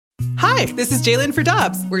Hi, this is Jalen for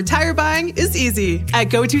Dobbs, where tire buying is easy. At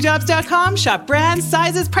GoToDobbs.com, shop brands,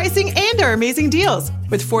 sizes, pricing, and our amazing deals.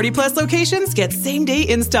 With 40-plus locations, get same-day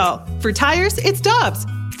install. For tires, it's Dobbs.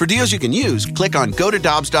 For deals you can use, click on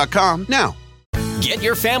GoToDobbs.com now. Get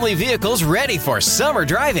your family vehicles ready for summer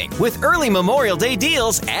driving with early Memorial Day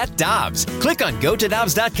deals at Dobbs. Click on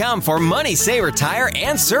GoToDobbs.com for money saver tire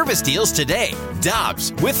and service deals today.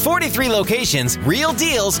 Dobbs, with 43 locations, real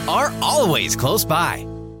deals are always close by.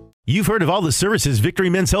 You've heard of all the services Victory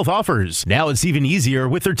Men's Health offers. Now it's even easier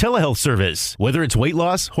with their telehealth service. Whether it's weight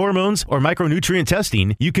loss, hormones, or micronutrient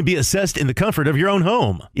testing, you can be assessed in the comfort of your own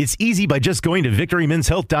home. It's easy by just going to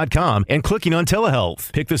victorymenshealth.com and clicking on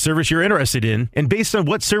telehealth. Pick the service you're interested in, and based on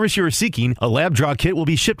what service you are seeking, a lab draw kit will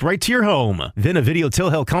be shipped right to your home. Then a video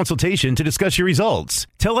telehealth consultation to discuss your results.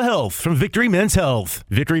 Telehealth from Victory Men's Health.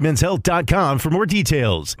 victorymenshealth.com for more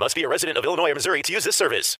details. Must be a resident of Illinois or Missouri to use this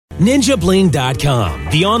service. NinjaBling.com,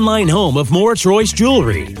 the online home of Moritz Royce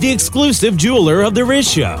Jewelry, the exclusive jeweler of the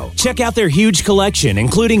Rizz Show. Check out their huge collection,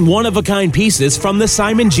 including one-of-a-kind pieces from the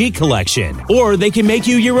Simon G collection. Or they can make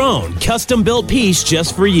you your own custom-built piece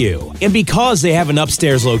just for you. And because they have an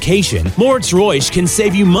upstairs location, Moritz Royce can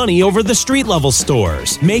save you money over the street-level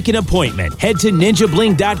stores. Make an appointment. Head to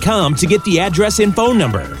NinjaBling.com to get the address and phone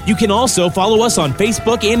number. You can also follow us on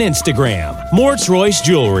Facebook and Instagram. Moritz Royce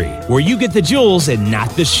Jewelry, where you get the jewels and not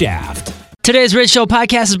the shaft. Today's Rizz Show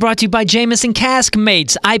podcast is brought to you by Jameson Cask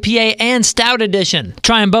Mates, IPA and Stout Edition.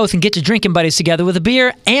 Try them both and get your drinking buddies together with a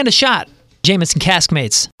beer and a shot. Jameson Cask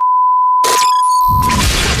Mates.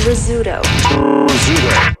 Rizzuto.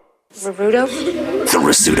 The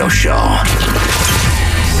Rizzuto Show.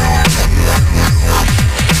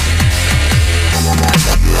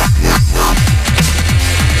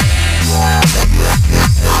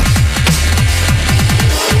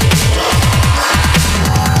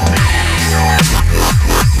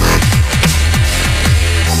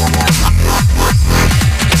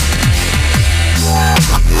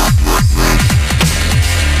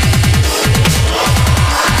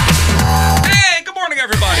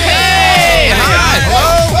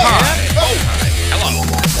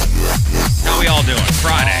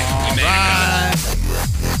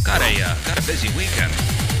 Busy weekend,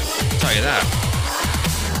 I'll tell you that.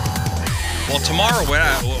 Well, tomorrow we're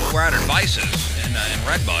at Advices in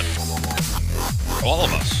Redbud. All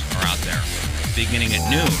of us are out there, beginning at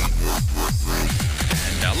noon,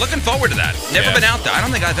 and looking forward to that. Never been out there. I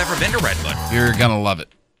don't think I've ever been to Redbud. You're gonna love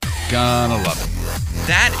it. Gonna love it.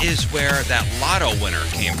 That is where that lotto winner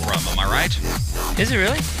came from. Am I right? Is it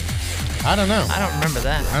really? I don't know. I don't remember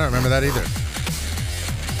that. I don't remember that either.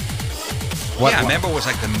 Yeah, I remember it was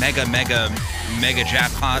like the mega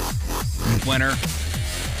jackpot winner.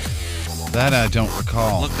 That I don't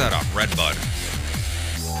recall. Look that up, Redbud.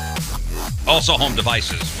 Also Home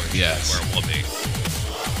Devices, which is where it will be.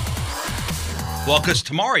 Well, because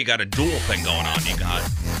tomorrow you got a dual thing going on. You got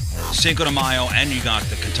Cinco de Mayo and you got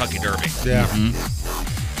the Kentucky Derby. Yeah. Mm-hmm.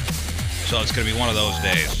 So it's going to be one of those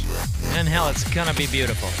days. And hell, it's going to be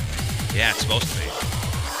beautiful. Yeah, it's supposed to be.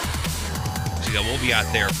 So yeah, we'll be out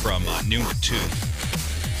there from noon to 2.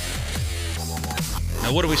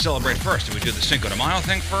 Now, what do we celebrate first? Do we do the Cinco de Mayo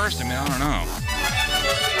thing first? I mean, I don't know.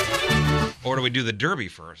 Or do we do the Derby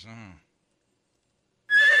first?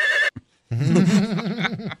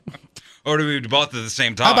 Or do we do both at the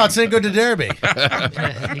same time? How about Cinco de Derby?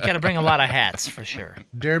 You got to bring a lot of hats, for sure.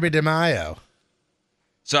 Derby de Mayo.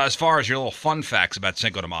 So as far as your little fun facts about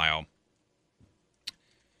Cinco de Mayo.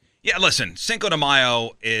 Yeah, listen, Cinco de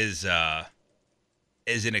Mayo is an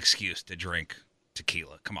excuse to drink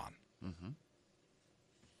tequila. Come on. Mm-hmm.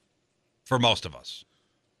 For most of us.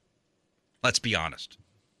 Let's be honest.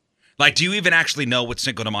 Like, do you even actually know what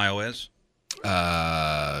Cinco de Mayo is?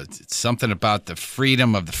 It's something about the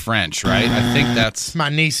freedom of the French, right? I think that's my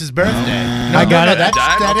niece's birthday. I got it.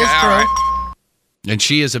 That is true. Right. And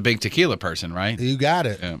she is a big tequila person, right? You got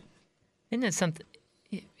it. Yeah. Isn't it something?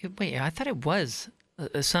 Wait, I thought it was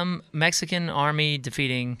some Mexican army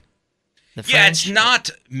defeating the French. Yeah, it's not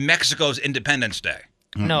Mexico's Independence Day.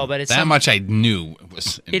 No, but it's that much I knew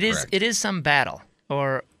was incorrect. It is some battle,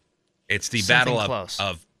 or it's the Battle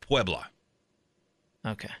of Puebla.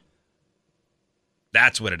 Okay.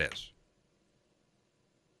 That's what it is.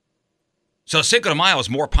 So Cinco de Mayo is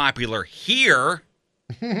more popular here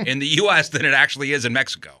in the U.S. than it actually is in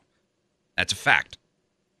Mexico. That's a fact.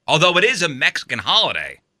 Although it is a Mexican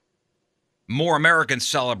holiday, more Americans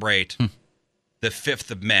celebrate the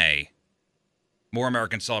 5th of May. More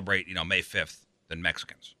Americans celebrate, May 5th than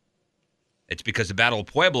Mexicans. It's because the Battle of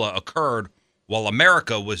Puebla occurred while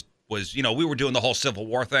America was we were doing the whole Civil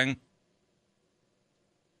War thing.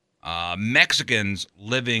 Mexicans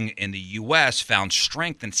living in the U.S. found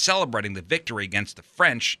strength in celebrating the victory against the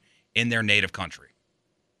French in their native country.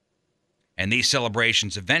 And these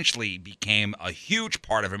celebrations eventually became a huge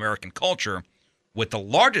part of American culture, with the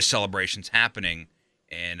largest celebrations happening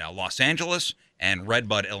in Los Angeles and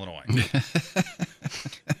Redbud, Illinois.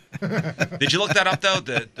 Did you look that up, though,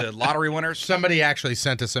 the lottery winners? Somebody actually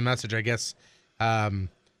sent us a message, I guess. A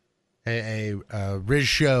Rizz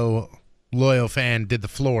Show loyal fan did the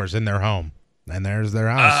floors in their home, and there's their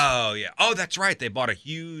house. Oh, yeah. Oh, that's right. They bought a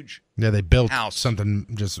huge They built house. something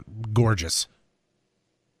just gorgeous.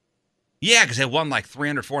 Yeah, because they won like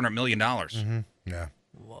 $300-400 million. Mm-hmm. Yeah.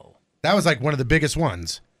 Whoa. That was like one of the biggest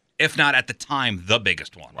ones. If not at the time, the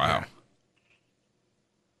biggest one. Wow.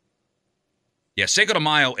 Yeah, Cinco de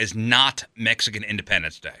Mayo is not Mexican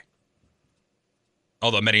Independence Day.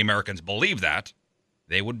 Although many Americans believe that,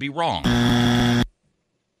 they would be wrong.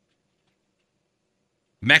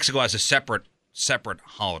 Mexico has a separate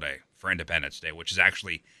holiday for Independence Day, which is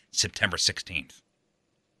actually September 16th.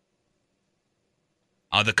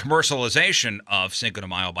 The commercialization of Cinco de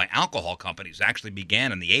Mayo by alcohol companies actually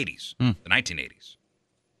began in the 80s, the 1980s.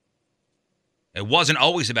 It wasn't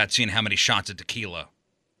always about seeing how many shots of tequila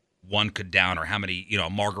one could down or how many,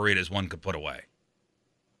 margaritas one could put away.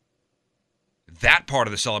 That part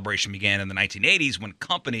of the celebration began in the 1980s when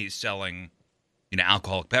companies selling,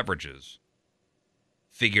 alcoholic beverages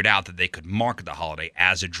figured out that they could market the holiday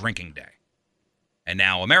as a drinking day. And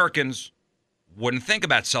now Americans wouldn't think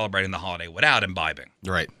about celebrating the holiday without imbibing.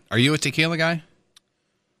 Right. Are you a tequila guy?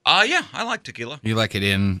 Yeah, I like tequila. You like it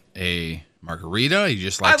in a margarita? You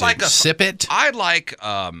just like to sip it? I like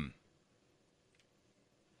a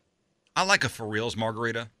for reals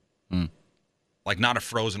margarita. Like not a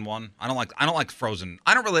frozen one. I don't like frozen.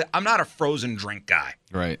 I'm not a frozen drink guy.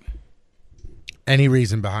 Right. Any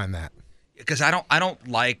reason behind that? Because I don't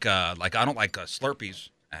like Slurpees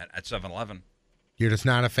at 7-Eleven. You're just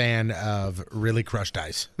not a fan of really crushed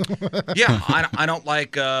ice. Yeah, I don't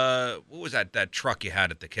like what was that truck you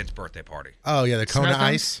had at the kid's birthday party? Oh yeah, the Kona Snow cone?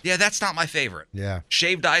 ice. Yeah, that's not my favorite. Yeah.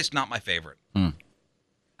 Shaved ice, not my favorite.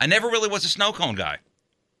 I never really was a snow cone guy.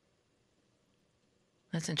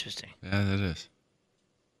 That's interesting. Yeah, that is.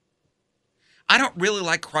 I don't really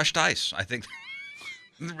like crushed ice. I think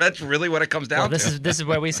that's really what it comes down to. This is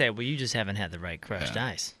where we say, well, you just haven't had the right crushed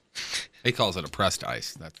ice. He calls it a pressed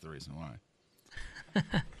ice. That's the reason why.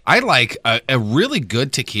 I like a really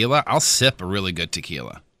good tequila. I'll sip a really good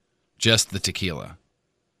tequila. Just the tequila.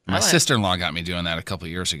 My sister-in-law got me doing that a couple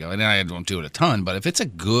of years ago, and I don't do it a ton. But if it's a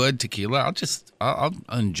good tequila, I'll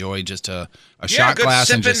enjoy just a shot glass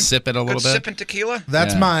and just sip it a little bit. Sipping tequila.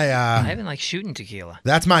 That's my. I even like shooting tequila.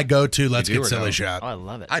 That's my go-to. Let's do get or silly don't? shot. Oh, I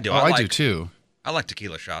love it. I do. Oh, I do too. I like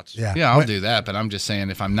tequila shots. Yeah. Yeah, I'll do that. But I'm just saying,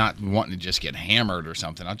 if I'm not wanting to just get hammered or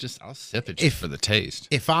something, I'll sip it just for the taste.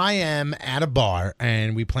 If I am at a bar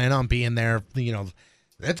and we plan on being there,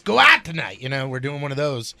 let's go out tonight. We're doing one of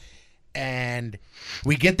those, and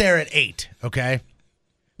we get there at 8. Okay.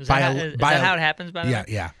 Is that how it happens? By the way?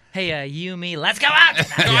 Yeah. Hey, you, me, let's go out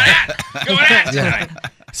tonight. Going out tonight.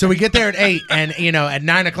 So we get there at 8, and at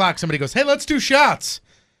 9 o'clock somebody goes, "Hey, let's do shots."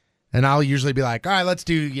 And I'll usually be like, "All right, let's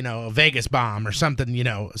do a Vegas bomb or something,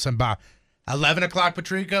 some bomb." 11 o'clock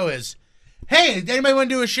Patrico is, "Hey, anybody want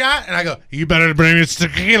to do a shot?" And I go, "You better bring us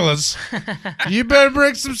tequilas. You better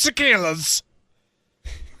bring some tequilas."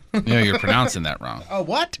 You're pronouncing that wrong. Oh,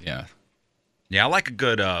 what? Yeah. Yeah, I like a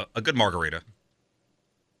good margarita.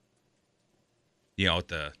 With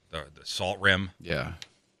the salt rim. Yeah.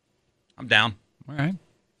 I'm down. All right.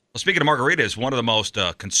 Well, speaking of margaritas, one of the most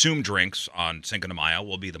consumed drinks on Cinco de Mayo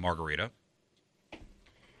will be the margarita.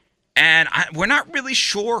 And we're not really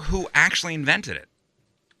sure who actually invented it,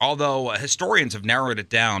 although historians have narrowed it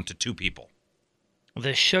down to 2 people.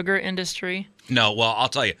 The sugar industry? No, well, I'll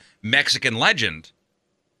tell you. Mexican legend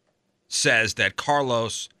says that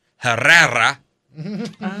Carlos Herrera,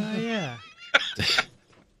 Yeah.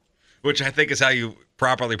 which I think is how you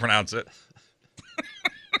properly pronounce it,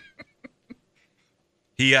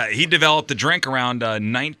 He developed the drink around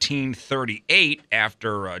 1938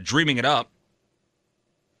 after dreaming it up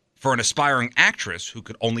for an aspiring actress who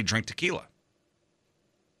could only drink tequila.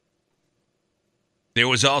 There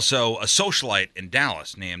was also a socialite in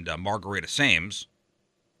Dallas named Margarita Sames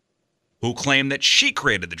who claimed that she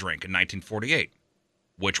created the drink in 1948,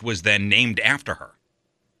 which was then named after her.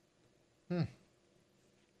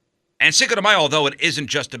 And Cinco de Mayo, although it isn't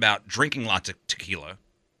just about drinking lots of tequila,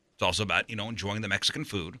 it's also about, enjoying the Mexican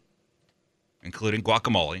food, including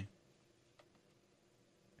guacamole.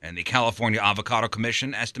 And the California Avocado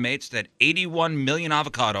Commission estimates that 81 million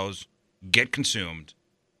avocados get consumed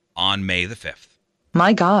on May the 5th.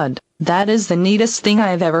 My God, that is the neatest thing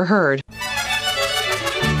I've ever heard.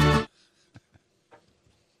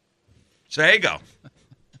 So there you go.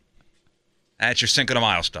 That's your Cinco de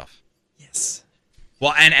Mayo stuff. Yes.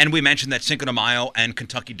 Well, and we mentioned that Cinco de Mayo and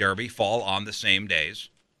Kentucky Derby fall on the same days.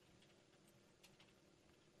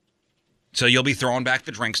 So you'll be throwing back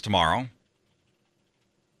the drinks tomorrow.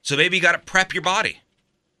 So maybe you got to prep your body.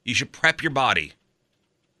 You should prep your body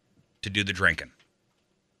to do the drinking.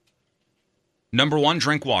 Number 1,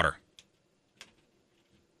 drink water.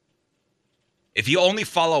 If you only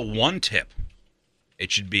follow one tip, it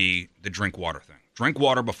should be the drink water thing. Drink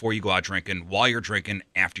water before you go out drinking, while you're drinking,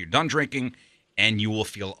 after you're done drinking, and you will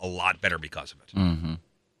feel a lot better because of it. Mm-hmm.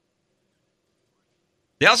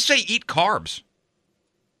 They also say eat carbs.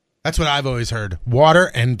 That's what I've always heard.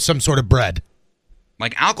 Water and some sort of bread.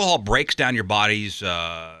 Like alcohol breaks down your body's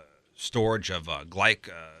storage of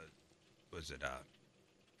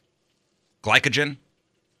glycogen,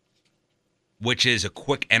 which is a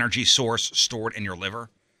quick energy source stored in your liver.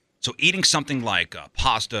 So eating something like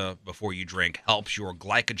pasta before you drink helps your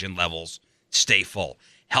glycogen levels stay full.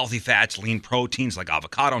 Healthy fats, lean proteins like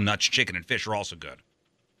avocado, nuts, chicken, and fish are also good.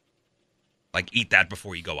 Like eat that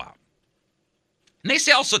before you go out. And they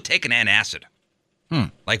say also take an antacid.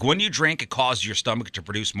 Like when you drink, it causes your stomach to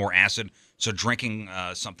produce more acid. So drinking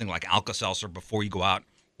something like Alka-Seltzer before you go out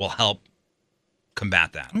will help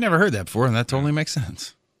combat that. I've never heard that before, and that totally makes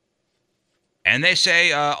sense. And they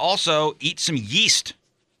say also eat some yeast.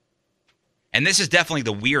 And this is definitely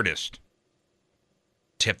the weirdest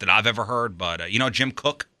tip that I've ever heard. But you know Jim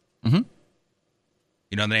Cook? Mm-hmm.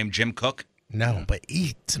 You know the name Jim Cook? No, but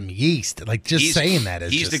eat some yeast. Like just saying that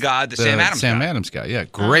is he's just... the guy, the Sam Adams guy. Yeah,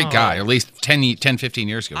 great guy. At least 10, 15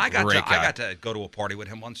 years ago. I got guy. to go to a party with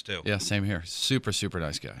him once, too. Yeah, same here. Super, super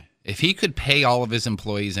nice guy. If he could pay all of his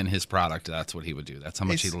employees in his product, that's what he would do. That's how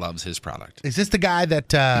much he loves his product. Is this the guy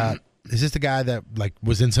that like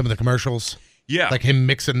was in some of the commercials? Yeah. Like him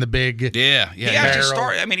mixing the big... Yeah. He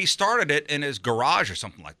actually he started it in his garage or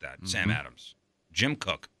something like that, Sam Adams. Jim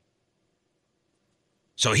Cook.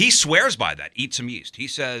 So he swears by that. Eat some yeast. He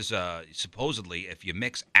says, supposedly, if you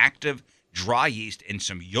mix active dry yeast in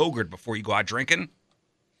some yogurt before you go out drinking,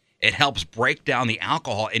 it helps break down the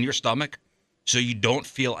alcohol in your stomach so you don't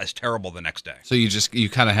feel as terrible the next day. So you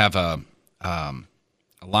kind of have a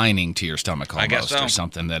lining to your stomach almost, I guess so. Or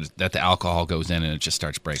something that the alcohol goes in and it just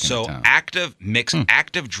starts breaking it down. Mix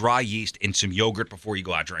active dry yeast in some yogurt before you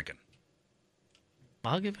go out drinking.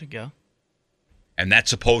 I'll give it a go. And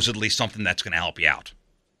that's supposedly something that's going to help you out.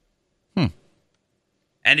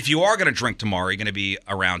 And if you are going to drink tomorrow, you're going to be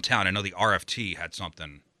around town. I know the RFT had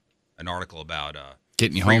an article about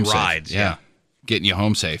getting you free home rides. safe. Yeah, getting you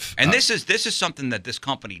home safe. And this is something that this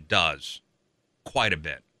company does quite a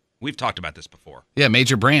bit. We've talked about this before. Yeah,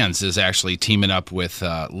 Major Brands is actually teaming up with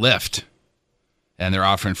Lyft, and they're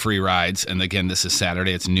offering free rides. And again, this is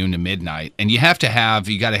Saturday. It's noon to midnight, and you got to have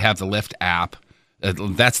the Lyft app.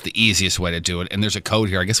 That's the easiest way to do it. And there's a code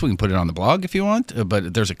here. I guess we can put it on the blog if you want,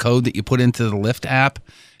 but there's a code that you put into the Lyft app,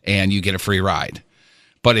 and you get a free ride.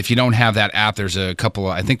 But if you don't have that app, there's a couple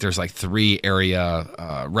of, I think there's like 3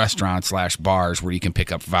 area restaurants / bars where you can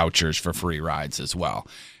pick up vouchers for free rides as well.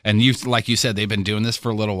 And like you said, they've been doing this for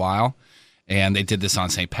a little while. And they did this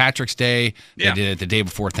on St. Patrick's Day. Yeah. They did it the day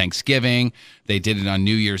before Thanksgiving. They did it on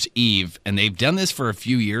New Year's Eve. And they've done this for a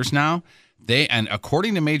few years now. And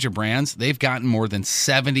according to Major Brands, they've gotten more than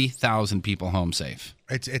 70,000 people home safe.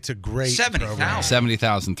 It's a great 70,000.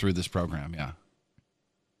 70,000 through this program, yeah.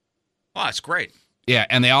 Oh, that's great. Yeah,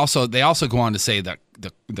 and they also go on to say that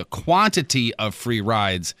the quantity of free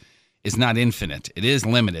rides is not infinite. It is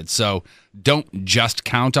limited. So don't just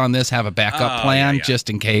count on this. Have a backup plan just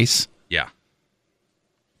in case. Yeah.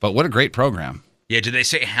 But what a great program. Yeah, did they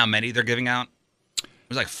say how many they're giving out? It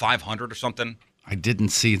was like 500 or something. I didn't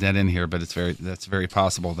see that in here, but that's very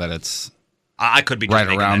possible that it's I could be just right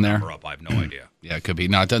making around that there. number up. I have no idea. Yeah, it could be.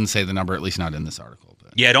 No, it doesn't say the number, at least not in this article.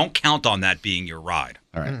 But. Yeah, don't count on that being your ride.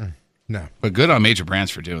 All right. No. But good on Major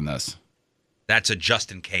Brands for doing this. That's a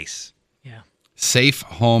just in case. Yeah. Safe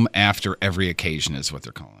home after every occasion is what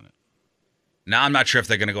they're calling it. Now, I'm not sure if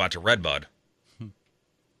they're going to go out to Redbud.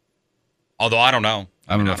 Although, I don't know.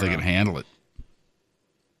 I don't know if they can handle it.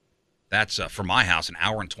 That's, from my house, an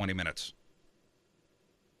hour and 20 minutes.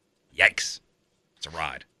 Yikes. It's a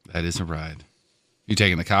ride. That is a ride. You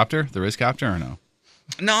taking the copter, the Rizz copter, or no?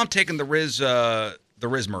 No, I'm taking the Rizz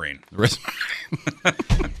Marine. The Rizz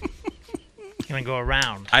Gonna go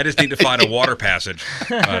around. I just need to find a water passage,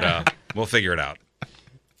 but we'll figure it out.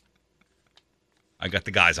 I got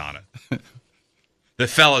the guys on it. The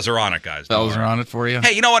fellas are on it, guys. Fellas are on it for you?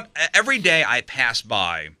 Hey, you know what? Every day I pass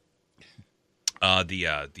by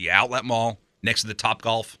the outlet mall next to the Top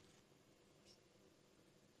Golf,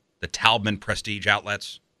 the Taubman Prestige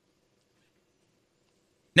outlets.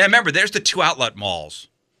 Now remember, there's the 2 outlet malls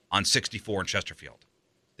on 64 in Chesterfield.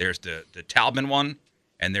 There's the Taubman one,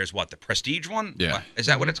 and there's what, the Prestige one? Yeah. Is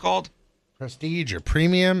that what it's called? Prestige or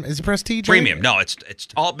premium? Is it prestige? Premium. No, it's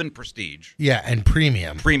Taubman Prestige. Yeah, and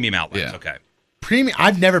premium. Premium outlets. Yeah. Okay. Premium.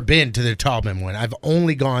 I've never been to the Taubman one. I've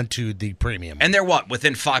only gone to the premium. And they're what,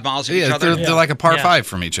 within 5 miles of each Yeah, other? they're like a par Yeah. 5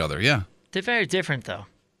 from each other. Yeah. They're very different, though.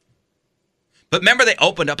 But remember, they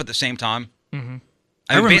opened up at the same time. Mm-hmm.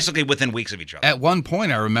 I mean, basically within weeks of each other. At one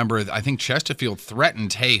point, I remember, I think Chesterfield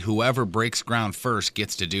threatened, hey, whoever breaks ground first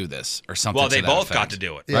gets to do this, or something. Well, they to that both effect. got to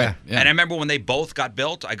do it. Yeah. Right. Yeah. And I remember when they both got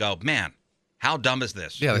built, I go, man, how dumb is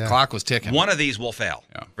this? Yeah, the clock was ticking. One of these will fail,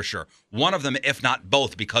 Yeah. for sure. One of them, if not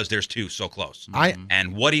both, because there's 2 so close.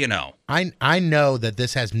 And what do you know? I know that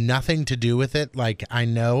this has nothing to do with it. Like, I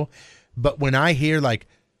know. But when I hear, like,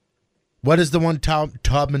 what is the one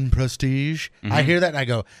Taubman Prestige? I hear that and I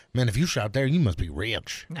go, man, if you shop there, you must be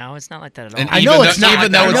rich. No, it's not like that at all. And I even know though, it's not.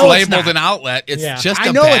 even though I it's know it's labeled not. an outlet, it's Yeah. just I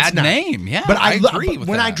a know it's bad not. name. Yeah, But I agree with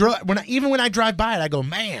when that. even when I drive by it, I go,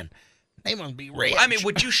 man, they must be rich. I mean,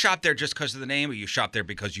 would you shop there just because of the name, or you shop there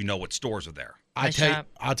because you know what stores are there? I'll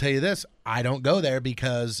tell you this. I don't go there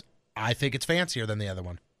because I think it's fancier than the other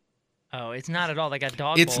one. Oh, it's not at all. They got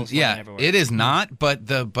dog bowls It's lying everywhere. it is not. But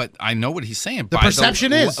I know what he's saying. The By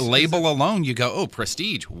perception is. label alone. You go, oh,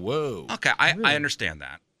 prestige. Whoa. Okay, I understand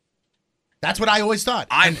that. That's what I always thought.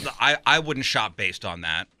 I wouldn't shop based on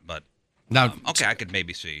that, but Now, okay, I could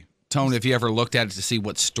maybe see. Tone, have you ever looked at it to see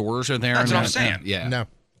what stores are there? That's and what I'm that? saying. Yeah. No.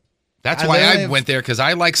 That's I why literally I went there, because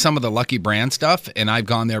I like some of the Lucky Brand stuff, and I've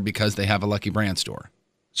gone there because they have a Lucky Brand store.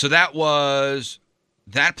 So that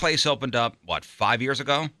place opened up, what, 5 years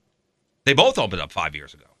ago? They both opened up 5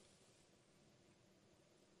 years ago.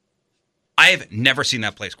 I have never seen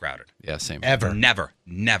that place crowded. Yeah, same. Ever. Never.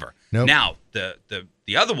 Nope. Now,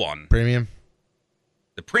 the other one, Premium.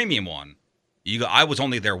 the premium one, I was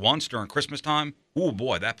only there once during Christmas time. Oh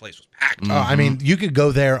boy, that place was packed. Oh, I mean, you could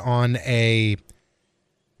go there on a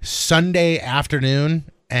Sunday afternoon,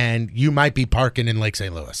 and you might be parking in Lake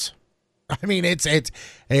St. Louis. I mean, it's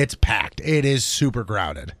packed. It is super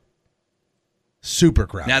crowded. Super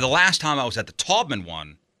crowded. Now, the last time I was at the Taubman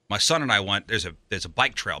one, my son and I went. There's a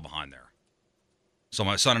bike trail behind there, so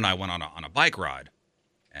my son and I went on a bike ride,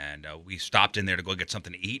 and we stopped in there to go get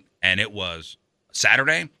something to eat. And it was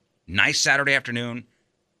Saturday, nice Saturday afternoon,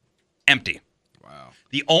 empty. Wow.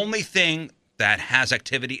 The only thing that has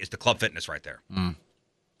activity is the Club Fitness right there.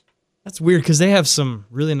 That's weird because they have some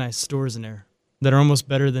really nice stores in there that are almost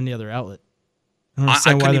better than the other outlet. I don't I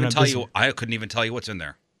understand why couldn't they're even not tell busy. you. I couldn't even tell you what's in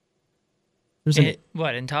there. There's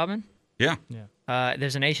What, in Taubman? Yeah,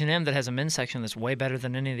 There's an H&M that has a men's section that's way better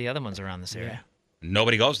than any of the other ones around this area.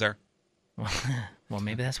 nobody goes there. Well,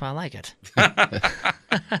 maybe that's why I like it.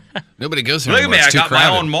 Nobody goes there Look at anymore. me. It's I too got crowded.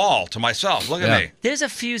 my own mall to myself. Look Yeah. at me. There's a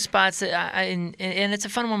few spots that and it's a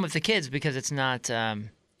fun one with the kids because it's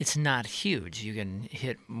not huge. You can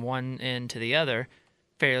hit one end to the other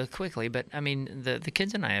fairly quickly. But I mean, the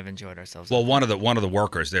kids and I have enjoyed ourselves. Well, one of the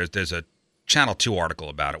workers, there's a Channel 2 article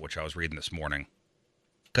about it, which I was reading this morning,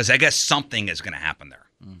 because I guess something is going to happen there.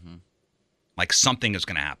 Like something is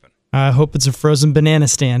going to happen. I hope it's a frozen banana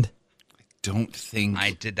stand. Don't think.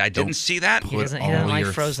 I didn't see that. He Put doesn't all like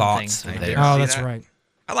your frozen thoughts things. there. Oh, see that's that? right.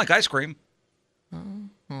 I like ice cream.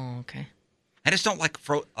 Oh, okay. I just don't like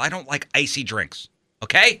I don't like icy drinks.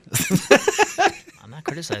 Okay? I'm not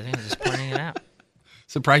criticizing. I'm just pointing it out.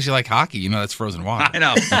 Surprised you like hockey. You know that's frozen water. I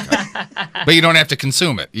know. But you don't have to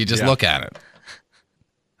consume it. You just Yeah. look at it.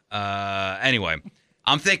 Anyway,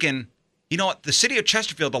 I'm thinking, you know what? The city of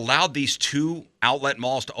Chesterfield allowed these 2 outlet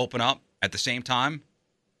malls to open up at the same time,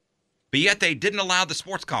 but yet they didn't allow the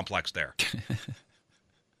sports complex there.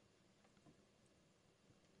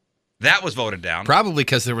 That was voted down. Probably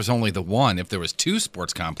because there was only the one. If there was 2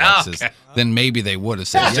 sports complexes, Okay. then maybe they would have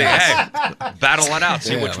said Say, yes. hey, battle it out.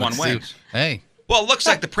 See Yeah, which one let's see. wins. Hey. Well, it looks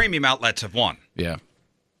like the premium outlets have won. Yeah.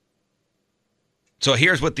 So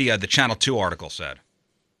here's what the Channel 2 article said.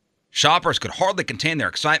 Shoppers could hardly contain their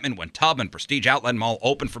excitement when Taubman Prestige Outlet Mall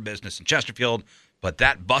opened for business in Chesterfield, but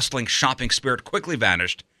that bustling shopping spirit quickly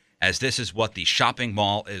vanished, as this is what the shopping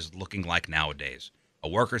mall is looking like nowadays. A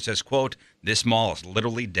worker says, quote, "This mall is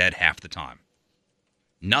literally dead half the time.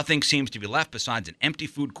 Nothing seems to be left besides an empty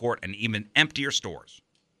food court and even emptier stores."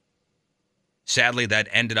 Sadly, that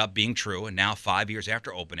ended up being true, and now 5 years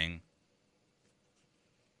after opening,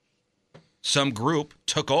 some group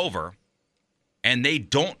took over, and they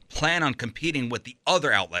don't plan on competing with the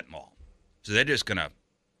other outlet mall. So they're just going to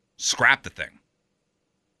scrap the thing.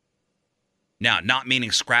 Now, not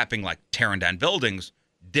meaning scrapping like tearing down buildings,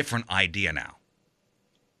 different idea now.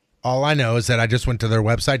 All I know is that I just went to their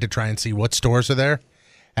website to try and see what stores are there,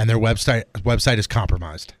 and their website is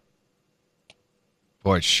compromised.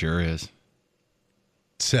 Boy, it sure is.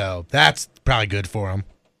 So that's probably good for them.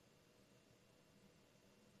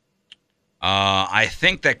 I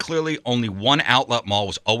think that clearly only one outlet mall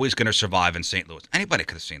was always going to survive in St. Louis. Anybody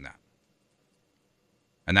could have seen that.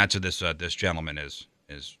 And that's what this gentleman is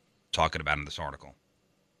talking about in this article.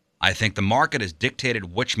 I think the market has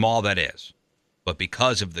dictated which mall that is. But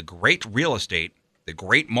because of the great real estate, the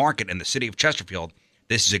great market in the city of Chesterfield,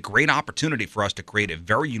 this is a great opportunity for us to create a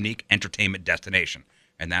very unique entertainment destination.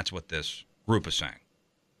 And that's what this group is saying.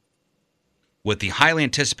 With the highly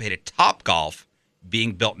anticipated Topgolf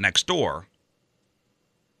being built next door,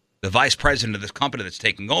 the vice president of this company that's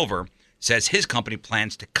taking over says his company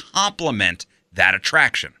plans to complement that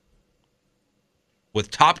attraction.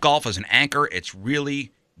 With Topgolf as an anchor, it's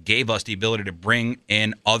really gave us the ability to bring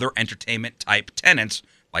in other entertainment-type tenants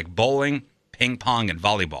like bowling, ping pong, and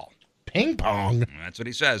volleyball. Ping pong? That's what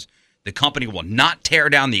he says. The company will not tear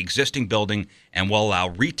down the existing building and will allow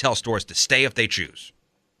retail stores to stay if they choose,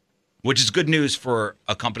 which is good news for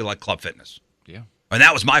a company like Club Fitness. Yeah. And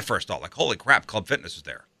that was my first thought, like, holy crap, Club Fitness is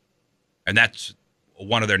there. And that's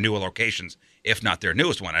one of their newer locations, if not their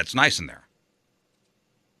newest one. It's nice in there.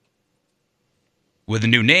 With a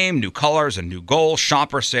new name, new colors, and new goals,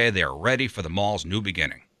 shoppers say they are ready for the mall's new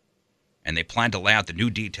beginning. And they plan to lay out the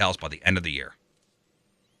new details by the end of the year.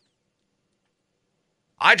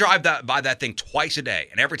 I drive by that thing twice a day,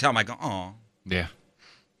 and every time I go, oh. Yeah.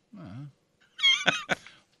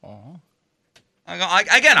 Oh.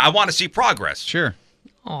 I want to see progress. Sure.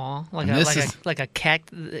 Aw, like a cat,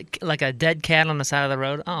 like a dead cat on the side of the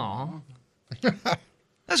road. Aw.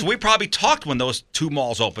 Listen, we probably talked when those two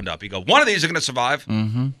malls opened up. You go, one of these are going to survive.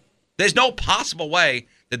 Mm-hmm. There's no possible way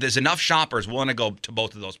that there's enough shoppers willing to go to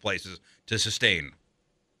both of those places to sustain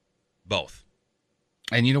both.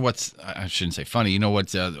 And you know what's, I shouldn't say funny, you know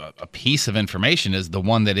what's a piece of information is the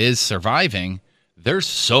one that is surviving, there's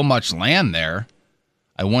so much land there.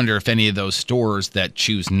 I wonder if any of those stores that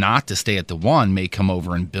choose not to stay at the one may come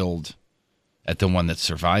over and build at the one that's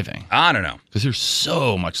surviving. I don't know. Because there's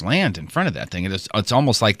so much land in front of that thing. It's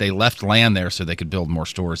almost like they left land there so they could build more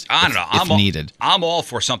stores if needed. I'm all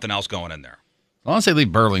for something else going in there. As long as they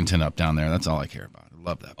leave Burlington up down there, that's all I care about. I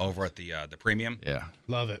love that. Over at the premium? Yeah.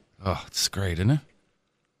 Love it. Oh, it's great, isn't it?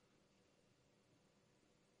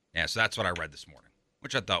 Yeah, so that's what I read this morning,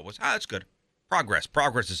 which I thought was, that's good. Progress.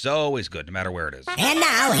 Progress is always good, no matter where it is. And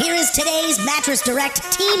now, here is today's Mattress Direct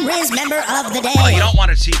Team Rizz member of the day. Well, you don't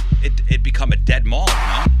want to see it become a dead mall, you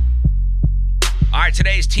know? All right,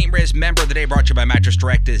 today's Team Rizz member of the day brought to you by Mattress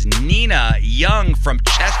Direct is Nina Young from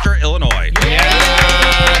Chester, Illinois.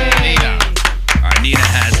 Yeah, Nina. All right, Nina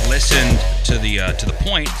has listened to the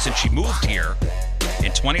point since she moved here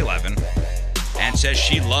in 2011 and says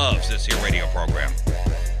she loves this here radio program.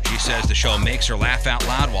 She says the show makes her laugh out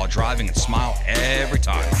loud while driving and smile every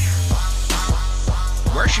time.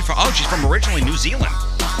 Where is she from? Oh, she's from originally New Zealand.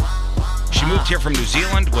 She moved here from New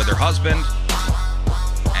Zealand with her husband.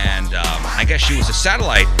 And I guess she was a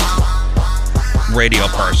satellite radio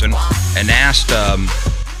person and asked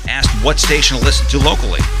what station to listen to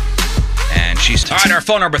locally. And she's... All right, our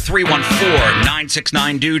phone number,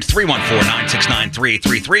 314-969-DUDE,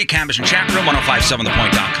 314-969-3333. Campus and chat room,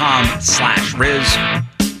 1057thepoint.com/Rizz.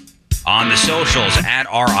 On the socials, at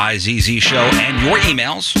RIZZ Show, and your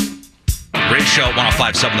emails, RizzShow,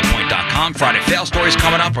 1057thepoint.com. Friday Fail Stories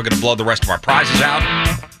coming up. We're going to blow the rest of our prizes out.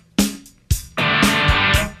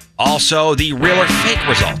 Also, the real or fake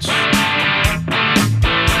results.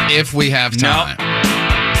 If we have time. No,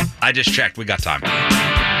 I just checked. We got time. In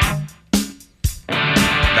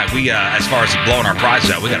fact, we, as far as blowing our prizes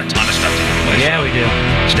out, we got a ton of stuff to give away. Yeah, we do.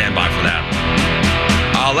 Stand by for that.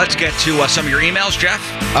 Let's get to some of your emails, Jeff.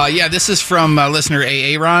 Yeah, this is from listener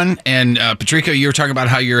Aaron. And Patrico, you were talking about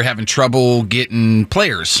how you're having trouble getting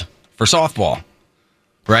players for softball,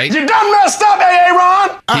 right? You done messed up,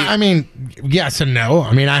 Aaron! I mean, yes and no.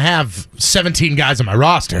 I mean, I have 17 guys on my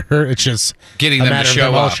roster. It's just getting a them matter to show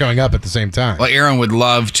of them all up. showing up at the same time. Well, Aaron would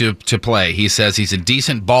love to play. He says he's a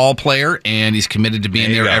decent ball player, and he's committed to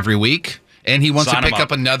being there every week. And he wants to pick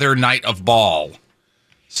up another night of ball.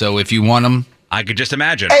 So if you want him... I could just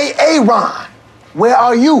imagine. Hey, Aaron, where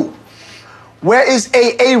are you? Where is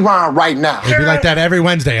Aaron right now? It'll be like that every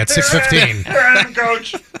Wednesday at 6:15.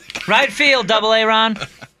 Coach. Right field, double Aaron.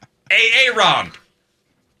 Aaron.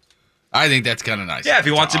 I think that's kind of nice. Yeah, if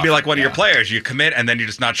he wants to be like one of your players, you commit and then you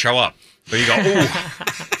just not show up. So you go, ooh,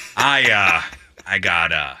 I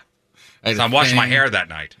got So I'm washing my hair that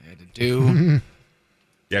night. I had to do.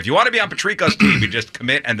 Yeah, if you want to be on Patrico's team, you just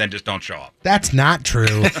commit and then just don't show up. That's not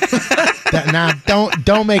true.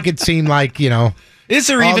 Don't make it seem like, Is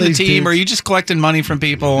there even a team, or are you just collecting money from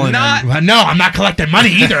people? No, I'm not collecting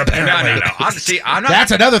money either, apparently. No. I'm not.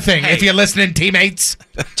 That's another thing. Hey, if you're listening, teammates.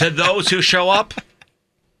 To those who show up,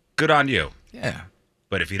 good on you. Yeah.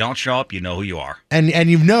 But if you don't show up, you know who you are. And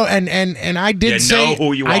I did say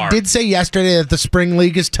who you are. I did say yesterday that the spring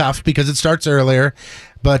league is tough because it starts earlier,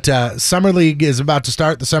 but summer league is about to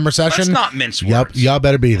start the summer session. Let's not mince words. Yep, y'all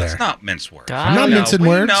better be there. Let's not mince words. I'm not mincing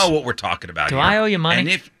words. We know what we're talking about. Do here. I owe you money?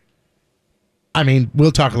 And if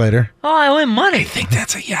we'll talk later. Oh, I owe him money. I think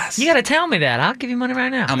that's a yes. You got to tell me that. I'll give you money right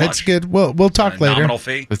now. How much? That's good. We'll talk later. Nominal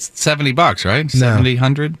fee? It's $70, right? No. 70,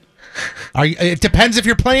 100? It depends if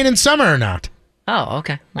you're playing in summer or not. Oh,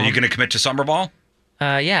 okay. Are you going to commit to summer ball?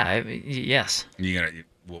 Yes.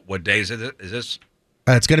 What days is it? Is this?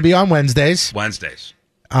 It's going to be on Wednesdays. Wednesdays.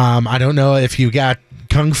 I don't know if you got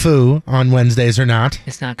Kung Fu on Wednesdays or not.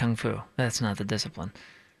 It's not Kung Fu. That's not the discipline.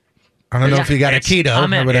 I don't know if you got Aikido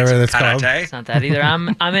or whatever that's called. It's not that either.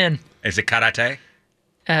 I'm in. Is it karate?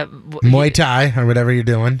 Muay Thai or whatever you're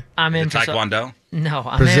doing. I'm in. Taekwondo?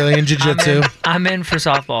 No. Brazilian Jiu-Jitsu? I'm in for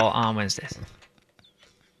softball on Wednesdays.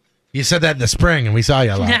 You said that in the spring, and we saw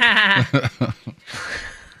you a lot.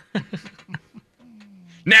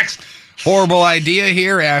 Next. Horrible idea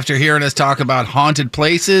here after hearing us talk about haunted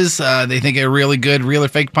places. They think a really good real or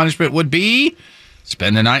fake punishment would be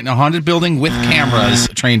spend the night in a haunted building with cameras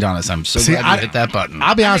trained on us. I'm so glad you hit that button.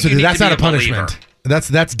 I'll be honest with you, that's not a punishment. That's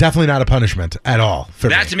definitely not a punishment at all.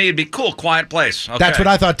 That to me would be cool, quiet place. Okay. That's what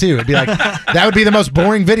I thought too. It'd be like that would be the most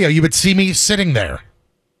boring video. You would see me sitting there.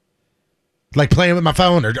 Like playing with my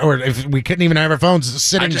phone, or if we couldn't even have our phones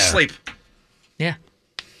sitting there. I just sleep. Yeah.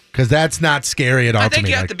 Because that's not scary at all to me. I think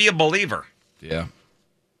you have to be a believer. Yeah.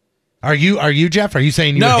 Are you, Jeff? Are you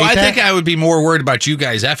saying you would hate I that? think I would be more worried about you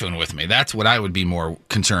guys effing with me. That's what I would be more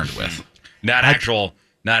concerned with. Not actual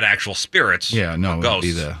spirits. Yeah, no, it would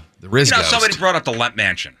be the Rizz ghost. Somebody brought up the Lemp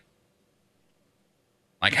Mansion.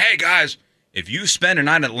 Like, hey, guys, if you spend a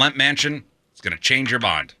night at the Lemp Mansion, it's going to change your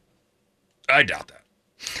mind. I doubt that.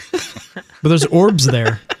 But there's orbs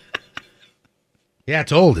there. Yeah,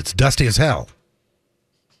 it's old. It's dusty as hell.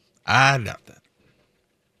 I doubt that.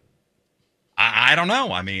 I don't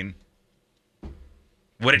know. I mean,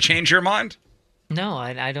 would it change your mind? No,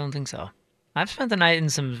 I don't think so. I've spent the night in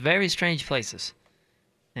some very strange places,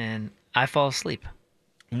 and I fall asleep.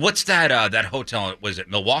 What's that hotel? Was it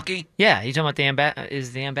Milwaukee? Yeah, you talking about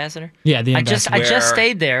the Ambassador? Yeah, the Ambassador. I just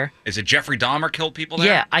stayed there. Is it Jeffrey Dahmer killed people there?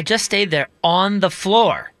 Yeah, I just stayed there on the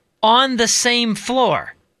floor, on the same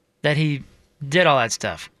floor that he did all that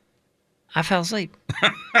stuff. I fell asleep,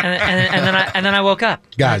 and then I woke up.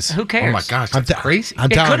 Guys, who cares? Oh my gosh, that's crazy! I'm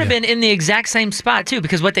it telling could have you. been in the exact same spot too,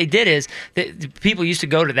 because what they did is the people used to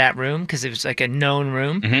go to that room because it was like a known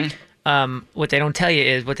room. Mm-hmm. What they don't tell you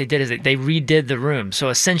is what they did is they redid the room. So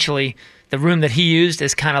essentially, the room that he used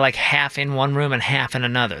is kind of like half in one room and half in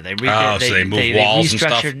another. They redid. So they moved walls and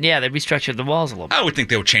stuff? Yeah, they restructured the walls a little bit. I would think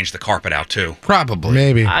they would change the carpet out too. Probably.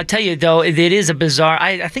 Maybe. I'll tell you though, it is a bizarre.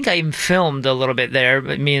 I think I even filmed a little bit there,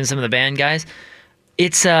 but me and some of the band guys.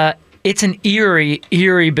 It's an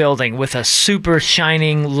eerie building with a super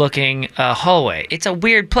shining looking hallway. It's a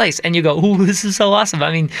weird place, and you go, "Ooh, this is so awesome!"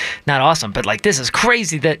 I mean, not awesome, but like this is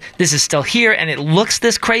crazy that this is still here, and it looks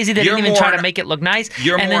this crazy. They didn't even try to make it look nice.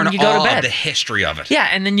 You're and more then in you go to awe bed. of the history of it. Yeah,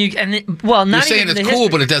 and then not You're saying even it's the cool, history.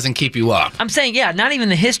 but it doesn't keep you up. I'm saying, yeah, not even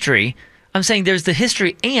the history. I'm saying there's the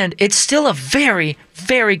history, and it's still a very,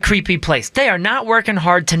 very creepy place. They are not working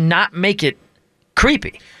hard to not make it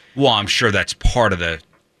creepy. Well, I'm sure that's part of the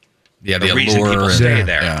reason allure people and- stay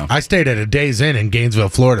there. Yeah. I stayed at a Days Inn in Gainesville,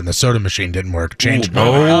 Florida, and the soda machine didn't work. Changed my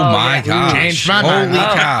mind. Oh my gosh! Changed my mind. Holy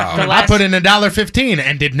cow! I put in $1.15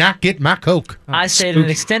 and did not get my Coke. I stayed in an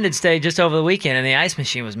extended stay just over the weekend, and the ice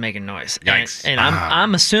machine was making noise. Yikes. And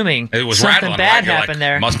I'm assuming It was something rattling, bad right? You're happened like,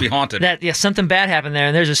 there. must be haunted. Something bad happened there,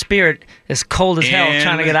 and there's a spirit as cold as hell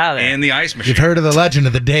trying to get out of there. In the ice machine. You've heard of the legend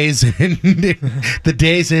of the Days Inn, the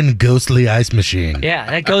Days Inn ghostly ice machine. Yeah,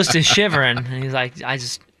 that ghost is shivering, and he's like, I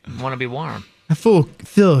just want to be warm. I feel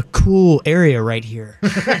a cool area right here.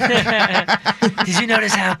 Did you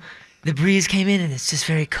notice how the breeze came in and it's just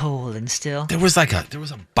very cold and still? There was a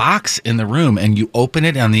box in the room, and you open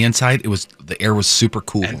it, and on the inside, the air was super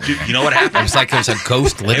cool. And dude, you know what happened? It was like there was a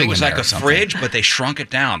ghost living in there. It was like or a something. fridge, but they shrunk it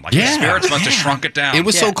down. Like the spirits must have shrunk it down. It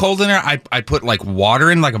was so cold in there. I put like water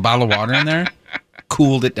in, like a bottle of water in there,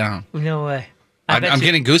 cooled it down. No way. I'm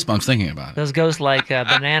getting goosebumps thinking about it. Those ghosts like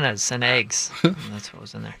bananas and eggs. That's what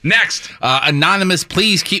was in there. Next. Anonymous,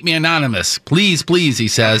 please keep me anonymous. Please, please, he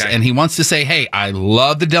says. Okay. And he wants to say, hey, I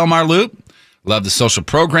love the Del Mar Loop. Love the social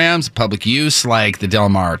programs, public use like the Del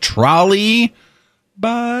Mar trolley.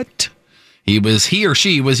 But he or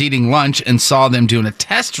she was eating lunch and saw them doing a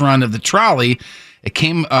test run of the trolley. It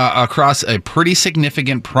came across a pretty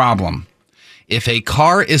significant problem. If a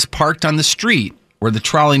car is parked on the street where the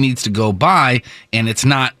trolley needs to go by and it's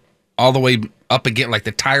not all the way up against, like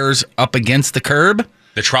the tires up against the curb,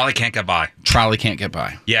 the trolley can't get by. Trolley can't get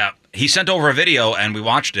by. Yeah. He sent over a video and we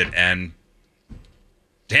watched it, and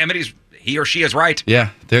damn it, he or she is right.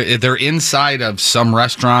 Yeah, they're inside of some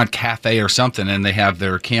restaurant, cafe, or something, and they have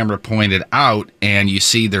their camera pointed out, and you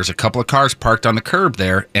see there's a couple of cars parked on the curb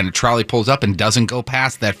there, and a trolley pulls up and doesn't go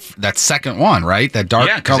past that second one, right? That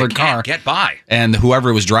dark-colored car. Get by. And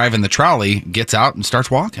whoever was driving the trolley gets out and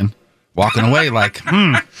starts walking away like,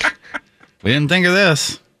 we didn't think of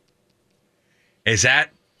this. Is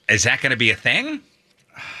that going to be a thing?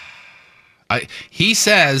 He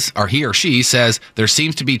says, or he or she says, there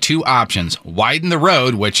seems to be two options: widen the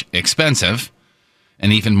road, which expensive,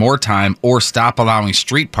 and even more time, or stop allowing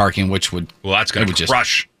street parking, which would that's going to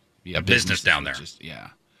crush business down there. Yeah,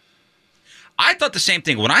 I thought the same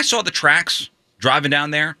thing when I saw the tracks driving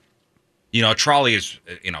down there. You know, a trolley is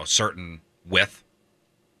a certain width,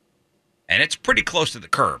 and it's pretty close to the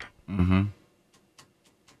curb. Mm-hmm.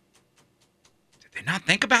 Did they not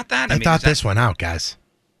think about that? I thought this one out, guys.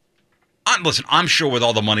 Listen, I'm sure with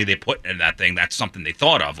all the money they put in that thing, that's something they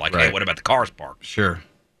thought of. Like, hey, what about the cars parked? Sure.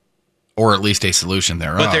 Or at least a solution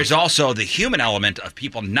thereof. But there's also the human element of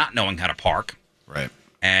people not knowing how to park. Right.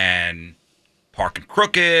 And parking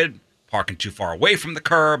crooked, parking too far away from the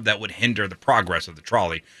curb, that would hinder the progress of the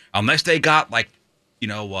trolley. Unless they got,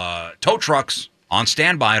 tow trucks on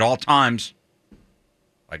standby at all times.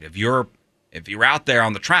 Like, if you're out there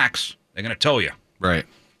on the tracks, they're going to tow you. Right.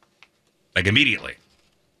 Like, immediately.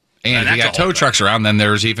 And if you got tow trucks around, then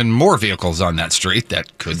there's even more vehicles on that street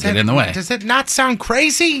that could get in the way. Does it not sound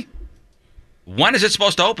crazy? When is it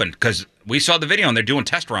supposed to open? Because we saw the video and they're doing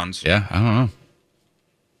test runs. Yeah, I don't know.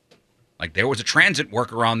 Like, there was a transit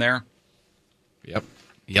worker on there. Yep.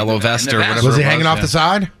 Yellow vest or whatever. Was he hanging off the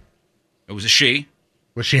side? It was a she.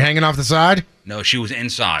 Was she hanging off the side? No, she was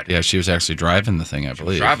inside. Yeah, she was actually driving the thing, I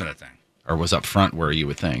believe. Driving the thing. Or was up front where you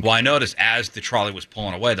would think. Well, I noticed as the trolley was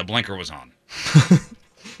pulling away, the blinker was on.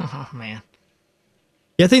 Oh, man.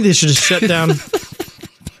 Yeah, I think they should just shut down.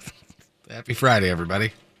 Happy Friday,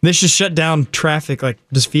 everybody. They should shut down traffic, like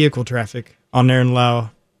just vehicle traffic on there and allow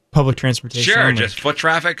public transportation. Sure, only. Just foot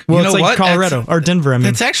traffic. Well, it's like Colorado or Denver.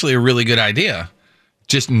 That's actually a really good idea.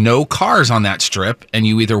 Just no cars on that strip, and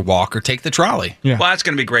you either walk or take the trolley. Yeah. Well, that's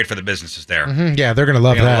going to be great for the businesses there. Mm-hmm. Yeah, they're going to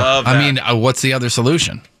love that. I mean, what's the other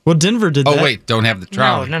solution? Well, Denver did that. Oh, wait, don't have the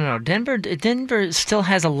trolley. No. Denver still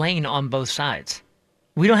has a lane on both sides.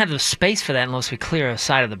 We don't have the space for that unless we clear a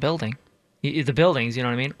side of the building. The buildings, you know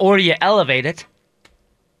what I mean? Or you elevate it,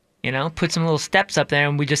 put some little steps up there,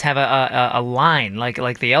 and we just have a line,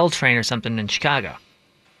 like the L train or something in Chicago.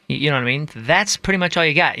 You know what I mean? That's pretty much all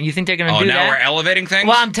you got. You think they're going to do that? Oh, now we're elevating things?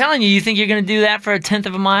 Well, I'm telling you, you think you're going to do that for 1/10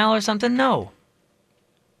 of a mile or something? No.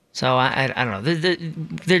 So, I don't know.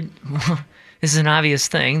 This is an obvious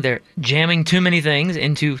thing. They're jamming too many things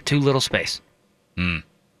into too little space.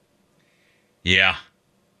 Yeah.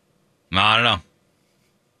 No, I don't know.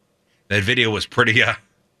 That video was pretty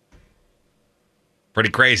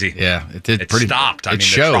crazy. Yeah, it did. It stopped. The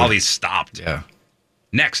trolley stopped. Yeah.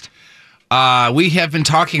 Next. We have been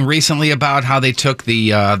talking recently about how they took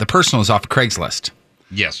the personals off of Craigslist.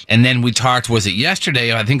 Yes. And then we talked, was it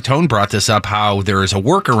yesterday? I think Tone brought this up, how there is a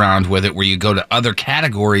workaround with it where you go to other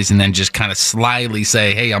categories and then just kind of slyly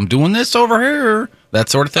say, hey, I'm doing this over here. That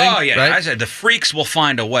sort of thing. Oh, yeah. Right? I said the freaks will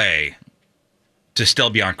find a way to still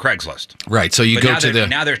be on Craigslist. Right. So you go to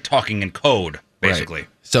now they're talking in code, basically. Right.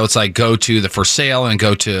 So it's like go to the for sale and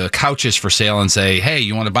go to couches for sale and say, hey,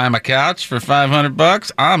 you want to buy my couch for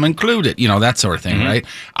 $500? I'm included. That sort of thing, right?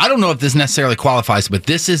 I don't know if this necessarily qualifies, but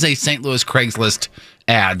this is a St. Louis Craigslist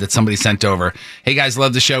ad that somebody sent over. Hey, guys,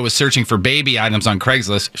 love the show. Was searching for baby items on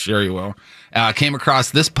Craigslist. Sure you will. Came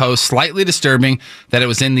across this post, slightly disturbing, that it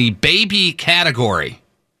was in the baby category.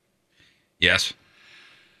 Yes.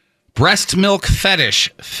 Breast milk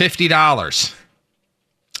fetish, $50.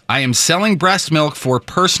 I am selling breast milk for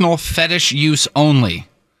personal fetish use only.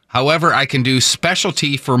 However, I can do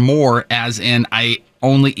specialty for more, as in I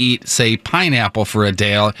only eat, say, pineapple for a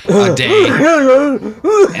day, and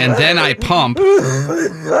then I pump,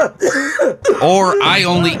 or I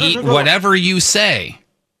only eat whatever you say.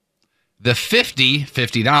 The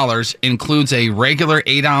 $50 includes a regular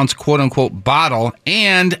 8-ounce quote-unquote bottle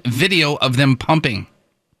and video of them pumping.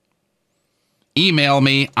 Email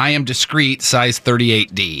me. I am discreet, size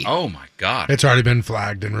 38D. Oh, my God. It's already been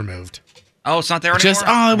flagged and removed. Oh, it's not there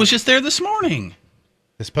anymore? It was just there this morning.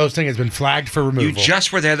 This posting has been flagged for removal. You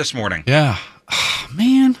just were there this morning. Yeah. Oh,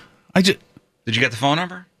 man. Did you get the phone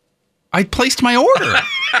number? I placed my order.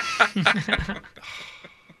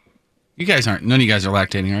 None of you guys are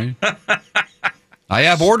lactating, are you? I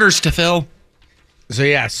have orders to fill.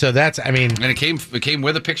 So that's, I mean. And it came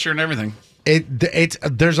with a picture and everything.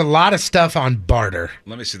 There's a lot of stuff on barter.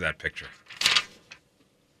 Let me see that picture.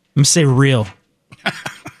 I'm going to say real.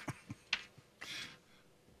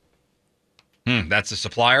 That's the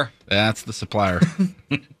supplier? That's the supplier.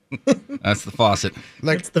 That's the faucet.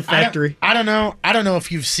 That's the factory. I don't know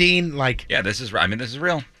if you've seen, like. Yeah, this is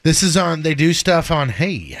real. This is on, they do stuff on,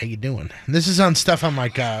 hey, how you doing? This is on stuff on,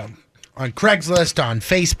 like, on Craigslist, on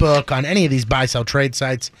Facebook, on any of these buy-sell trade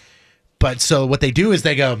sites. But so what they do is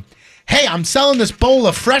they go, hey, I'm selling this bowl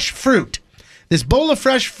of fresh fruit. This bowl of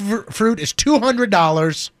fresh fruit is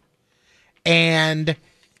 $200, and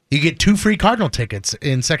you get 2 free Cardinal tickets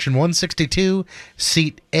in section 162,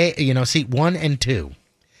 seat 1 and 2.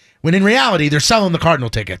 When in reality, they're selling the Cardinal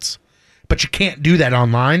tickets, but you can't do that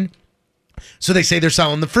online. So they say they're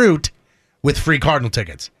selling the fruit with free Cardinal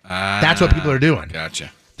tickets. That's what people are doing.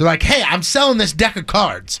 Gotcha. They're like, hey, I'm selling this deck of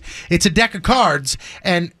cards. It's a deck of cards,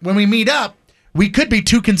 and when we meet up, we could be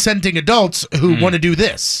 2 consenting adults who want to do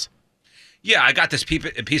this. Yeah, I got this piece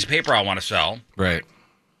of paper I want to sell. Right.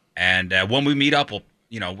 And when we meet up,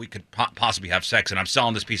 we could possibly have sex, and I'm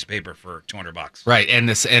selling this piece of paper for $200. Right, and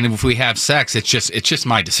if we have sex, it's just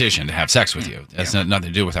my decision to have sex with you. It has nothing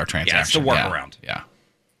to do with our transaction. Yeah, it's the workaround. Yeah.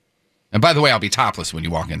 And by the way, I'll be topless when you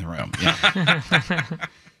walk in the room. Yeah.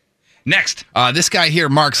 Next. This guy here,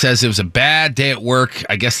 Mark, says it was a bad day at work.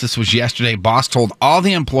 I guess this was yesterday. Boss told all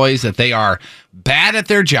the employees that they are bad at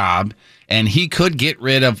their job, and he could get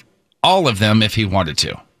rid of all of them if he wanted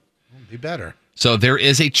to. Be better. So there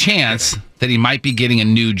is a chance that he might be getting a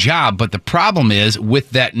new job, but the problem is with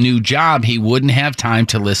that new job, he wouldn't have time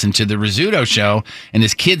to listen to the Rizzuto show, and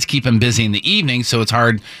his kids keep him busy in the evening, so it's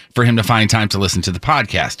hard for him to find time to listen to the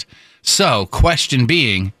podcast. So, question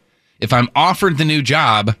being, if I'm offered the new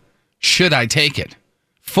job, should I take it?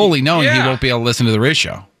 Fully knowing he won't be able to listen to the Rizz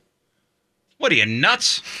show. What are you,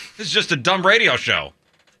 nuts? This is just a dumb radio show.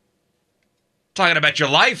 Talking about your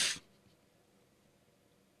life.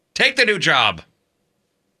 Take the new job.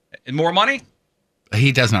 And more money?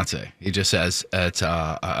 He does not say. He just says it's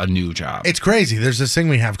a new job. It's crazy. There's this thing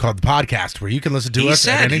we have called the podcast where you can listen to us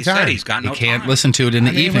at any time. He said he's got no time. He can't time. listen to it in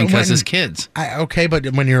the evening because his kids. Okay, but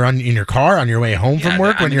when you're in your car on your way home from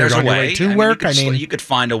work, when you're on your way to work, you could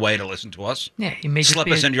find a way to listen to us. Yeah, you may slip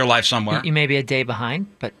us into your life somewhere. You may be a day behind,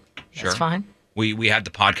 but that's fine. We have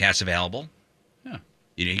the podcast available. Yeah,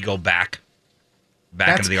 you go back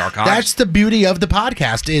into the archives. That's the beauty of the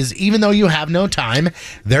podcast is even though you have no time,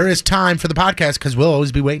 there is time for the podcast because we'll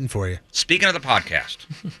always be waiting for you. Speaking of the podcast,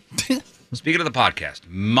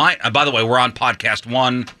 by the way, we're on podcast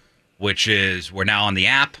 1, which is we're now on the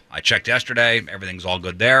app. I checked yesterday. Everything's all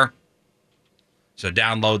good there. So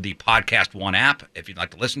download the podcast 1 app if you'd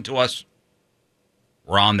like to listen to us.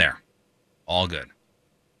 We're on there. All good.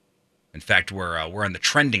 In fact, we're in the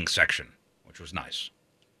trending section, which was nice.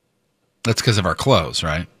 That's because of our clothes,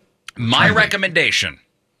 right? My recommendation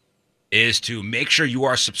is to make sure you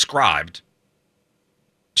are subscribed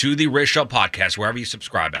to the Rizz Show podcast, wherever you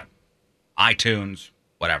subscribe at. iTunes,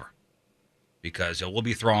 whatever. Because we'll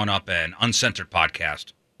be throwing up an uncensored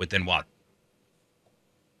podcast within what?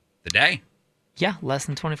 The day? Yeah, less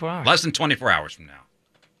than 24 hours. Less than 24 hours from now.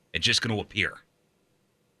 It's just going to appear.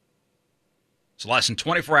 So less than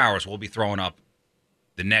 24 hours, we'll be throwing up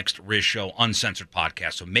the next Rizz Show Uncensored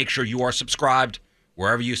podcast. So make sure you are subscribed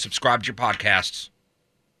wherever you subscribe to your podcasts,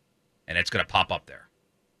 and it's going to pop up there.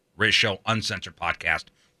 Rizz Show Uncensored podcast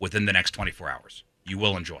within the next 24 hours. You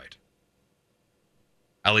will enjoy it.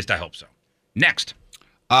 At least I hope so. Next.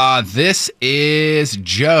 This is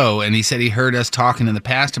Joe, and he said he heard us talking in the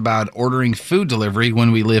past about ordering food delivery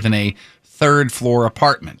when we live in a 3rd-floor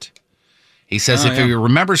apartment. He says if he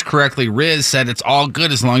remembers correctly, Rizz said it's all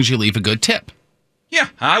good as long as you leave a good tip. Yeah,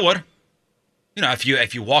 I would.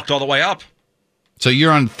 If you walked all the way up. So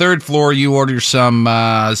you're on the 3rd floor. You order some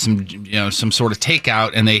sort of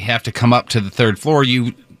takeout, and they have to come up to the 3rd floor.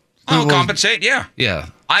 I'll compensate. Yeah. Yeah.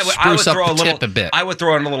 I would throw throw a little tip a bit. I would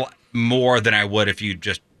throw in a little more than I would if you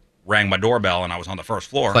just rang my doorbell and I was on the first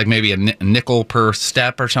floor. It's like maybe a nickel per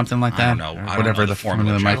step or something like that. I don't know. Or whatever the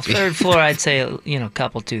formula might be. Third floor, I'd say,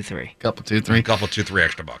 couple, 2, 3. Couple, 2, 3. Couple, 2, 3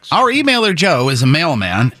 extra bucks. Our emailer Joe is a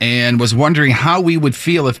mailman and was wondering how we would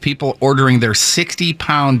feel if people ordering their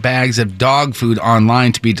 60-pound bags of dog food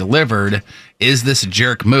online to be delivered. Is this a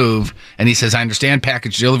jerk move? And he says, I understand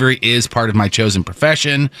package delivery is part of my chosen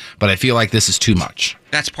profession, but I feel like this is too much.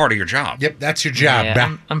 That's part of your job. Yep, that's your job.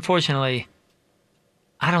 Yeah, unfortunately,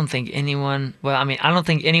 I don't think anyone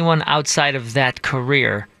outside of that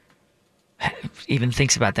career even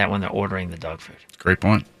thinks about that when they're ordering the dog food. Great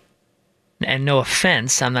point. And no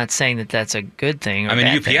offense, I'm not saying that that's a good thing. Or I mean,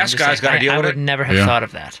 bad thing. UPS guy's got to deal with it. I would never have thought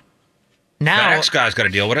of that. Now, FedEx guy's got to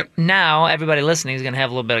deal with it. Now, everybody listening is going to have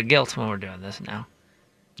a little bit of guilt when we're doing this now.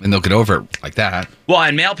 And they'll get over it like that. Well,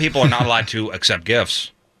 and mail people are not allowed to accept gifts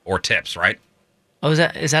or tips, right? Oh, is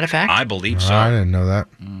that a fact? I believe so. I didn't know that.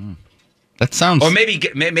 That sounds... Or maybe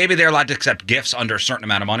they're allowed to accept gifts under a certain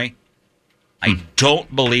amount of money. I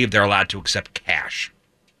don't believe they're allowed to accept cash.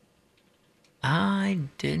 I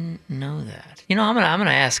didn't know that. I'm gonna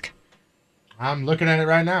ask. I'm looking at it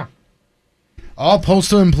right now. All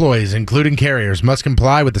postal employees, including carriers, must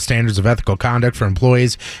comply with the standards of ethical conduct for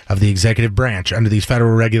employees of the executive branch. Under these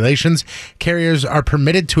federal regulations, carriers are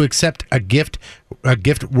permitted to accept a gift worth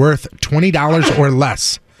 $20 or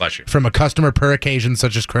less from a customer per occasion,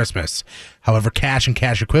 such as Christmas. However, cash and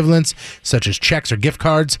cash equivalents, such as checks or gift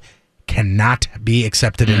cards, cannot be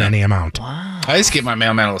accepted in any amount. Wow. I just give my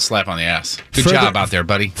mailman a little slap on the ass. Good job out there,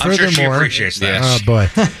 buddy. I'm sure she appreciates that. Oh, boy.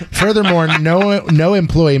 Furthermore, no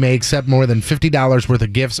employee may accept more than $50 worth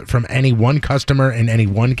of gifts from any one customer in any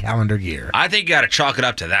one calendar year. I think you got to chalk it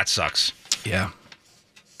up to that sucks. Yeah.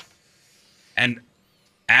 And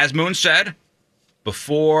as Moon said,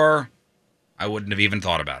 before, I wouldn't have even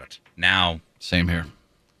thought about it. Now. Same here.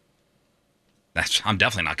 I'm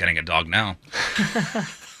definitely not getting a dog now.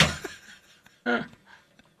 Well,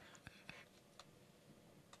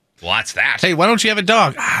 that's that. Hey, why don't you have a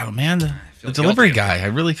dog? Oh, man, the delivery guy. I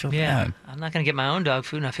really feel bad. I'm not going to get my own dog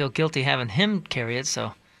food, and I feel guilty having him carry it,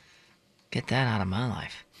 so get that out of my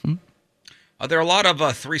life. Are there a lot of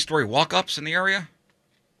 3-story walk-ups in the area?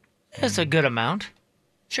 It's a good amount.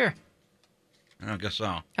 Sure. I guess so.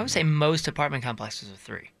 I would say most apartment complexes are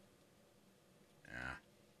 3. Yeah.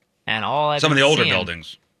 And all some of the older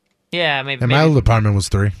buildings. Yeah, maybe. And my old apartment was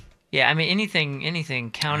 3. Yeah, I mean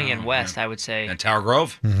anything county and west, I would say. And Tower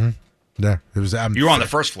Grove. Mm-hmm. Yeah, it was. You were on the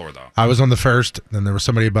first floor though. I was on the first. Then there was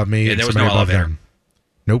somebody above me. Yeah, and there was somebody no above elevator. them.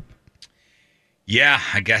 Nope. Yeah,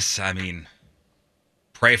 I guess. I mean,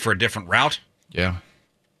 pray for a different route. Yeah.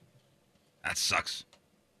 That sucks.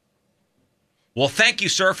 Well, thank you,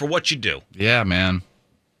 sir, for what you do. Yeah, man.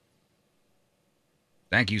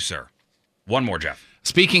 Thank you, sir. One more, Jeff.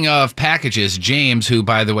 Speaking of packages, James, who,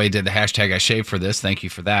 by the way, did the hashtag I shaved for this, thank you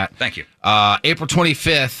for that. Thank you. April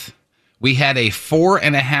 25th, we had a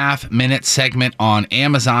 4.5-minute segment on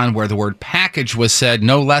Amazon where the word package was said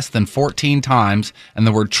no less than 14 times, and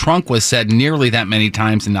the word trunk was said nearly that many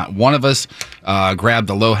times, and not one of us grabbed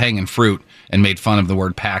the low-hanging fruit and made fun of the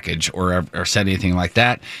word package or said anything like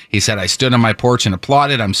that. He said, I stood on my porch and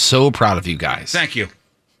applauded. I'm so proud of you guys. Thank you.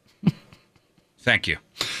 Thank you.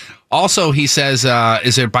 Also, he says,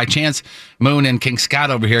 is there by chance Moon and King Scott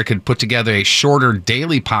over here could put together a shorter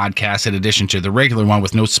daily podcast in addition to the regular one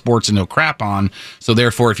with no sports and no crap on? So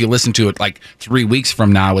therefore, if you listen to it like 3 weeks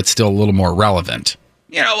from now, it's still a little more relevant.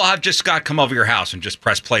 You know, we'll have just Scott come over your house and just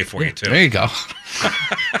press play for you, too. There you go.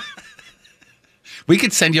 We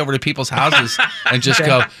could send you over to people's houses and just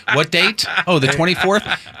go, what date? Oh, the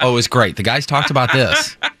 24th? Oh, it was great. The guys talked about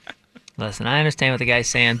this. Listen, I understand what the guy's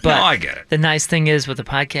saying, but no, I get it. The nice thing is with the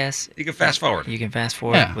podcast, you can fast forward. You can fast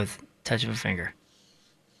forward with touch of a finger.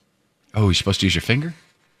 Oh, you're supposed to use your finger?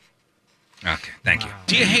 Okay, thank you.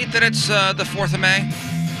 Do you hate that it's the 4th of May?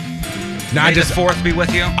 No, May the 4th be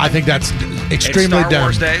with you? I think that's extremely it's Star dumb.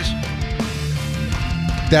 Wars days?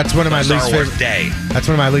 That's one of my Star least Wars favorite. Day. That's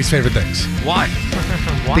one of my least favorite things. Why?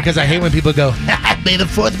 Because I hate when people go, May the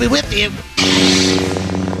 4th be with you.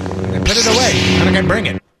 And put it away. And I can bring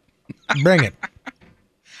it. Bring it.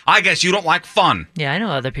 I guess you don't like fun. Yeah, I know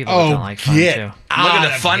other people that don't like fun, too. Look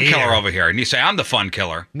at the fun killer over here. And you say, I'm the fun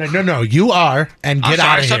killer. No. You are. And get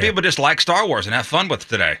out of here. Some people just like Star Wars and have fun with it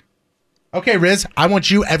today. Okay, Rizz, I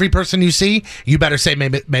want you, every person you see, you better say May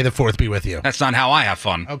the 4th be with you. That's not how I have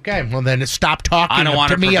fun. Okay, well then stop talking I don't want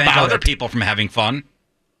to to me prevent about other it. people from having fun.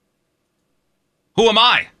 Who am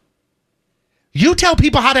I? You tell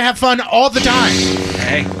people how to have fun all the time.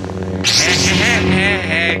 Hey.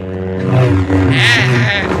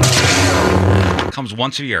 Comes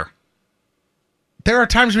once a year. There are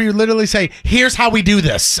times where you literally say, here's how we do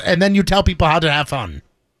this, and then you tell people how to have fun.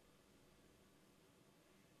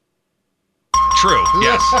 True,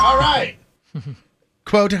 yes. All right.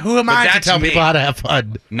 Quote, who am I to tell me, people how to have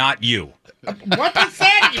fun? Not you. What does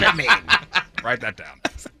that even mean? Write that down.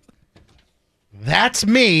 That's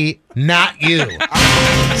me, not you.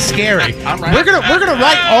 Scary. We're gonna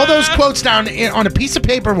write all those quotes down on a piece of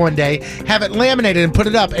paper one day, have it laminated, and put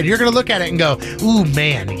it up, and you're gonna look at it and go, "Ooh,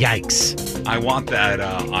 man, yikes!" I want that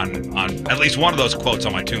on at least one of those quotes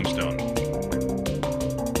on my tombstone.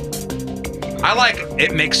 I like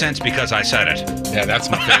it makes sense because I said it. Yeah, that's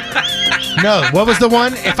my favorite. No, what was the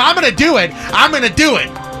one? If I'm gonna do it, I'm gonna do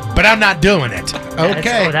it, but I'm not doing it.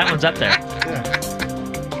 Okay. Oh, that one's up there.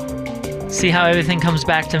 See how everything comes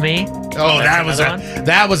back to me? Oh, That's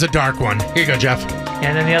that was a dark one. Here you go, Jeff.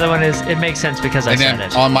 And then the other one is, it makes sense because I said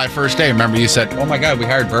it. On my first day, remember you said, "Oh my God, we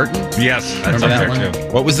hired Burton." Yes, that's remember up that there one?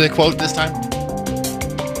 too. What was the quote this time?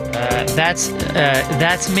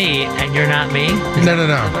 That's me, and you're not me. No.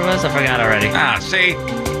 What it was? I forgot already. See?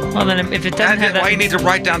 Well, then if it doesn't have that, why you need to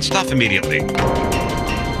write down stuff immediately? Come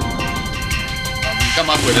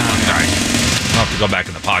up with it. Sorry. I'll have to go back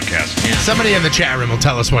in the podcast. Yeah. Somebody in the chat room will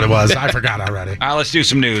tell us what it was. I forgot already. All right, let's do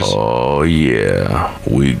some news. Oh, yeah.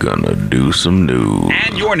 We gonna do some news.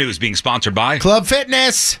 And your news being sponsored by Club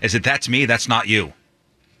Fitness. Is it That's Me, That's Not You?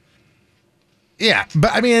 Yeah,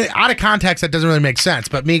 but I mean, out of context, that doesn't really make sense.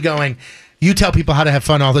 But me going, you tell people how to have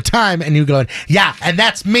fun all the time, and you going, yeah, and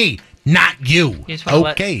that's me, not you. You just wanna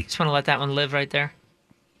Okay. just want to let that one live right there.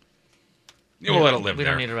 You will let it live We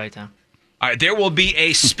there. don't need to write down. All right, there will be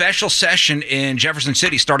a special session in Jefferson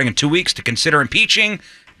City starting in 2 weeks to consider impeaching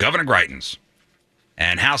Governor Greitens.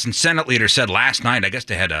 And House and Senate leaders said last night, I guess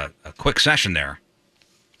they had a quick session there,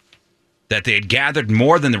 that they had gathered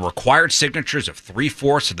more than the required signatures of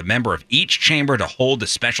 3/4 of the member of each chamber to hold the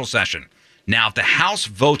special session. Now, if the House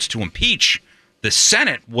votes to impeach, the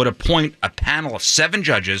Senate would appoint a panel of 7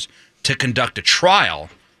 judges to conduct a trial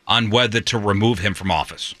on whether to remove him from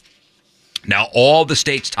office. Now, all the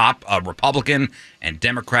state's top Republican and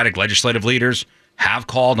Democratic legislative leaders have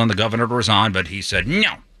called on the governor to resign, but he said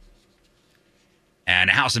no. And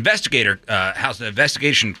a House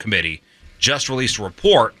Investigation Committee just released a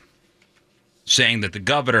report saying that the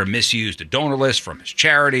governor misused a donor list from his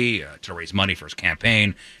charity to raise money for his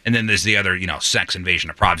campaign. And then there's the other, sex invasion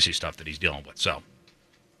of privacy stuff that he's dealing with. So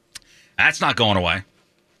that's not going away.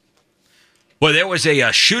 Well, there was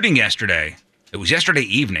a shooting yesterday. It was yesterday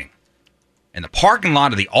evening in the parking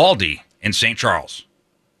lot of the Aldi in St. Charles.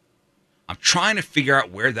 I'm trying to figure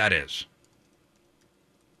out where that is.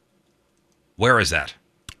 Where is that?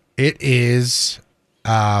 It is...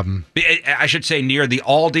 I should say near the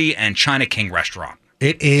Aldi and China King restaurant.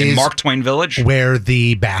 It is in Mark Twain Village, where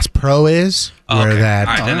the Bass Pro is. Okay. Where that?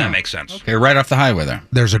 All right, then that makes sense. Okay, right off the highway there.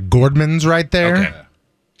 There's a Gordman's right there. Okay.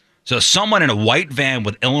 So someone in a white van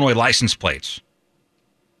with Illinois license plates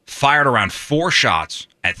fired around 4 shots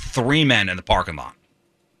at 3 men in the parking lot.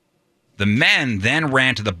 The men then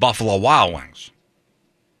ran to the Buffalo Wild Wings.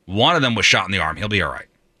 One of them was shot in the arm. He'll be all right.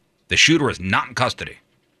 The shooter is not in custody.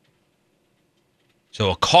 So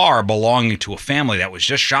a car belonging to a family that was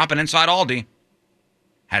just shopping inside Aldi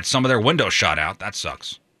had some of their windows shot out. That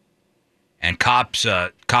sucks. And cops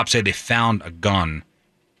say they found a gun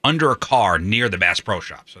under a car near the Bass Pro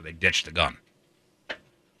Shop, so they ditched the gun.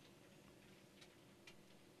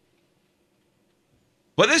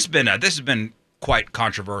 Well, this has been quite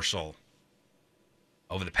controversial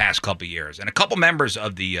over the past couple of years, and a couple members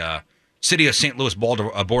of the City of St. Louis Board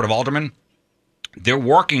of Aldermen, they're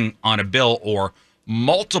working on a bill or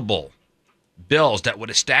multiple bills that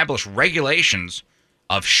would establish regulations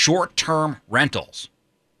of short-term rentals,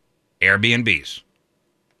 Airbnbs.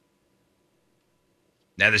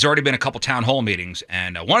 Now, there's already been a couple town hall meetings,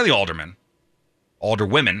 and one of the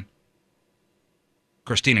alderwomen,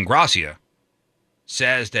 Christine Ingracia,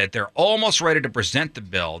 says that they're almost ready to present the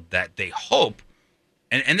bill that they hope,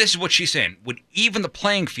 and this is what she's saying, would even the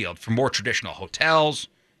playing field for more traditional hotels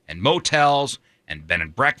and motels and bed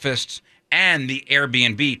and breakfasts and the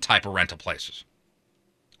Airbnb type of rental places,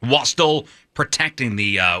 while still protecting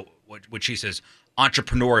the, what she says,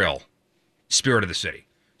 entrepreneurial spirit of the city.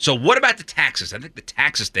 So what about the taxes? I think the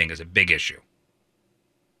taxes thing is a big issue.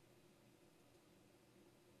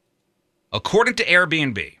 According to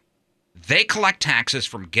Airbnb, they collect taxes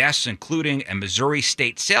from guests, including a Missouri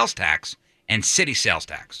state sales tax and city sales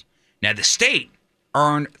tax. Now, the state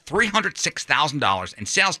earned $306,000 in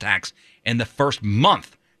sales tax in the first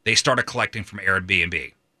month they started collecting from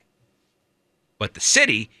Airbnb. But the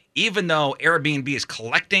city, even though Airbnb is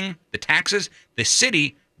collecting the taxes, the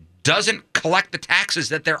city doesn't collect the taxes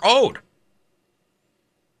that they're owed.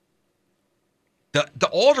 The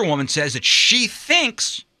older woman says that she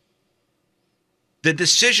thinks the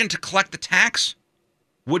decision to collect the tax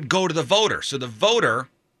would go to the voter. So the voters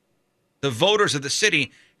of the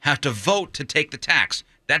city have to vote to take the tax.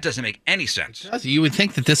 That doesn't make any sense. You would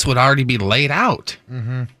think that this would already be laid out.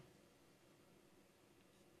 Mm-hmm.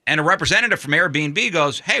 And a representative from Airbnb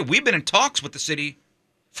goes, hey, we've been in talks with the city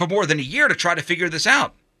for more than a year to try to figure this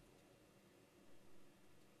out.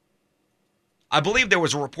 I believe there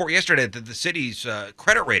was a report yesterday that the city's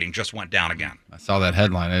credit rating just went down again. I saw that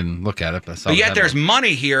headline. I didn't look at it, but I saw But the yet headline. there's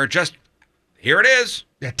money here. Just here it is.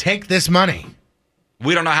 Yeah, take this money.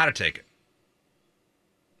 We don't know how to take it.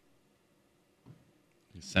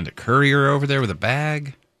 You send a courier over there with a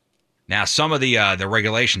bag. Now, some of the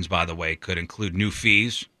regulations, by the way, could include new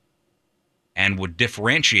fees and would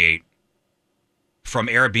differentiate from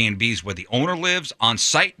Airbnbs where the owner lives on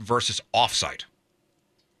site versus off site.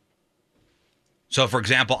 So, for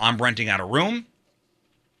example, I'm renting out a room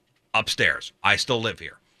upstairs. I still live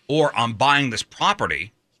here. Or I'm buying this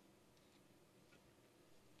property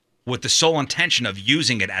with the sole intention of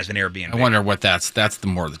using it as an Airbnb. I wonder what that's the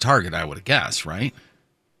more the target, I would have guessed, right?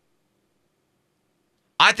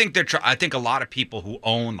 I think I think a lot of people who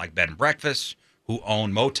own like bed and breakfasts, who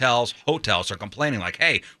own motels, hotels are complaining like,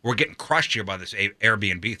 hey, we're getting crushed here by this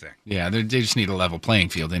Airbnb thing. Yeah, they just need a level playing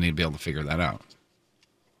field. They need to be able to figure that out.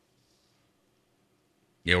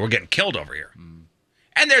 Yeah, we're getting killed over here.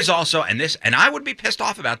 And there's also, and I would be pissed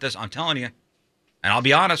off about this, I'm telling you, and I'll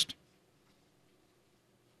be honest.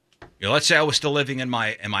 You know, let's say I was still living in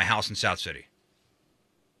my house in South City.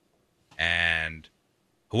 And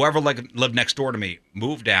whoever lived next door to me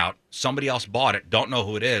moved out, somebody else bought it, don't know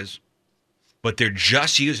who it is, but they're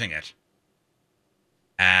just using it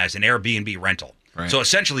as an Airbnb rental. Right. So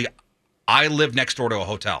essentially, I live next door to a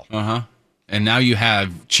hotel. Uh-huh. And now you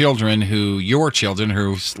have your children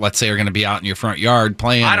who, let's say, are going to be out in your front yard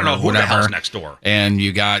playing. I don't know who whatever, the hell's next door. And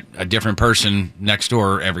you got a different person next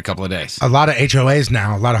door every couple of days. A lot of HOAs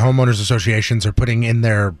now, a lot of homeowners associations are putting in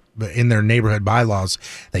their neighborhood bylaws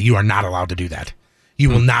that you are not allowed to do that. You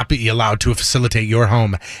will not be allowed to facilitate your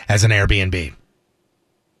home as an Airbnb.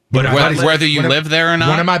 But whether you live there or not?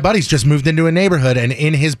 One of my buddies just moved into a neighborhood, and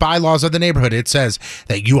in his bylaws of the neighborhood, it says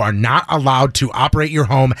that you are not allowed to operate your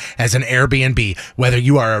home as an Airbnb, whether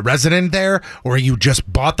you are a resident there or you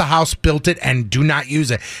just bought the house, built it, and do not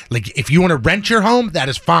use it. Like, if you want to rent your home, that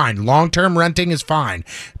is fine. Long-term renting is fine.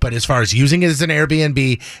 But as far as using it as an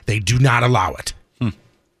Airbnb, they do not allow it.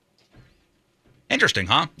 Interesting,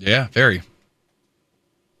 huh? Yeah, very.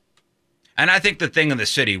 And I think the thing in the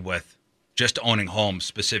city with just owning homes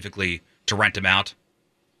specifically to rent them out,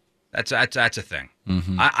 that's a thing.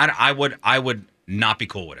 Mm-hmm. I would not be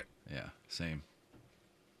cool with it. Yeah, same.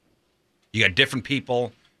 You got different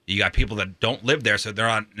people. You got people that don't live there, so they're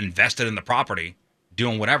not invested in the property,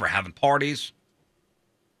 doing whatever, having parties.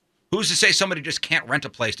 Who's to say somebody just can't rent a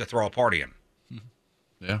place to throw a party in?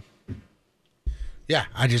 Yeah. Yeah,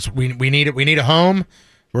 we need it. We need a home.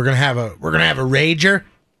 We're gonna have a rager.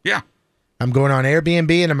 Yeah. I'm going on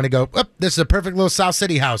Airbnb, and I'm going to go, this is a perfect little South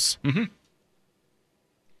City house. Mm-hmm.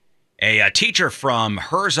 A teacher from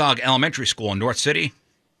Herzog Elementary School in North City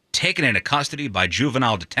taken into custody by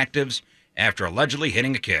juvenile detectives after allegedly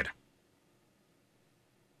hitting a kid.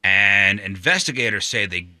 And investigators say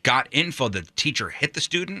they got info that the teacher hit the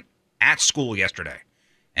student at school yesterday.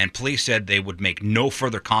 And police said they would make no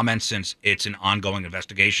further comments since it's an ongoing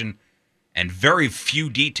investigation. And very few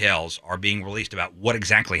details are being released about what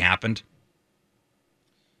exactly happened.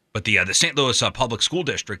 But the St. Louis Public School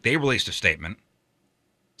District, they released a statement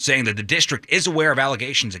saying that the district is aware of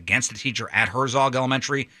allegations against the teacher at Herzog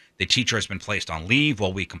Elementary. The teacher has been placed on leave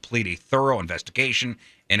while we complete a thorough investigation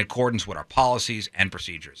in accordance with our policies and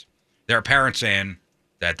procedures. There are parents saying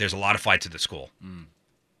that there's a lot of fights at the school.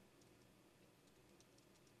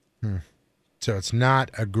 So it's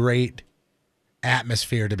not a great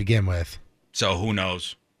atmosphere to begin with. So who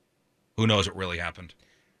knows? Who knows what really happened?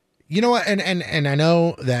 You know what? And I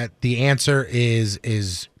know that the answer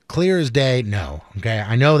is clear as day. No. Okay.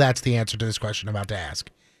 I know that's the answer to this question I'm about to ask.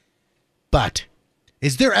 But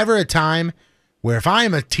is there ever a time where if I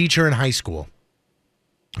am a teacher in high school,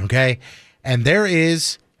 okay, and there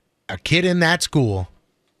is a kid in that school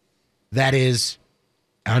that is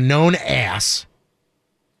a known ass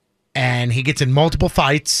and he gets in multiple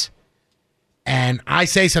fights and I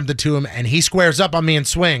say something to him and he squares up on me and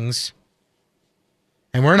swings,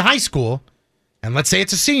 and we're in high school, and let's say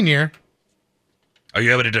it's a senior. Are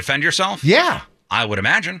you able to defend yourself? Yeah. I would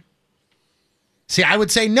imagine. See, I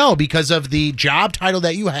would say no because of the job title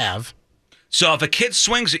that you have. So if a kid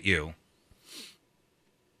swings at you,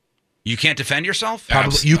 You can't defend yourself?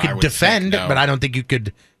 Probably you I could would defend, think no. but I don't think you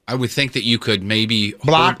could. I would think that you could maybe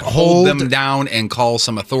Block, hold them hold. down and call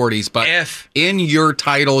some authorities. But in your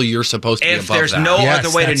title, you're supposed to be If above there's that. no other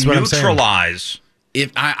way to that's what I'm saying. neutralize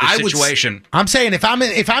if the I would situation. I'm saying if I'm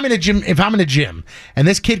in a gym and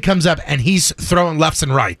this kid comes up and he's throwing lefts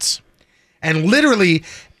and rights, and literally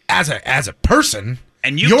as a person,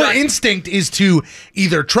 and your instinct is to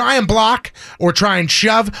either try and block or try and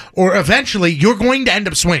shove, or eventually you're going to end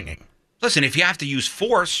up swinging. Listen, if you have to use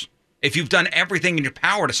force, if you've done everything in your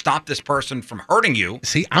power to stop this person from hurting you.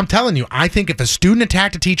 See, I'm telling you, I think if a student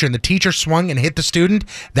attacked a teacher and the teacher swung and hit the student,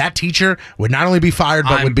 that teacher would not only be fired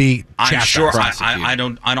but would be I'm sure. chastised. I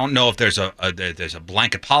don't know if there's a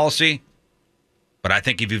blanket policy, but I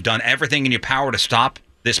think if you've done everything in your power to stop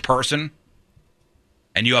this person,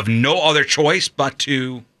 and you have no other choice but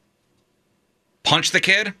to punch the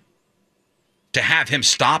kid, to have him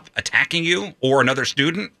stop attacking you or another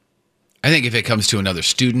student. I think if it comes to another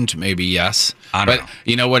student, maybe yes. But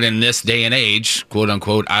you know what? In this day and age, quote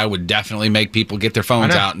unquote, I would definitely make people get their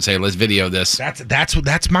phones out and say, "Let's video this."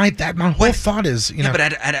 That's my whole thought is, you know. But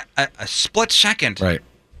at a split second, right?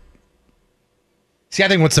 See, I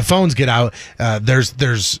think once the phones get out,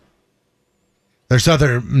 there's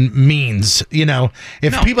other means, you know.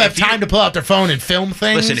 If people have time to pull out their phone and film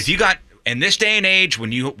things. Listen, if you got in this day and age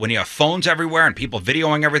when you have phones everywhere and people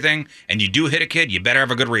videoing everything, and you do hit a kid, you better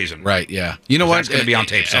have a good reason. Right? Yeah. You know what? It's going to be on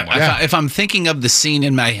tape somewhere. If I'm thinking of the scene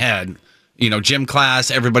in my head, you know, gym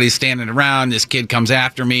class, everybody's standing around, this kid comes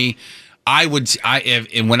after me.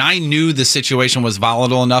 When I knew the situation was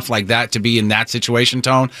volatile enough like that to be in that situation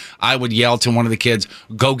tone, I would yell to one of the kids,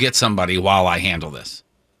 "Go get somebody while I handle this."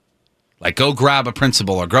 Like, go grab a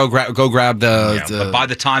principal or go grab the but by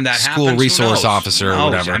the time that school happens, who resource knows? officer Who or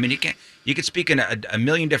knows? whatever. I mean, you could speak in a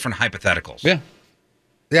million different hypotheticals. Yeah.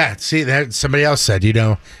 Yeah, see, that somebody else said, you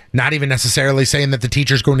know, not even necessarily saying that the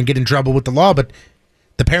teacher's going to get in trouble with the law, but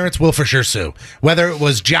the parents will for sure sue. Whether it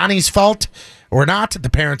was Johnny's fault or not, the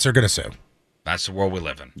parents are going to sue. That's the world we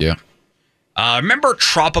live in. Yeah. Remember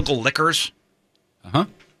Tropical Liquors? Uh-huh.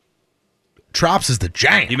 Trops is the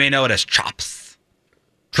giant. You may know it as Chops.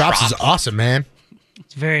 Trops is awesome, man.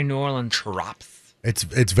 It's very New Orleans. Trops.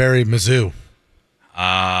 It's very Mizzou.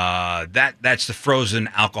 That's the frozen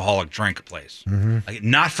alcoholic drink place. Mm-hmm. Like,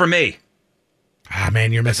 not for me. Ah,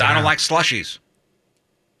 man, you're missing I don't out. like slushies.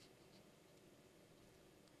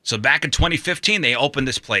 So back in 2015, they opened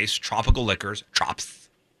this place, Tropical Liquors, Chops.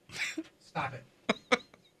 Stop it.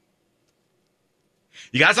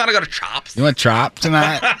 You guys want to go to Chops? You want chop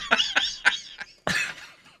tonight?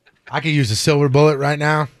 I could use a silver bullet right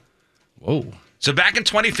now. Whoa. So back in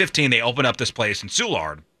 2015, they opened up this place in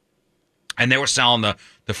Soulard, and they were selling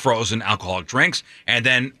the frozen alcoholic drinks.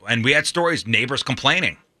 And we had stories, neighbors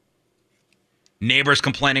complaining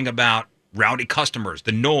about rowdy customers,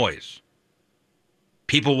 the noise,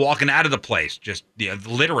 people walking out of the place, just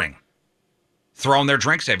littering, throwing their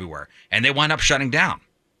drinks everywhere, and they wound up shutting down.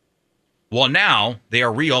 Well, now they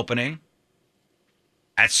are reopening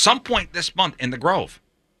at some point this month in the Grove,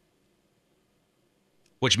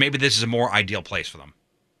 which maybe this is a more ideal place for them.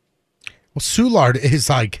 Well, Soulard is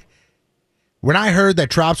like, when I heard that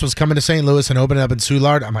Trops was coming to St. Louis and opening up in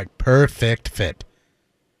Soulard, I'm like, perfect fit.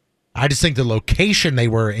 I just think the location they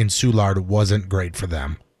were in Soulard wasn't great for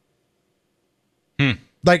them.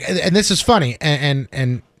 Like, and this is funny,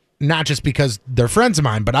 and not just because they're friends of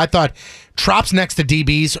mine, but I thought Trops next to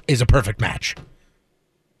DB's is a perfect match.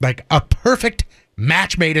 Like, a perfect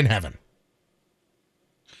match made in heaven.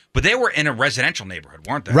 But they were in a residential neighborhood,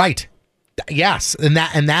 weren't they? Right. Yes, and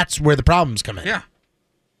that's where the problems come in. Yeah.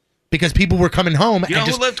 Because people were coming home You know and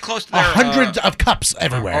who just lived close to there? hundreds of cups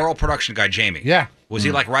everywhere. Our old production guy, Jamie. Yeah. Was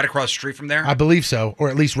he like right across the street from there? I believe so, or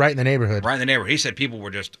at least right in the neighborhood. Right in the neighborhood. He said people were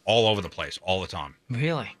just all over the place all the time.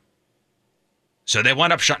 Really? So they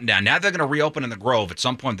wound up shutting down. Now they're going to reopen in the Grove at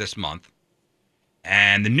some point this month.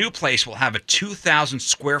 And the new place will have a 2,000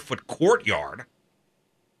 square foot courtyard.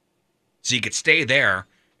 So you could stay there.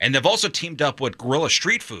 And they've also teamed up with Gorilla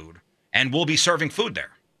Street Food and will be serving food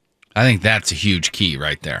there. I think that's a huge key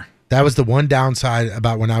right there. That was the one downside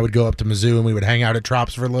about when I would go up to Mizzou and we would hang out at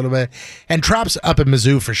Trops for a little bit. And Trops up at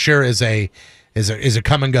Mizzou for sure is a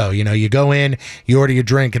come and go. You know, you go in, you order your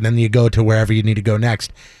drink, and then you go to wherever you need to go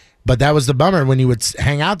next. But that was the bummer when you would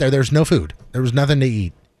hang out there. There's no food. There was nothing to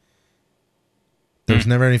eat. There was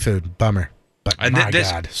never any food. Bummer. But my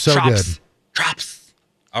God, so good. Trops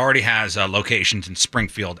already has locations in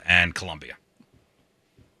Springfield and Columbia.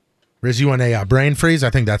 Rizz, you want a brain freeze? I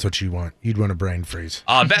think that's what you want. You'd want a brain freeze.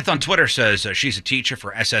 Beth on Twitter says she's a teacher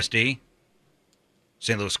for SSD,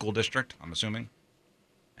 St. Louis School District, I'm assuming.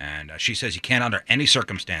 And she says you can't under any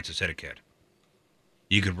circumstances hit a kid.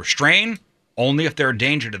 You could restrain only if they're a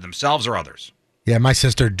danger to themselves or others. Yeah, my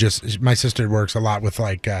sister works a lot with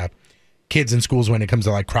like kids in schools when it comes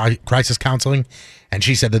to like crisis counseling, and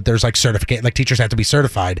she said that there's like certificate, like teachers have to be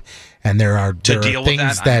certified, and there are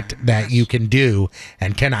things that you can do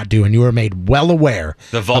and cannot do, and you are made well aware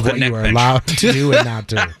of what you are allowed to do and not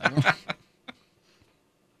to.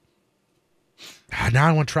 Now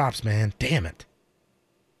I want Trops, man. Damn it.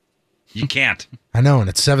 You can't. I know, and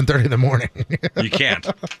it's 7:30 in the morning. You can't.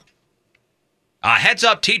 Heads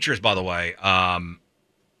up, teachers, by the way.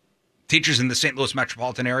 Teachers in the St. Louis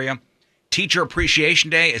metropolitan area. Teacher Appreciation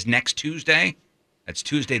Day is next Tuesday. That's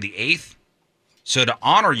Tuesday the 8th. So to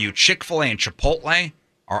honor you, Chick-fil-A and Chipotle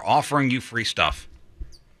are offering you free stuff.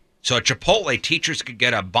 So at Chipotle, teachers could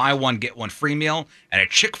get a buy one, get one free meal. And at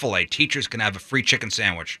Chick-fil-A, teachers can have a free chicken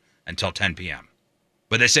sandwich until 10 p.m.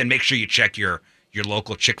 But they said make sure you check your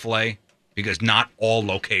local Chick-fil-A because not all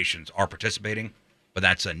locations are participating. But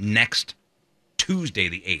that's next Tuesday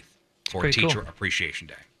the 8th for Teacher Appreciation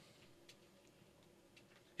Day.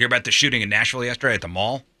 Hear about the shooting in Nashville yesterday at the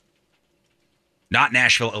mall? Not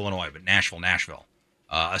Nashville, Illinois, but Nashville.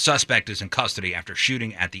 A suspect is in custody after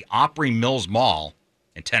shooting at the Opry Mills Mall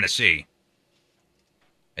in Tennessee.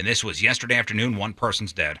 And this was yesterday afternoon. One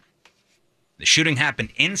person's dead. The shooting happened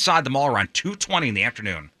inside the mall around 2:20 in the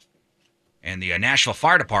afternoon. And the Nashville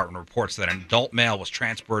Fire Department reports that an adult male was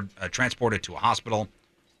transported to a hospital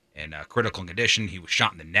in a critical condition. He was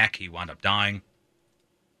shot in the neck. He wound up dying.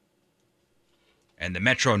 And the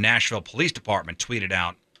Metro Nashville Police Department tweeted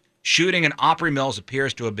out, shooting in Opry Mills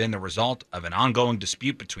appears to have been the result of an ongoing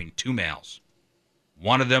dispute between two males.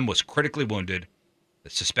 One of them was critically wounded.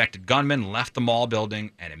 The suspected gunman left the mall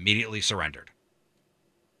building and immediately surrendered.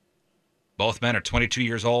 Both men are 22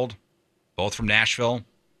 years old, both from Nashville,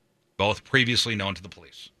 both previously known to the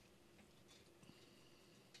police.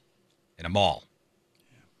 In a mall.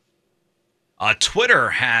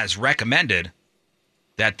 Twitter has recommended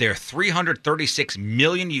that their 336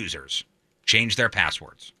 million users change their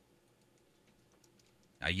passwords.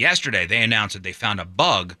 Now, yesterday, they announced that they found a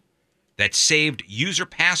bug that saved user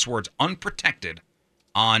passwords unprotected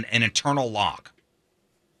on an internal log.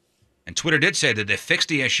 And Twitter did say that they fixed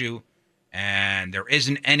the issue, and there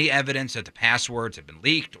isn't any evidence that the passwords have been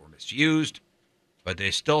leaked or misused. But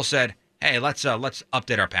they still said, hey, let's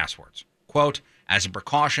update our passwords. Quote, as a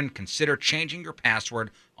precaution, consider changing your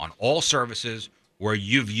password on all services where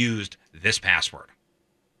you've used this password.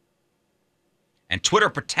 And Twitter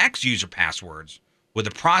protects user passwords with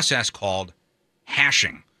a process called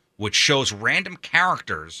hashing, which shows random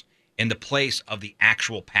characters in the place of the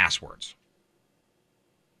actual passwords.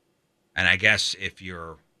 And I guess if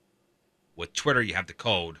you're with Twitter, you have the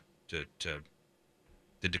code to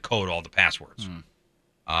decode all the passwords.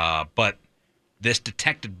 But this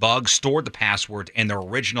detected bug stored the password in their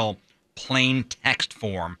original plain text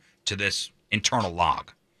form to this internal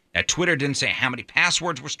log. Now, Twitter didn't say how many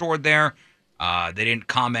passwords were stored there. They didn't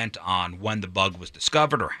comment on when the bug was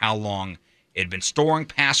discovered or how long it had been storing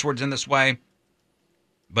passwords in this way.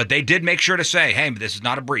 But they did make sure to say, hey, this is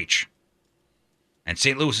not a breach. And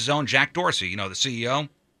St. Louis's own Jack Dorsey, the CEO,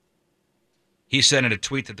 he said in a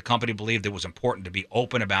tweet that the company believed it was important to be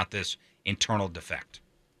open about this internal defect.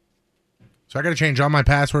 So I got to change all my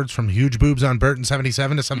passwords from huge boobs on Burton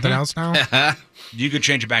 77 to something else now? You could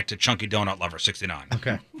change it back to Chunky Donut Lover 69.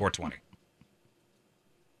 Okay. 420.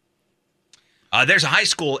 There's a high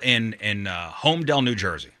school in Homedale, New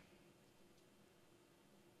Jersey.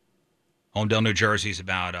 Homedale, New Jersey is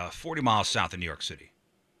about 40 miles south of New York City.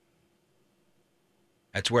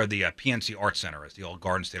 That's where the PNC Arts Center is, the old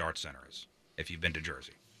Garden State Arts Center is, if you've been to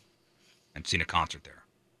Jersey and seen a concert there.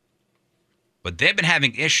 But they've been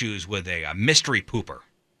having issues with a mystery pooper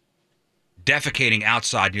defecating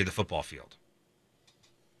outside near the football field.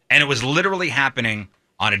 And it was literally happening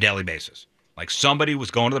on a daily basis. Like somebody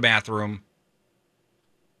was going to the bathroom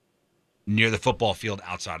near the football field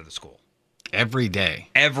outside of the school. Every day.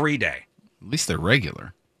 Every day. At least they're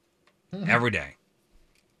regular. Every day.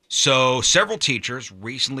 So several teachers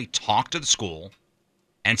recently talked to the school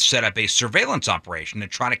and set up a surveillance operation to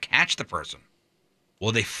try to catch the person.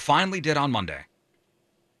 Well, they finally did on Monday.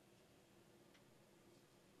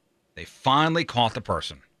 They finally caught the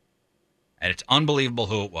person. And it's unbelievable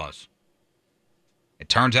who it was. It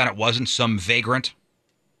turns out it wasn't some vagrant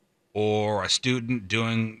or a student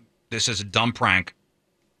doing this as a dumb prank.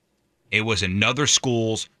 It was another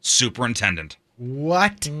school's superintendent.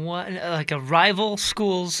 What? Like a rival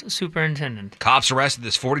school's superintendent. Cops arrested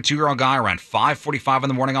this 42-year-old guy around 5:45 in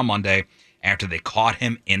the morning on Monday after they caught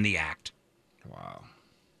him in the act. Wow.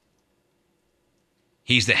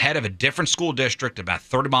 He's the head of a different school district about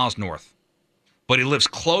 30 miles north, but he lives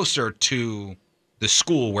closer to the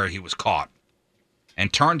school where he was caught.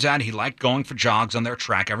 And turns out he liked going for jogs on their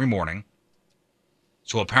track every morning.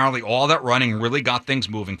 So apparently all that running really got things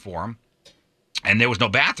moving for him. And there was no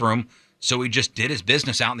bathroom, so he just did his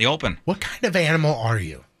business out in the open. What kind of animal are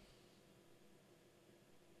you?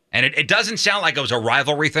 And it doesn't sound like it was a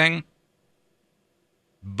rivalry thing,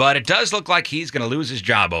 but it does look like he's going to lose his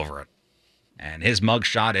job over it. And his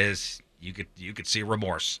mugshot is, you could see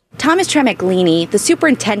remorse. Thomas Tremaglini, the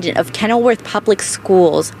superintendent of Kenilworth Public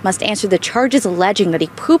Schools, must answer the charges alleging that he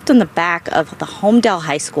pooped on the back of the Homedale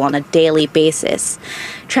High School on a daily basis.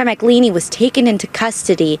 Tremaglini was taken into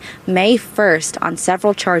custody May 1st on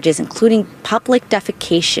several charges, including public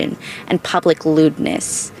defecation and public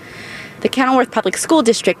lewdness. The Kenilworth Public School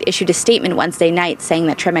District issued a statement Wednesday night saying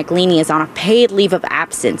that Tremaglini is on a paid leave of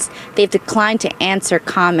absence. They've declined to answer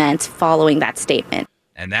comments following that statement.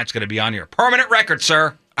 And that's going to be on your permanent record,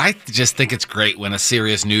 sir. I just think it's great when a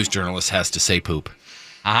serious news journalist has to say poop.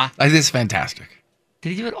 Uh-huh. I think it's fantastic.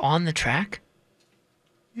 Did he do it on the track?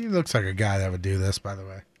 He looks like a guy that would do this, by the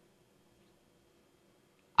way.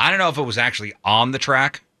 I don't know if it was actually on the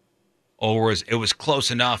track or it was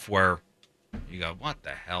close enough where you go, what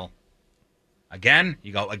the hell? Again?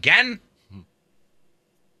 You go, again?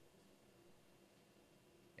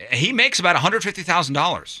 He makes about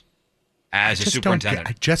 $150,000 as a superintendent.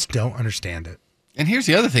 I just don't understand it. And here's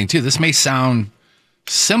the other thing, too. This may sound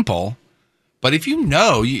simple, but if you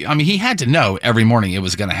know, he had to know every morning it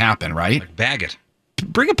was going to happen, right? Like bag it.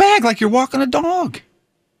 Bring a bag like you're walking a dog.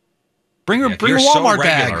 Bring a Walmart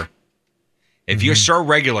bag. If you're so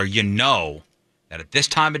regular, you know that at this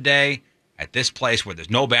time of day, at this place where there's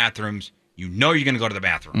no bathrooms, you know you're going to go to the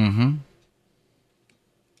bathroom. Mm-hmm.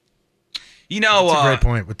 You know, that's a great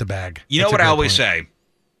point with the bag. You know what I always say?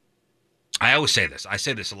 I always say this. I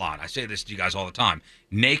say this a lot. I say this to you guys all the time.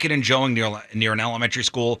 Naked and joeing near an elementary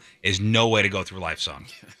school is no way to go through life, son.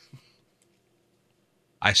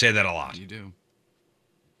 I say that a lot. You do.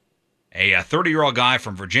 A 30-year-old guy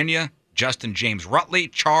from Virginia, Justin James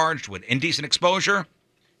Rutley, charged with indecent exposure,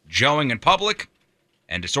 joeing in public,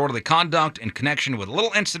 and disorderly conduct in connection with a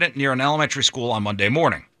little incident near an elementary school on Monday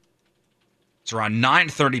morning. It's around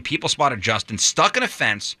 9:30. People spotted Justin stuck in a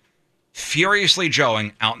fence, furiously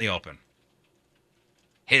joeing out in the open.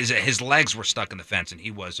 His legs were stuck in the fence, and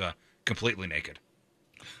he was completely naked.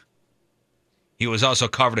 He was also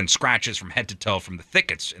covered in scratches from head to toe from the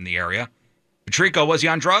thickets in the area. Patrico, was he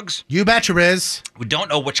on drugs? You betcha, Rizz. We don't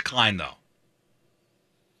know which kind, though.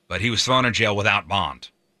 But he was thrown in jail without bond.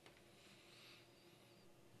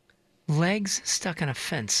 Legs stuck in a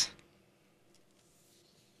fence.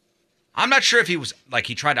 I'm not sure if he was,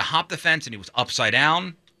 he tried to hop the fence and he was upside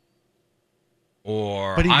down.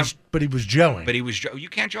 Or But he was joeing. But he was you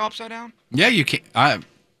can't joe upside down? Yeah, you can.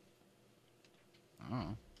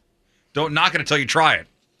 Don't knock it until you try it.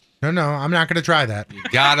 No, I'm not going to try that. You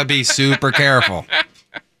got to be super careful.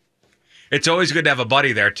 It's always good to have a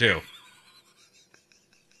buddy there, too.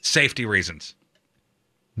 Safety reasons.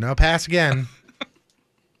 No pass again.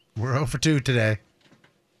 We're 0 for 2 today.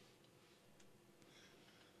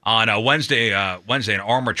 On Wednesday, an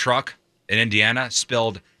armored truck in Indiana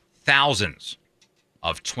spilled thousands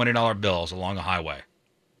of $20 bills along a highway.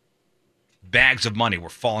 Bags of money were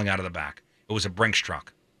falling out of the back. It was a Brinks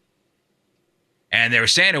truck. And they were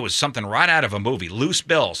saying it was something right out of a movie. Loose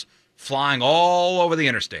bills flying all over the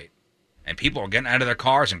interstate. And people were getting out of their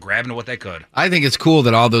cars and grabbing what they could. I think it's cool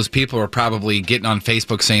that all those people are probably getting on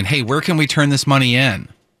Facebook saying, hey, where can we turn this money in?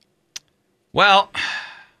 Well,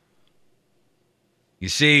 you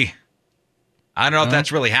see, I don't know if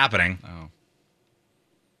that's really happening. Oh.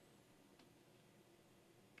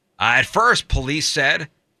 At first, police said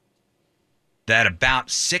that about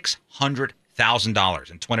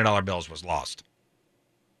 $600,000 in $20 bills was lost.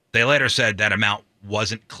 They later said that amount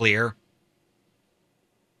wasn't clear.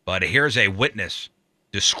 But here's a witness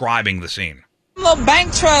describing the scene. Little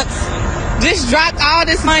bank trucks just dropped all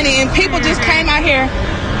this money and people just came out here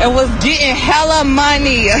and was getting hella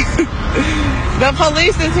money. The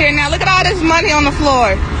police is here now. Look at all this money on the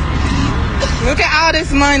floor. Look at all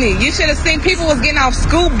this money. You should have seen people was getting off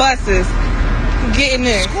school buses getting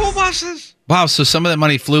there. School buses? Wow, so some of that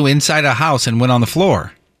money flew inside a house and went on the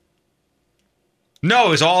floor. No, it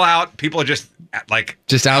was all out. People are just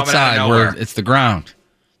outside where it's the ground.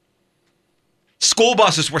 School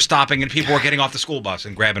buses were stopping and people were getting off the school bus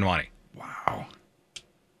and grabbing money. Wow.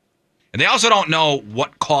 And they also don't know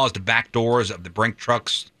what caused the back doors of the Brinks truck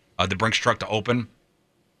to open.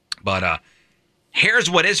 But here's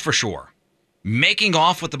what is for sure. Making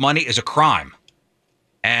off with the money is a crime.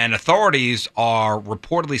 And authorities are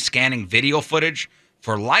reportedly scanning video footage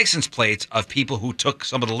for license plates of people who took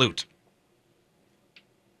some of the loot.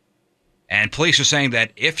 And police are saying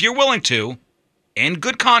that if you're willing to, in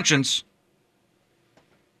good conscience,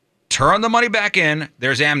 turn the money back in,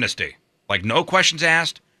 there's amnesty. Like, no questions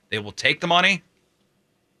asked. They will take the money.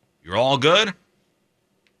 You're all good.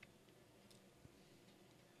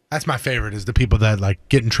 That's my favorite, is the people that like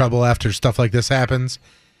get in trouble after stuff like this happens.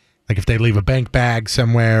 Like if they leave a bank bag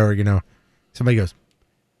somewhere, or, you know, somebody goes,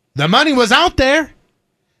 the money was out there.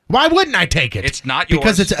 Why wouldn't I take it? It's not yours.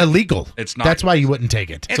 Because it's illegal. It's not. That's why you wouldn't take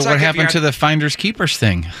it. So what happened to the finders keepers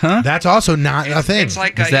thing? Huh? That's also not a thing. It's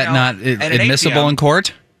like, Is that not admissible in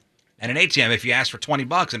court? And an ATM, if you ask for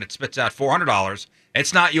 $20 and it spits out $400,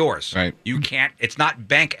 it's not yours. Right. You can't. It's not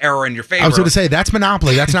bank error in your favor. I was going to say, that's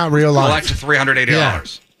monopoly. That's not real life. Collect $380. Yeah.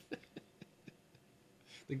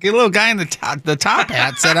 The little guy in the top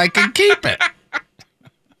hat said I can keep it.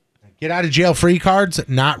 Get out of jail free cards,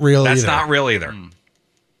 not real That's either. not real either.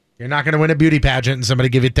 You're not going to win a beauty pageant and somebody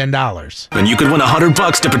give you $10. Then you could win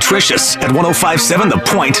 $100 to Patricia's at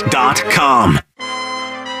 1057thepoint.com.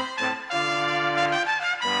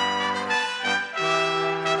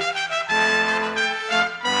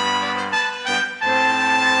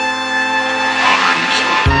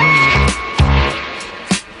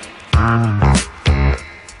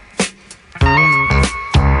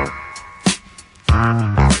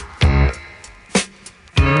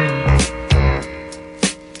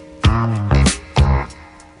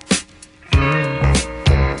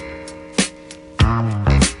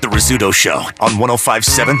 Rizzuto Show on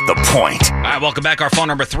 1057 The Point. All right, welcome back. Our phone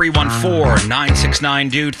number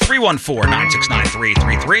 314-969-DUDE,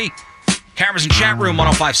 314-969-3333. Cameras and chat room,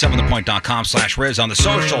 1057thepoint.com/Rizz. On the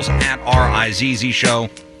socials, at RIZZ Show.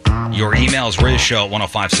 Your emails, RizzShow at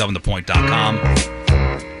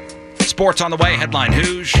 1057thepoint.com. Sports on the way, headline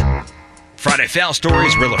Who's. Friday fail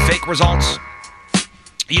stories, real or fake results.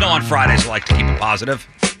 You know, on Fridays, I like to keep it positive.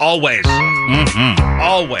 Always.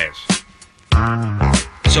 Always.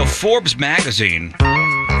 So Forbes magazine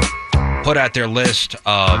put out their list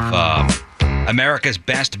of America's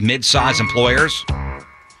best mid-size employers.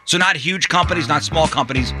 So not huge companies, not small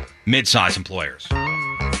companies, mid-size employers.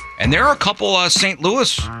 And there are a couple St.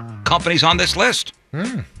 Louis companies on this list.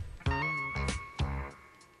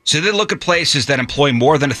 So they look at places that employ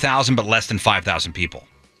more than 1,000 but less than 5,000 people.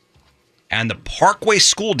 And the Parkway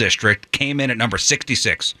School District came in at number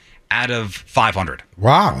 66 out of 500.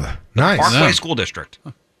 Wow, nice. Parkway School District.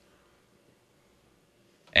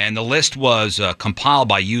 And the list was compiled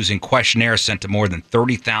by using questionnaires sent to more than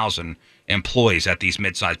 30,000 employees at these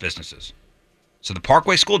mid-sized businesses. So the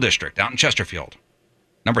Parkway School District out in Chesterfield,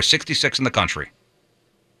 number 66 in the country.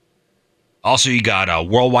 Also, you got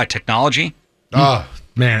Worldwide Technology. Oh,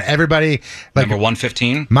 man, everybody. Like, number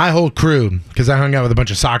 115. My whole crew, because I hung out with a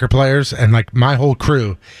bunch of soccer players, and like my whole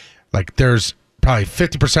crew, like there's probably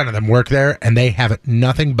 50% of them work there, and they have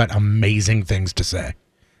nothing but amazing things to say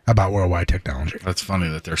about Worldwide Technology. That's funny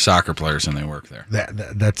that they're soccer players and they work there.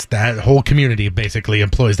 That's that whole community basically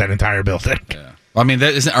employs that entire building. Yeah. Well, I mean,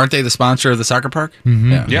 aren't they the sponsor of the soccer park?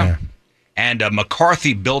 Mm-hmm. Yeah. And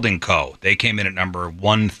McCarthy Building Co. They came in at number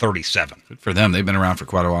 137. Good for them. They've been around for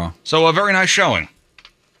quite a while. So a very nice showing.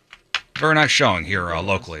 Very nice showing here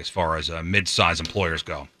locally as far as mid-size employers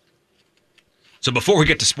go. So before we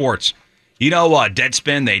get to sports, you know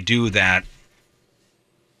Deadspin, they do that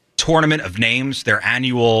tournament of names, their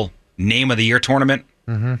annual Name of the Year tournament.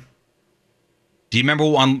 Mm-hmm. Do you remember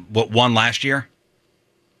what won last year?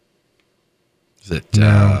 Is it?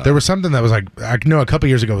 No, there was something that was like, I know a couple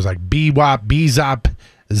years ago it was like B-Wop, B-Zop,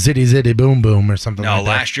 Zitty Zitty Boom Boom or something like that. No,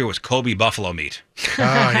 last year was Kobe Buffalo Meat. Oh,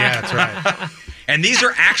 yeah, that's right. And these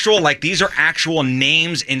are actual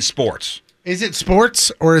names in sports. Is it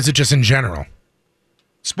sports or is it just in general?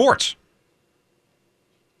 Sports.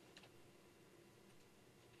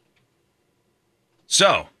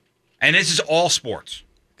 So, and this is all sports.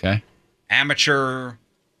 Okay. Amateur,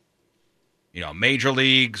 major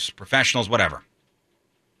leagues, professionals, whatever.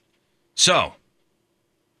 So,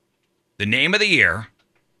 the name of the year,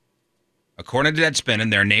 according to Deadspin,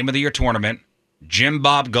 in their Name of the Year tournament, Jim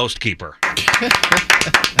Bob Ghostkeeper.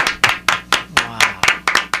 Wow.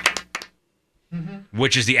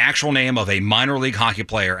 Which is the actual name of a minor league hockey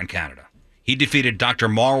player in Canada. He defeated Dr.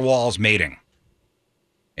 Marwal's Mating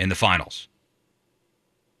in the finals.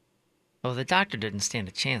 Oh, the doctor didn't stand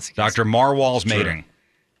a chance. Dr. Marwal's Mating.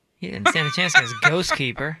 He didn't stand a chance against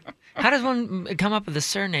Ghostkeeper. How does one come up with the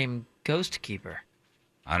surname Ghostkeeper?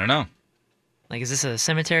 I don't know. Like, is this a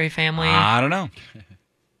cemetery family? I don't know.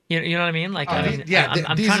 You know what I mean? Like, I'm these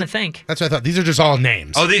trying are- to think. That's what I thought. These are just all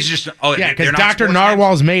names. Oh, these are just yeah, because they're not Dr. sports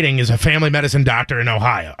Narwhal's Mating is a family medicine doctor in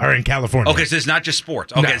Ohio or in California. names? Okay, so it's not just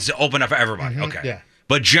sports. Okay, No. it's open up for everybody. Okay. yeah.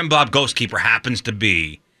 But Jim Bob Ghostkeeper happens to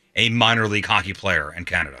be a minor league hockey player in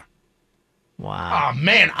Canada. Wow. Oh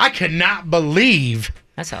man, I could not believe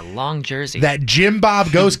That's a long jersey. that Jim Bob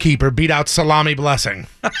Ghostkeeper beat out Salami Blessing.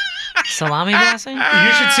 Salami Blessing?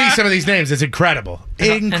 You should see some of these names. It's incredible.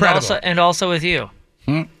 Incredible. And also with you.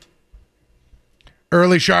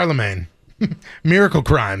 Early Charlemagne. Miracle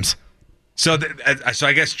Crimes. So, so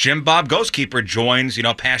I guess Jim Bob Ghostkeeper joins,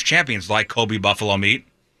 past champions like Kobe Buffalo Meat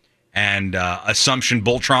and Assumption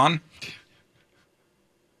Bultron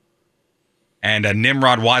and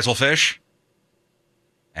Nimrod Weiselfish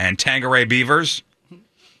and Tangeray Beavers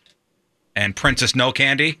and Princess No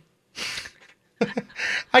Candy.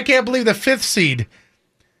 I can't believe the 5th seed,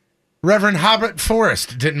 Reverend Hobbit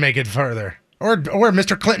Forrest, didn't make it further. Or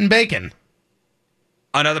Mr. Clinton Bacon.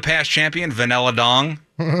 Another past champion, Vanilla Dong.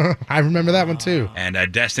 I remember that one too. And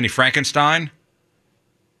Destiny Frankenstein.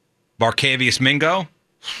 Barcavius Mingo.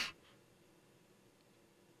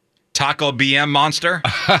 Taco BM Monster.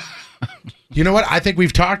 You know what? I think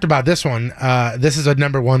we've talked about this one. This is a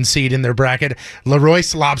number 1 seed in their bracket.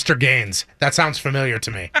 Leroyce Lobster Gaines. That sounds familiar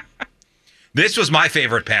to me. This was my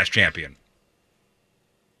favorite past champion.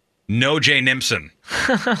 No J. Nimson.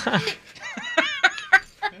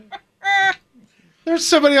 There's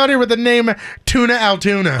somebody on here with the name Tuna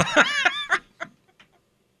Altoona.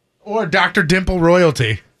 Or Dr. Dimple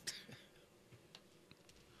Royalty.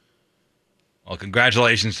 Well,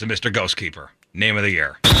 congratulations to Mr. Ghostkeeper. Name of the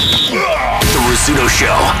year. The Rizzuto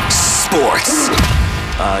Show. Sports.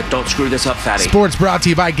 Don't screw this up, fatty. Sports brought to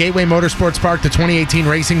you by Gateway Motorsports Park. The 2018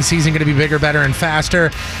 racing season going to be bigger, better, and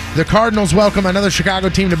faster. The Cardinals welcome another Chicago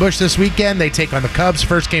team to Busch this weekend. They take on the Cubs.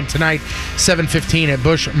 First game tonight, 7:15 at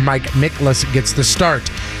Busch. Mike Mikolas gets the start.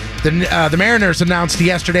 The Mariners announced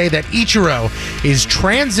yesterday that Ichiro is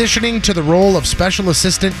transitioning to the role of special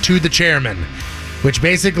assistant to the chairman, which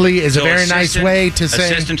basically is a very nice way to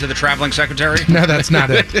say... Assistant to the traveling secretary? No, that's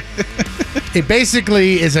not it. It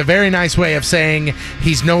basically is a very nice way of saying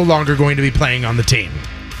he's no longer going to be playing on the team.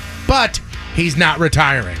 But he's not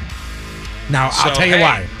retiring. Now, I'll tell you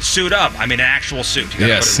why. Suit up. I mean, an actual suit. You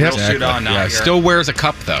got to put a real suit on now. Yeah, still wears a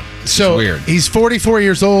cup, though. So weird. He's 44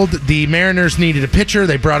 years old. The Mariners needed a pitcher.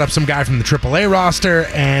 They brought up some guy from the AAA roster,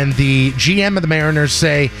 and the GM of the Mariners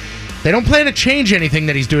say they don't plan to change anything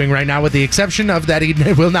that he's doing right now, with the exception of that he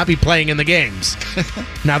will not be playing in the games.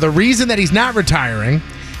 Now, the reason that he's not retiring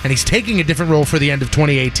and he's taking a different role for the end of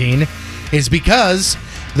 2018 is because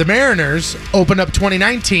the Mariners open up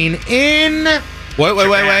 2019 in... Wait.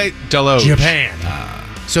 Deloge. Japan.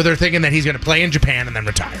 So they're thinking that he's going to play in Japan and then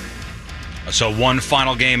retire. So one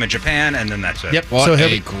final game in Japan, and then that's it. Yep. What so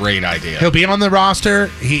a great idea. He'll be on the roster.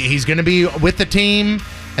 He's going to be with the team,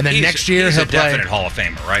 and then next year he's he'll a play. definite Hall of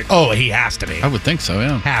Famer, right? Oh, he has to be. I would think so,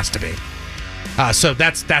 yeah. Has to be. So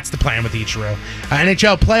that's the plan with Ichiro.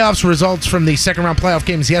 NHL playoffs results from the second round playoff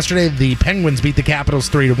games yesterday. The Penguins beat the Capitals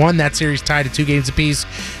 3-1. That series tied at 2 games apiece.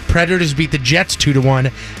 Predators beat the Jets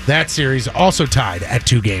 2-1. That series also tied at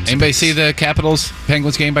 2 games. Anybody see the Capitals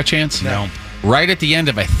Penguins game by chance? No. Right at the end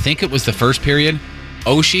of, I think it was the first period,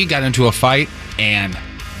 Oshie got into a fight and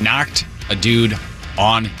knocked a dude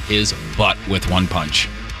on his butt with one punch.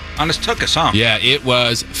 On his tuchus, huh? Yeah, it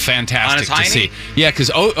was fantastic On to his see. hiney? Yeah, because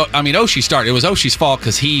Oshie started. It was Oshie's fault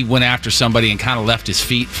because he went after somebody and kind of left his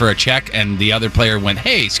feet for a check, and the other player went,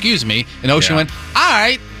 "Hey, excuse me," and Oshie went, "All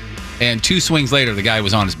right." And 2 swings later, the guy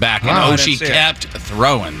was on his back, and Wow, I Oshie kept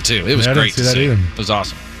throwing too. It was I didn't great see to that see. either. It was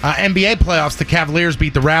awesome. NBA playoffs, the Cavaliers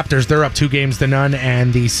beat the Raptors. They're up 2 games to none.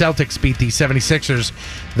 And the Celtics beat the 76ers.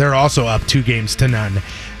 They're also up 2 games to none.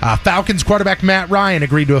 Falcons quarterback Matt Ryan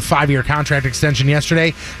agreed to a 5-year contract extension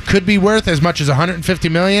yesterday. Could be worth as much as $150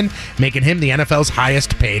 million, making him the NFL's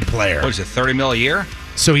highest paid player. What is it, $30 million a year?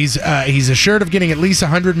 So he's assured of getting at least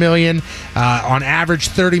 $100 million, on average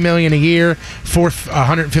 $30 million a year, for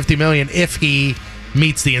 $150 million if he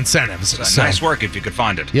meets the incentives. So nice work if you could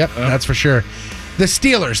find it. Yep, that's for sure. The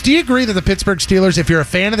Steelers. Do you agree that the Pittsburgh Steelers, if you're a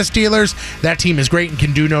fan of the Steelers, that team is great and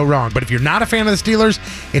can do no wrong? But if you're not a fan of the Steelers,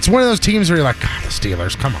 it's one of those teams where you're like, God, the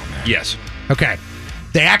Steelers, come on, man. Yes. Okay.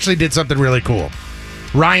 They actually did something really cool.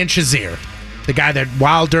 Ryan Shazier, the guy that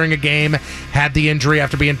while during a game had the injury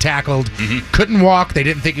after being tackled, couldn't walk. They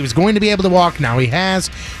didn't think he was going to be able to walk. Now he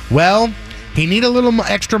has. Well, he needed a little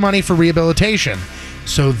extra money for rehabilitation.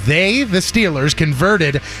 So the Steelers,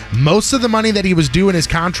 converted most of the money that he was due in his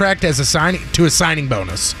contract as a signing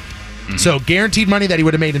bonus. So guaranteed money that he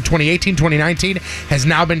would have made in 2018, 2019 has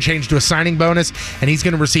now been changed to a signing bonus, and he's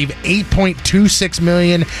going to receive $8.26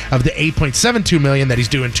 million of the $8.72 million that he's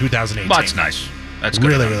due in 2018. That's nice. That's good.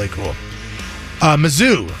 Really, really cool.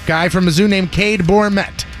 Mizzou, guy from Mizzou named Cade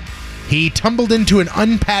Bourmet. He tumbled into an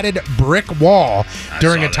unpadded brick wall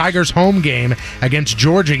during a Tigers home game against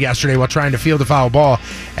Georgia yesterday while trying to field a foul ball,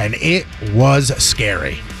 and it was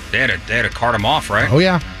scary. They had to cart him off, right? Oh,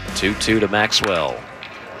 yeah. 2-2 to Maxwell.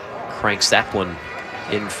 Cranks that one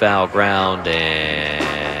in foul ground,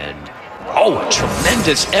 and a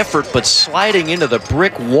tremendous effort, but sliding into the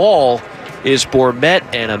brick wall is Bourmet,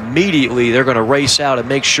 and immediately they're going to race out and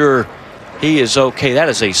make sure he is okay. That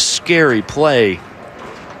is a scary play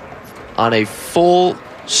on a full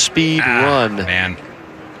speed run. Man.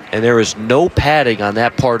 And there is no padding on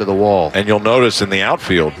that part of the wall. And you'll notice in the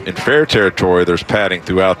outfield, in fair territory, there's padding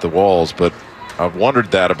throughout the walls, but I've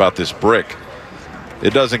wondered that about this brick.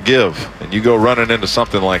 It doesn't give, and you go running into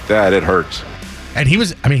something like that, it hurts. And he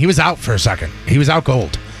was out for a second. He was out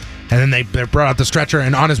cold. And then they brought out the stretcher,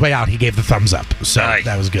 and on his way out, he gave the thumbs up. So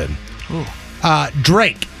that was good.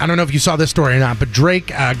 Drake, I don't know if you saw this story or not, but Drake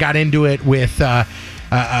got into it with a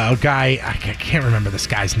guy, I can't remember this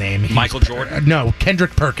guy's name. Michael Jordan? No,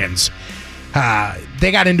 Kendrick Perkins.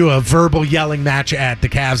 They got into a verbal yelling match at the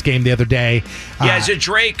Cavs game the other day. Yeah, is it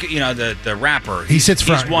Drake, the rapper? He sits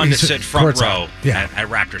front. He's one to sit front row at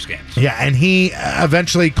Raptors games. Yeah, and he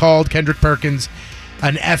eventually called Kendrick Perkins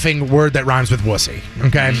an effing word that rhymes with wussy.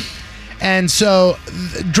 Okay? And so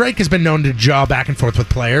Drake has been known to jaw back and forth with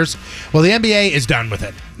players. Well, the NBA is done with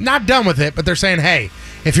it. Not done with it, but they're saying, hey,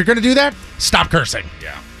 if you're going to do that, stop cursing.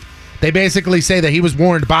 Yeah. They basically say that he was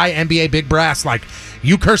warned by NBA Big Brass, like,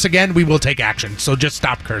 you curse again, we will take action. So just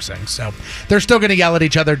stop cursing. So they're still going to yell at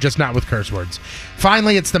each other, just not with curse words.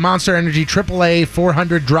 Finally, it's the Monster Energy AAA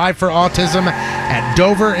 400 Drive for Autism at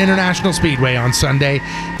Dover International Speedway on Sunday.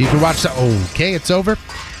 You can watch it's over.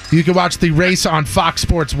 You can watch the race on Fox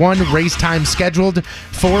Sports 1. Race time scheduled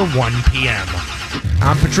for 1 p.m.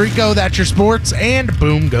 I'm Patrico, that's your sports, and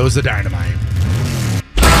boom goes the dynamite.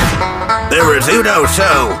 The Rizzuto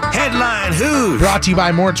Show. Headline Who's. Brought to you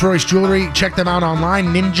by Moritz Royce Jewelry. Check them out online,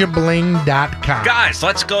 ninjabling.com. Guys,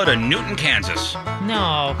 let's go to Newton, Kansas.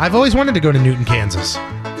 No. I've always wanted to go to Newton, Kansas.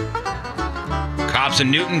 Cops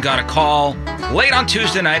in Newton got a call late on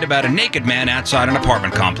Tuesday night about a naked man outside an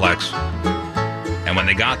apartment complex. And when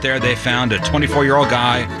they got there, they found a 24-year-old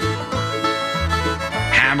guy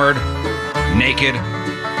hammered, naked,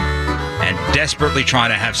 and desperately trying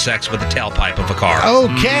to have sex with the tailpipe of a car.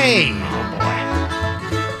 Okay. Oh, boy.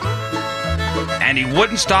 And he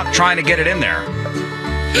wouldn't stop trying to get it in there,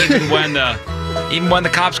 even when the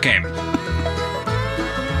cops came.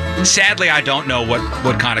 Sadly, I don't know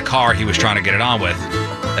what kind of car he was trying to get it on with.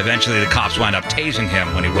 Eventually, the cops wound up tasing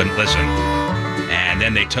him when he wouldn't listen. And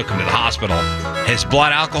then they took him to the hospital. His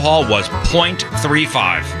blood alcohol was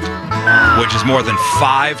 0.35, which is more than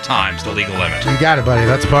 5 times the legal limit. You got it, buddy.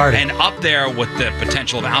 That's party. And up there with the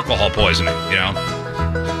potential of alcohol poisoning,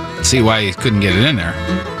 See why he couldn't get it in there.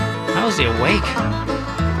 How was he awake? I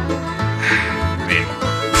mean,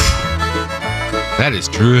 that is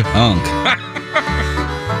true hunk.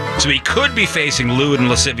 So he could be facing lewd and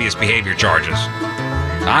lascivious behavior charges.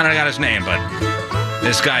 I don't got his name, but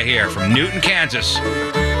this guy here from Newton, Kansas,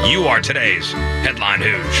 you are today's Headline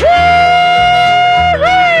Hooge.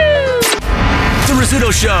 The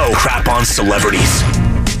Rizzuto Show. Crap on celebrities.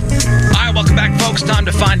 All right, welcome back, folks. Time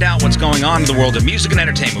to find out what's going on in the world of music and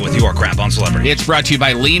entertainment with your Crap on Celebrities. It's brought to you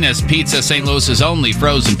by Lena's Pizza, St. Louis's only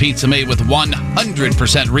frozen pizza made with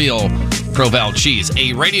 100% real Provel cheese.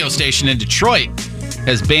 A radio station in Detroit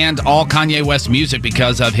has banned all Kanye West music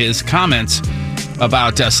because of his comments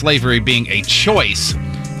about slavery being a choice.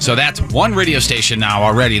 So that's one radio station now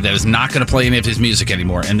already that is not going to play any of his music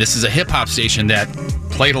anymore. And this is a hip-hop station that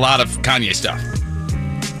played a lot of Kanye stuff.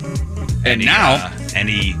 And now...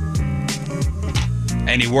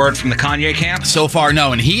 Any word from the Kanye camp? So far,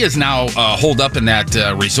 no. And he is now holed up in that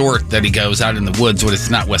resort that he goes out in the woods. But it's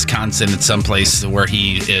not Wisconsin. It's someplace where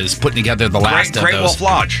he is putting together the last of Great those. Wolf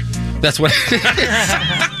Lodge. That's what...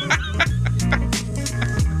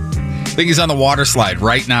 I think he's on the water slide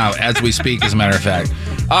right now as we speak, as a matter of fact.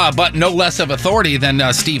 But no less of authority than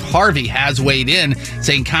Steve Harvey has weighed in,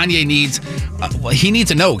 saying Kanye needs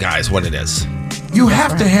to know, guys, what it is. You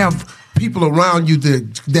have to have people around you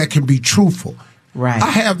that can be truthful. Right. I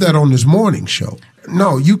have that on this morning show.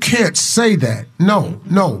 No, you can't say that. No.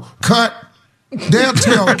 Cut. They'll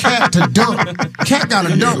tell Cat to dump. Cat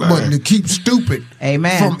got a dump button to keep stupid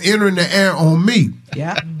from entering the air on me.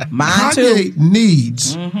 Yeah. Mine Kanye too.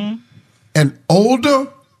 needs an older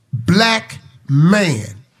black man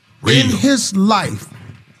in his life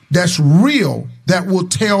that's real that will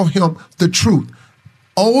tell him the truth.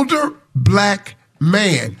 Older black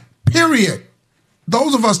man, period.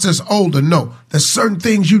 Those of us that's older know there's certain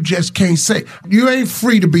things you just can't say. You ain't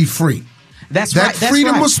free to be free. That's that right. That's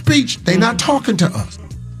freedom right. of speech, they not talking to us.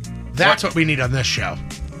 That's what we need on this show.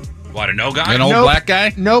 What, a no guy? An old black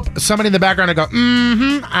guy? Nope. Somebody in the background to go,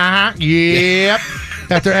 yep.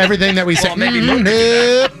 After everything that we said, maybe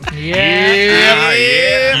yep. Yeah.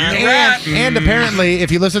 And apparently,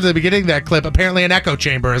 if you listen to the beginning of that clip, apparently an echo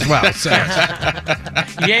chamber as well. So.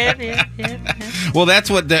 Yeah. Well, that's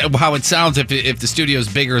how it sounds if the studio's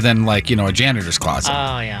bigger than, like, you know, a janitor's closet.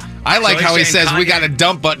 Oh, yeah. I like So how he he's saying says we Kanye- got a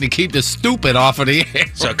dump button to keep the stupid off of the air.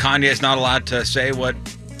 So Kanye's not allowed to say what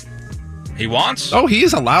he wants? Oh, he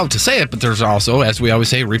is allowed to say it, but there's also, as we always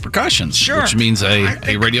say, repercussions. Sure. Which means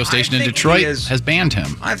a radio station in think Detroit he is- has banned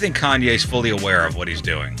him. I think Kanye's fully aware of what he's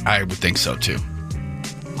doing. I would think so, too.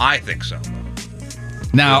 I think so.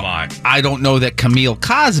 Now, Who am I don't know that Camille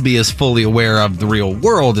Cosby is fully aware of the real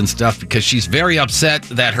world and stuff because she's very upset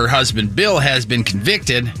that her husband Bill has been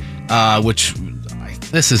convicted, which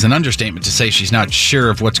this is an understatement to say she's not sure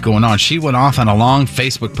of what's going on. She went off on a long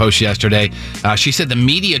Facebook post yesterday. She said the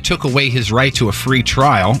media took away his right to a free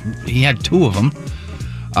trial. He had 2 of them.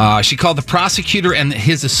 She called the prosecutor and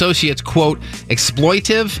his associates, quote,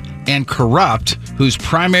 exploitive and corrupt, whose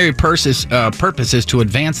primary purpose is to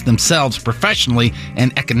advance themselves professionally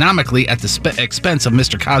and economically at the expense of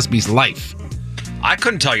Mr. Cosby's life. I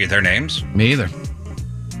couldn't tell you their names. Me either.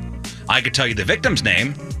 I could tell you the victim's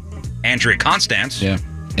name, Andrea Constance. Yeah.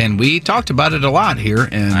 And we talked about it a lot here.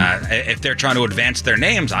 And if they're trying to advance their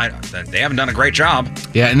names, they haven't done a great job.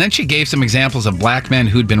 yeah, and then she gave some examples of black men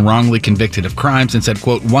who'd been wrongly convicted of crimes and said,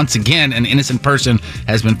 quote, once again, an innocent person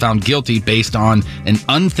has been found guilty based on an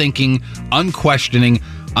unthinking, unquestioning,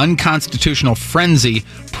 unconstitutional frenzy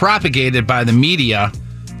propagated by the media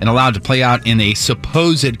and allowed to play out in a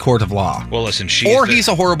supposed court of law. Well, listen, he's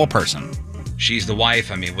a horrible person. She's the wife.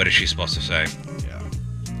 I mean, what is she supposed to say?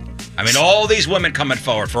 I mean, all these women coming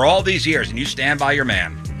forward for all these years, and you stand by your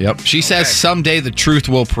man. Yep. She says someday the truth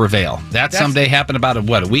will prevail. That someday happened about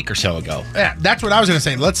a week or so ago. Yeah, that's what I was going to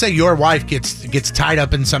say. Let's say your wife gets tied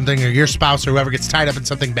up in something, or your spouse or whoever gets tied up in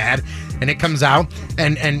something bad, and it comes out,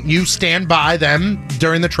 and you stand by them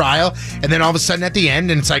during the trial, and then all of a sudden at the end,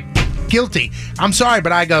 and it's like, guilty. I'm sorry,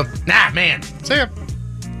 but I go, nah, man. See ya.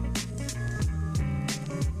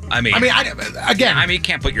 I mean, you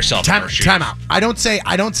can't put yourself in her shoes. Time out. I don't say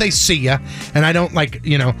see ya, and I don't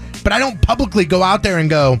but I don't publicly go out there and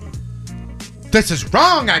go, this is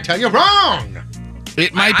wrong. I tell you, wrong.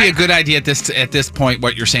 It might be a good idea at this point.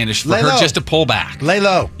 What you're saying is for Lay her low. just to pull back. Lay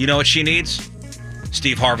low. You know what she needs?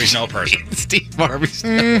 Steve Harvey's no person. Steve Harvey's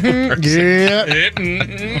Yeah.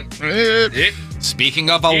 Speaking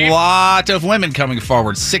of a lot of women coming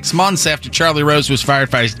forward, 6 months after Charlie Rose was fired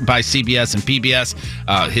by CBS and PBS,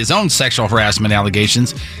 his own sexual harassment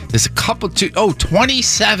allegations, there's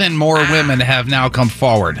 27 more women have now come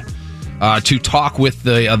forward to talk with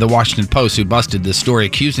the Washington Post, who busted this story,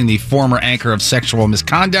 accusing the former anchor of sexual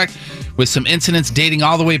misconduct, with some incidents dating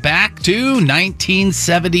all the way back to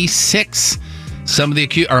 1976.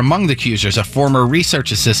 Among the accusers, a former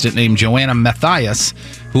research assistant named Joanna Mathias,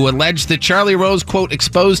 who alleged that Charlie Rose, quote,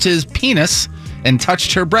 exposed his penis and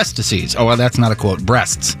touched her breast disease. Oh, well, that's not a quote.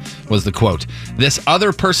 Breasts was the quote. This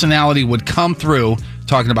other personality would come through,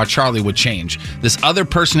 talking about Charlie would change. This other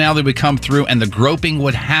personality would come through and the groping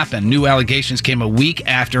would happen. New allegations came a week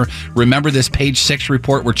after. Remember this Page 6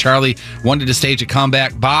 report where Charlie wanted to stage a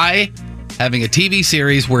comeback by having a TV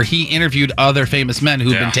series where he interviewed other famous men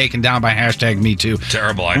who've been taken down by #MeToo.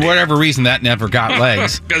 Terrible idea. For whatever reason, that never got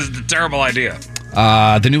legs. Because it's a terrible idea.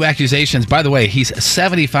 The new accusations, by the way, he's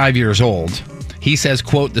 75 years old. He says,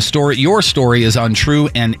 quote, your story is untrue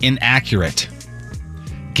and inaccurate.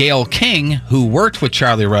 Gayle King, who worked with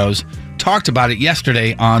Charlie Rose, talked about it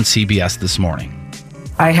yesterday on CBS This Morning.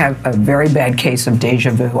 I have a very bad case of deja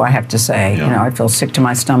vu, I have to say. Yeah. You know, I feel sick to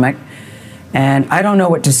my stomach. And I don't know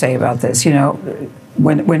what to say about this. You know,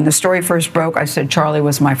 when the story first broke, I said Charlie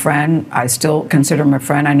was my friend. I still consider him a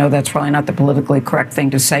friend. I know that's probably not the politically correct thing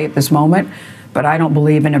to say at this moment, but I don't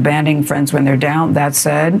believe in abandoning friends when they're down. That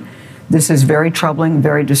said, this is very troubling,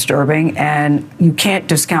 very disturbing, and you can't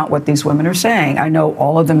discount what these women are saying. I know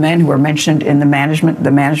all of the men who are mentioned in the management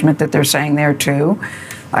that they're saying there too.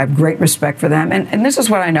 I have great respect for them. And this is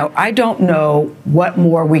what I know. I don't know what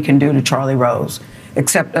more we can do to Charlie Rose,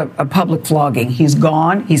 except a public flogging. He's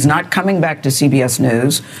gone. He's not coming back to CBS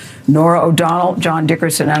News. Nora O'Donnell, John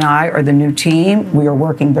Dickerson, and I are the new team. We are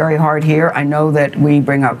working very hard here. I know that we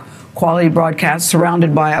bring a quality broadcast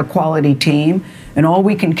surrounded by a quality team. And all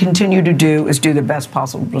we can continue to do is do the best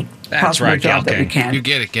possible job that we can. You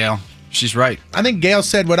get it, Gail. She's right. I think Gail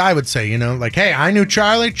said what I would say, like, hey, I knew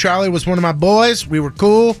Charlie. Charlie was one of my boys. We were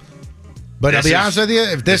cool. But I'll be honest with you,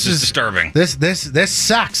 if this is disturbing. This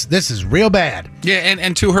sucks. This is real bad. Yeah,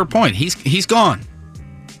 and to her point, he's gone.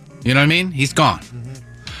 You know what I mean? He's gone.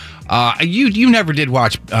 You never did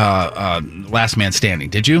watch Last Man Standing,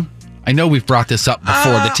 did you? I know we've brought this up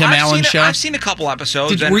before, the Tim Allen show. I've seen a couple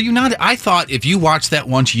episodes. Were you not? I thought if you watched that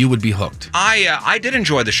once, you would be hooked. I did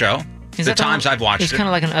enjoy the show. The times I've watched it. It's kind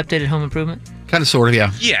of like an updated Home Improvement. Kind of, sort of,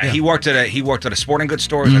 yeah. Yeah, he worked at a sporting goods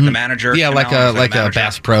store, like the manager. Yeah, like a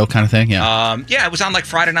Bass Pro kind of thing. Yeah. Yeah, it was on like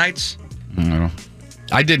Friday nights.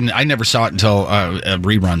 I never saw it until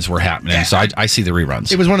reruns were happening. Yeah. So I see the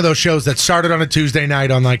reruns. It was one of those shows that started on a Tuesday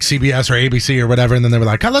night on like CBS or ABC or whatever, and then they were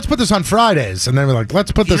like, oh, let's put this on Fridays, and then we're like,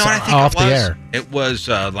 let's put this off the air. It was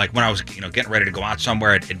like when I was getting ready to go out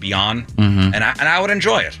somewhere, it'd be on, and I would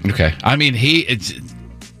enjoy it. Okay, I mean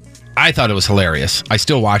I thought it was hilarious. I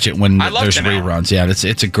still watch it when there's reruns. Yeah,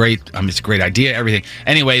 it's a great idea. Everything.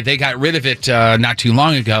 Anyway, they got rid of it not too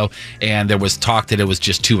long ago, and there was talk that it was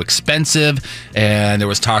just too expensive, and there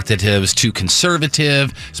was talk that it was too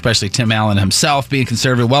conservative, especially Tim Allen himself being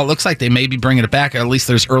conservative. Well, it looks like they may be bringing it back. At least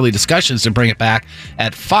there's early discussions to bring it back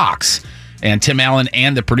at Fox. And Tim Allen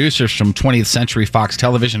and the producers from 20th Century Fox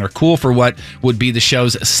Television are cool for what would be the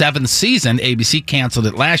show's 7th season. ABC canceled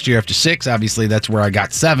it last year after 6. Obviously, that's where I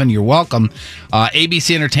got 7. You're welcome.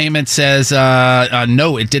 ABC Entertainment says,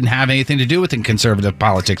 no, it didn't have anything to do with conservative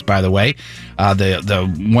politics, by the way.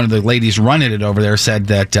 The one of the ladies running it over there said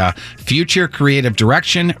that future creative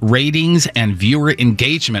direction, ratings, and viewer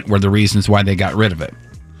engagement were the reasons why they got rid of it.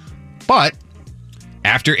 But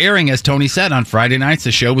after airing, as Tony said, on Friday nights,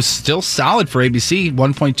 the show was still solid for ABC.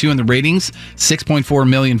 1.2 in the ratings, 6.4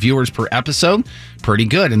 million viewers per episode. Pretty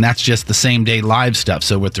good, and that's just the same day live stuff.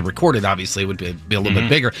 So with the recorded, obviously, it would be a little bit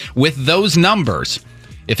bigger. With those numbers,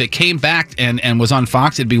 if it came back and was on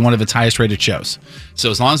Fox, it'd be one of its highest rated shows. So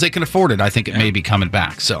as long as they can afford it, I think it may be coming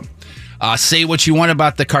back. So say what you want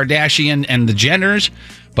about the Kardashian and the Jenners,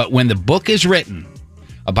 but when the book is written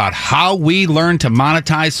about how we learn to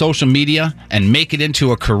monetize social media and make it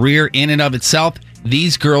into a career in and of itself,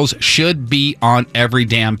 these girls should be on every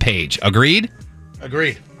damn page. Agreed?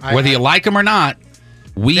 Agreed. Whether you like them or not,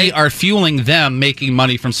 we are fueling them making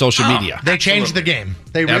money from social media. They changed the game.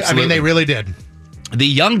 They really did. The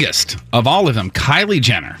youngest of all of them, Kylie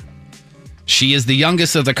Jenner. She is the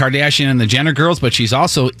youngest of the Kardashian and the Jenner girls, but she's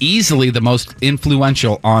also easily the most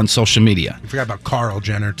influential on social media. I forgot about Karl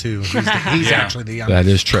Jenner, too. He's actually the youngest.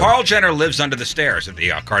 That is true. Karl Jenner lives under the stairs at the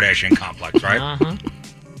Kardashian complex, right?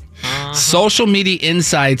 Social media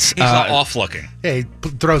insights. He's off looking. Yeah, he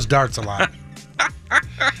throws darts a lot.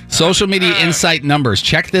 Social media insight numbers.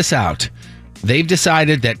 Check this out. They've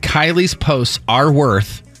decided that Kylie's posts are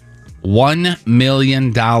worth $1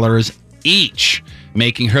 million each,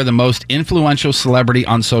 making her the most influential celebrity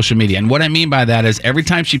on social media. And what I mean by that is every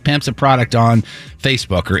time she pimps a product on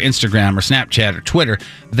Facebook or Instagram or Snapchat or Twitter,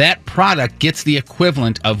 that product gets the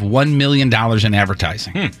equivalent of $1 million in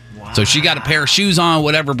advertising. Wow. So she got a pair of shoes on,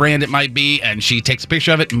 whatever brand it might be, and she takes a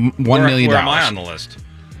picture of it, $1 million. Where am I on the list?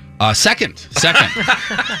 Second.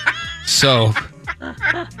 So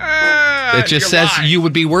it just says you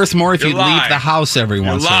would be worth more if you leave the house every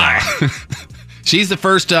once in a while. She's the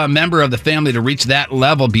first member of the family to reach that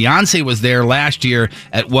level. Beyonce was there last year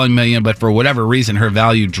at $1 million, but for whatever reason, her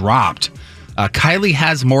value dropped. Kylie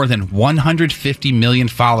has more than 150 million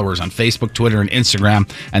followers on Facebook, Twitter, and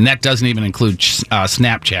Instagram, and that doesn't even include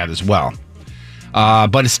Snapchat as well.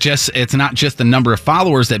 But it's not just the number of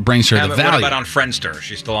followers that brings her the value. What about on Friendster? Is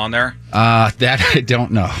she still on there? That I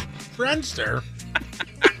don't know. Friendster?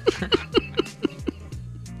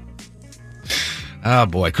 Oh,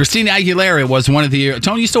 boy. Christina Aguilera was one of the...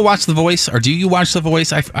 Tony, you still watch The Voice? Or do you watch The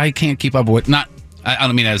Voice? I can't keep up with... I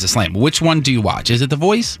don't mean that as a slam. Which one do you watch? Is it The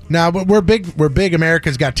Voice? No, but we're big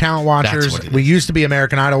America's Got Talent watchers. We used to be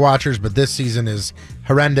American Idol watchers, but this season is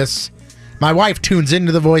horrendous. My wife tunes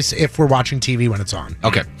into The Voice if we're watching TV when it's on.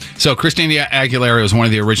 Okay. So Christina Aguilera was one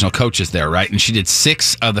of the original coaches there, right? And she did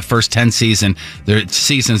 6 of the first 10 seasons,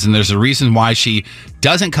 and there's a reason why she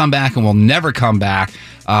doesn't come back and will never come back.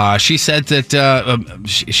 She said that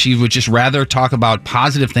she would just rather talk about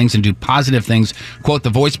positive things and do positive things. Quote, The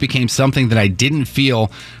Voice became something that I didn't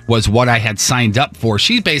feel was what I had signed up for.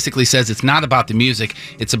 She basically says it's not about the music.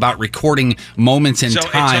 It's about recording moments in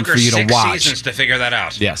time for you to watch. So it took her 6 seasons to figure that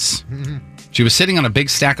out. Yes. She was sitting on a big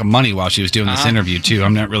stack of money while she was doing this interview, too.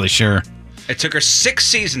 I'm not really sure. It took her 6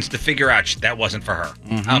 seasons to figure out that wasn't for her.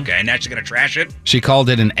 Okay, and now she's going to trash it? She called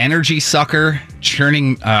it an energy sucker,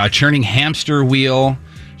 churning hamster wheel.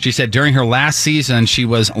 She said during her last season, she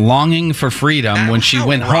was longing for freedom when she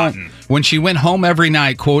went home. When she went home every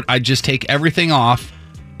night, quote, I'd just take everything off,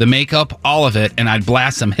 the makeup, all of it, and I'd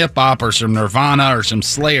blast some hip hop or some Nirvana or some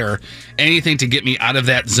Slayer, anything to get me out of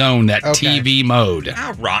that zone, that TV mode.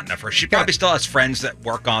 How rotten of her. She probably still has friends that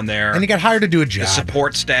work on there. And he got hired to do a job. The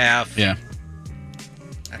support staff. Yeah.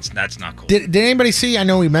 That's not cool. Did anybody see? I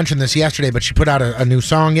know we mentioned this yesterday, but she put out a new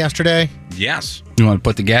song yesterday. Yes. You want to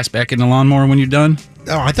put the gas back in the lawnmower when you're done?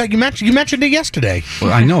 Oh, I thought you mentioned it yesterday.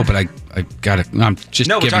 Well, I know, but I got it. I'm just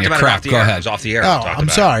No, we giving talked you about crap. it off the Go air. ahead. It was off the air. Oh, I'm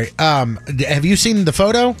sorry. Have you seen the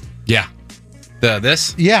photo? Yeah.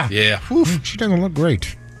 This? Yeah. Yeah. Oof, she doesn't look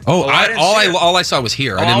great. Oh, Well, all I saw was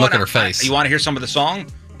here. I didn't look at her face. You want to hear some of the song?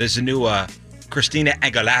 There's a new Christina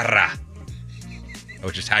Aguilera,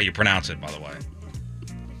 which is how you pronounce it, by the way.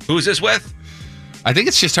 Who's this with? I think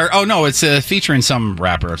it's just her. Oh, no, it's featuring some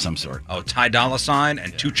rapper of some sort. Oh, Ty Dolla $ign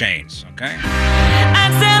and 2 Chainz. Okay.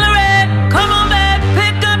 Accelerate, come on back,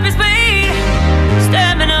 pick up your speed.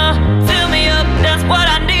 Stamina, fill me up, that's what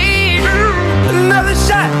I need. Another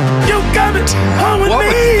shot, you got me home with What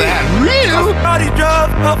me. was that? Real? Body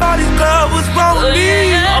drug, body club, what's wrong with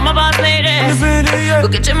me? Oh, my boss lady,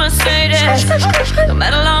 look at your Mercedes. No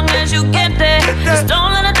matter long as you get there, just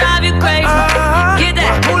don't let it drive you crazy. Get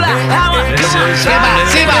that moolah power.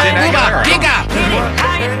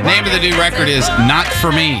 Name of the new record is Not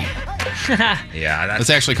For Me. Yeah, It's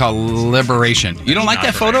actually called Liberation. You don't like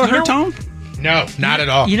that photo of her, Tone? No, not at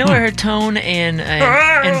all. You know where her tone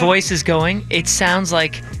and voice is going? It sounds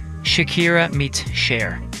like Shakira meets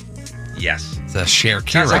Cher. Yes. It's a Cher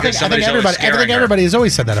Sounds Kira. like I think everybody has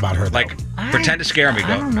always said that about her. Though. Like, pretend to scare me. I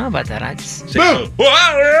Go. don't know about that. I just Say,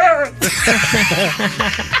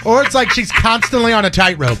 Or it's like she's constantly on a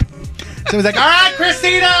tightrope. So he's like, all right,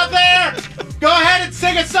 Christina up there, go ahead and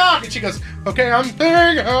sing a song. And she goes, okay, I'm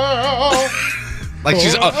singing. Like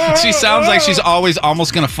she sounds like she's always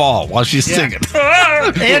almost gonna fall while she's singing.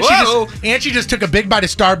 And she just took a big bite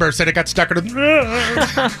of Starburst and it got stuck in her.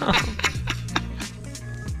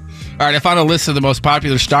 All right, I found a list of the most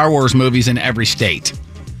popular Star Wars movies in every state.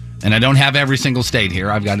 And I don't have every single state here.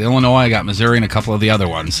 I've got Illinois, I got Missouri, and a couple of the other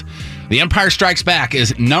ones. The Empire Strikes Back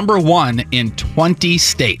is number 1 in 20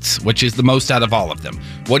 states, which is the most out of all of them.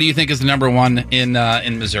 What do you think is the number 1 in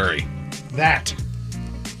Missouri? That.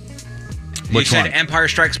 You said Empire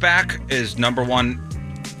Strikes Back is number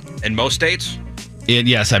 1 in most states?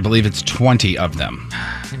 Yes, I believe it's 20 of them.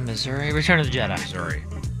 in Missouri. Return of the Jedi. Missouri.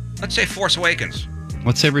 Let's say Force Awakens.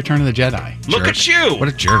 Let's say Return of the Jedi. Look at you! What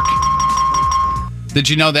a jerk. Did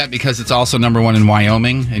you know that because it's also number 1 in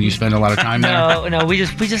Wyoming and you spend a lot of time there? No, we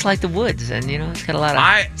just like the woods, and it's got a lot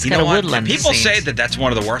of it's got a woodland. People scenes. say that that's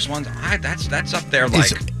one of the worst ones. That's up there.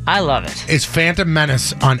 Like I love it. Is Phantom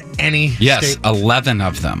Menace on any? Yes, state? 11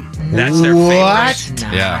 of them. That's their What?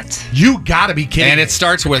 favorite. Yeah. You gotta be kidding And me. it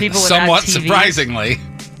starts with People without somewhat TVs. surprisingly.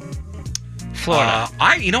 Florida.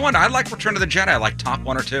 You know what? I like Return of the Jedi. I like top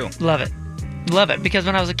 1 or 2. Love it. Love it, because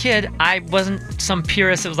when I was a kid, I wasn't some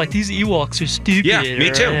purist that was like, these Ewoks are stupid. Yeah,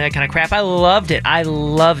 me too. Or that kind of crap. I loved it. I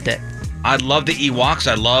loved it. I love the Ewoks.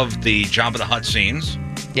 I love the Jabba the Hutt scenes.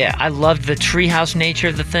 Yeah, I loved the treehouse nature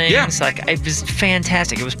of the things. Yeah. Like, it was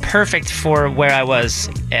fantastic. It was perfect for where I was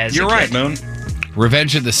as You're a right, kid. Moon.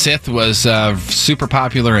 Revenge of the Sith was super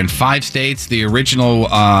popular in 5 states. The original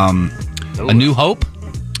A New Hope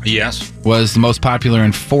Yes. was the most popular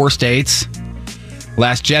in 4 states.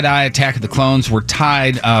 Last Jedi, Attack of the Clones were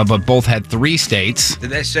tied, but both had 3 states. Did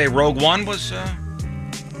they say Rogue One was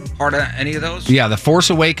part of any of those? Yeah, The Force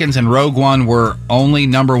Awakens and Rogue One were only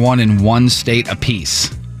number 1 in 1 state apiece.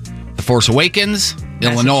 The Force Awakens,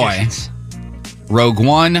 Illinois. Rogue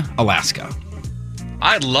One, Alaska.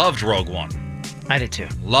 I loved Rogue One. I did too.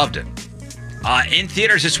 Loved it. In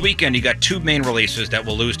theaters this weekend, you got 2 main releases that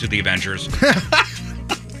will lose to the Avengers.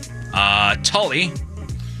 Tully,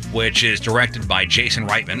 which is directed by Jason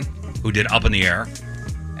Reitman, who did Up in the Air,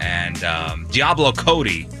 and Diablo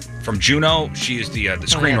Cody from Juno. She is the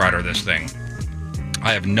screenwriter of this thing.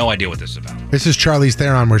 I have no idea what this is about. This is Charlize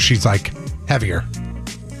Theron where she's like heavier.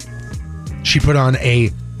 She put on a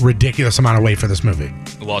ridiculous amount of weight for this movie.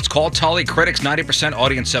 Well, it's called Tully. Critics 90%,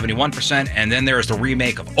 audience 71%, and then there's the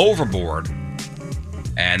remake of Overboard,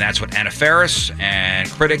 and that's with Anna Faris, and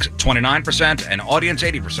critics 29% and audience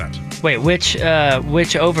 80%. Wait, which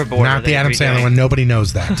Overboard? Not the Adam Sandler one. Nobody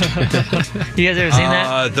knows that. You guys ever seen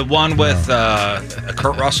that? The one with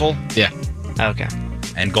Kurt Russell. Yeah. Okay.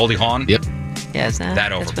 And Goldie Hawn. Yep. Yeah, is that?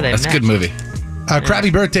 That Overboard. where they That's a met. good movie.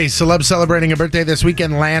 Krabby birthday, celeb celebrating a birthday this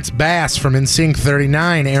weekend. Lance Bass from NSYNC,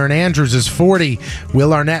 39. Aaron Andrews is 40.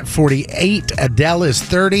 Will Arnett, 48. Adele is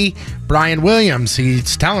 30. Brian Williams,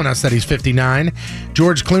 he's telling us that he's 59.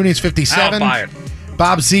 George Clooney's 57. I'll buy it.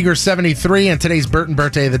 Bob Seger, 73. And today's Burton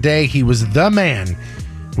birthday of the day. He was the man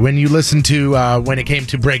when you listen to when it came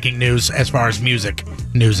to breaking news as far as music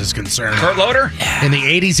news is concerned. Kurt Loder? In the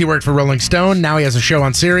 80s, he worked for Rolling Stone. Now he has a show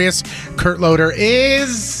on Sirius. Kurt Loder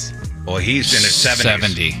is... Well, he's in his 70s.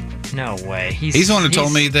 70. No way. He's the one who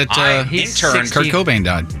told me that Kurt Cobain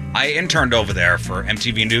died. I interned over there for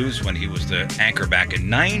MTV News when he was the anchor back in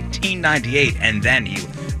 1998, and then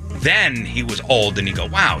he was old, and you go,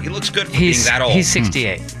 wow, he looks good for being that old. He's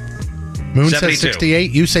 68. Moon 72. says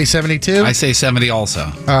 68. You say 72? I say 70 also.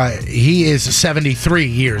 He is 73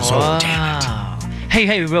 years old. Damn it.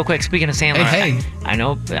 Hey, real quick, speaking of Sandler, Hey. I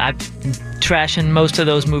know I've been trashing most of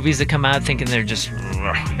those movies that come out thinking they're just,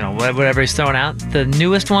 whatever he's throwing out. The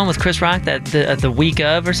newest one with Chris Rock, that the week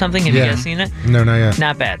of or something, have you guys seen it? No, not yet.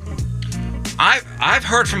 Not bad. I've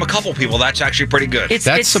heard from a couple people that's actually pretty good.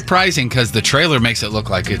 That's surprising because the trailer makes it look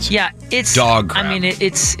like it's dog crap. I mean,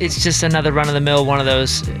 it's just another run-of-the-mill one of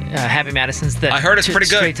those Happy Madisons that I heard it's pretty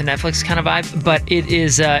good. Straight to Netflix kind of vibe, but it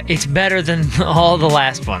is it's better than all the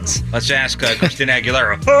last ones. Let's ask Christina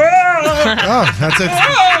Aguilera.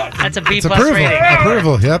 That's a B It's plus approval. rating.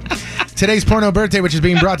 Approval, yep. Today's porno birthday, which is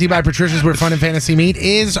being brought to you by Patricia's Where Fun and Fantasy Meet,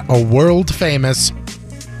 is a world-famous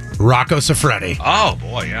Rocco Siffredi. Oh,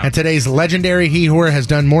 boy, yeah. And today's legendary he-whore has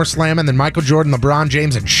done more slamming than Michael Jordan, LeBron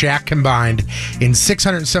James, and Shaq combined in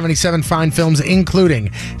 677 fine films,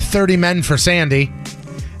 including 30 Men for Sandy,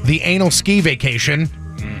 The Anal Ski Vacation,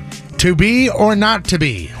 To Be or Not to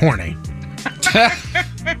Be Horny.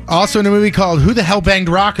 Also in a movie called Who the Hell Banged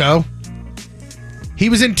Rocco? He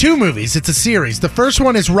was in 2 movies. It's a series. The first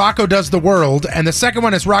one is Rocco Does the World, and the second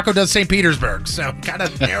one is Rocco Does St. Petersburg. So kind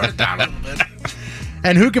of narrowed it down a little bit.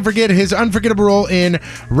 And who can forget his unforgettable role in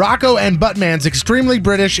Rocco and Buttman's extremely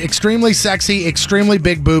British, extremely sexy, extremely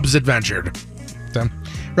big boobs adventure. So,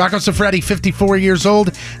 Rocco Siffredi, 54 years old.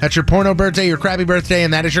 That's your porno birthday, your crappy birthday,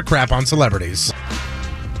 and that is your crap on celebrities.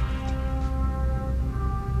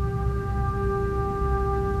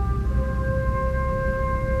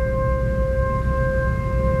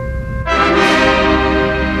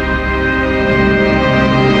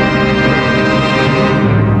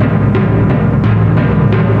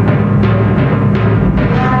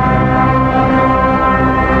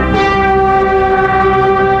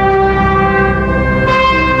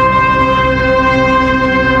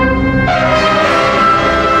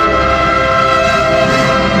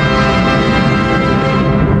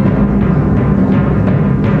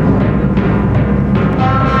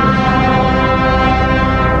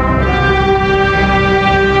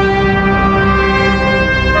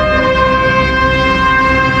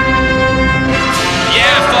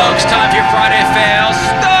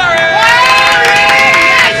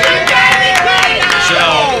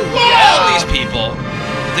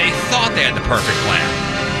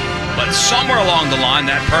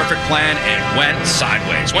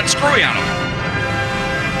 Went screwy on him.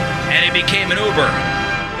 And he became an Uber,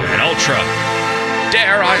 an Ultra,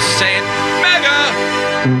 dare I say it, mega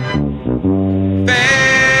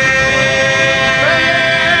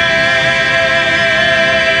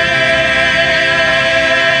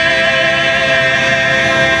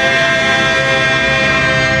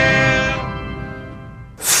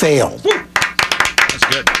fail. That's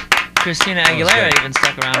good. Christina Aguilera even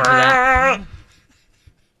stuck around for that.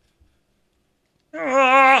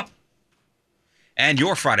 And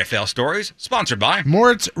your Friday Fail Stories, sponsored by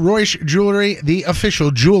Moritz Reusch Jewelry, the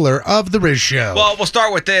official jeweler of The Rizz Show. Well, we'll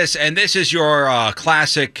start with this, and this is your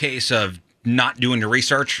classic case of not doing your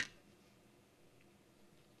research.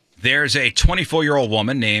 There's a 24-year-old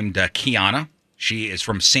woman named Kiana. She is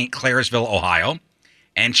from St. Clairsville, Ohio,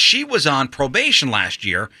 and she was on probation last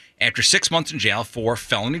year after 6 months in jail for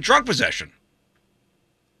felony drug possession.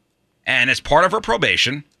 And as part of her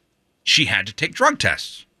probation, she had to take drug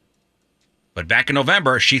tests. But back in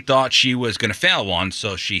November, she thought she was going to fail one,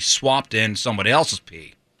 so she swapped in somebody else's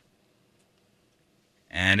pee.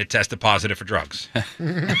 And it tested positive for drugs.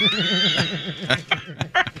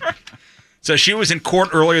 So she was in court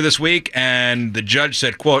earlier this week, and the judge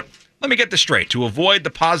said, quote, "Let me get this straight. To avoid the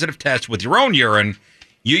positive test with your own urine,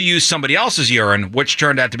 you used somebody else's urine, which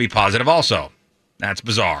turned out to be positive also. That's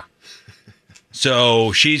bizarre."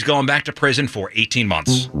 So she's going back to prison for 18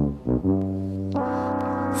 months.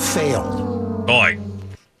 Failed. Boy,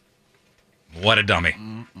 what a dummy.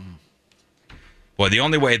 Boy, the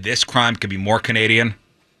only way this crime could be more Canadian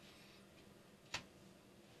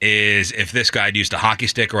is if this guy had used a hockey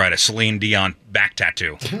stick or had a Celine Dion back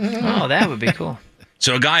tattoo. Oh, that would be cool.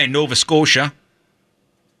 So a guy in Nova Scotia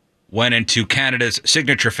went into Canada's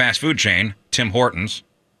signature fast food chain, Tim Hortons.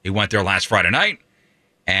 He went there last Friday night,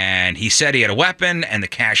 and he said he had a weapon, and the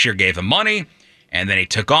cashier gave him money, and then he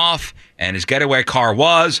took off, and his getaway car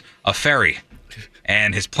was a ferry.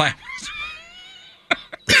 And his plan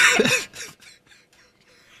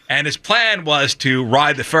was to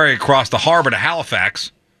ride the ferry across the harbor to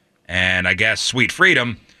Halifax, and I guess sweet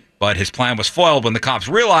freedom, but his plan was foiled when the cops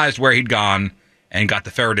realized where he'd gone and got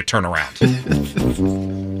the ferry to turn around.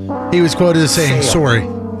 He was quoted as saying, sorry.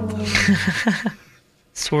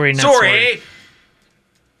 Sorry, not sorry.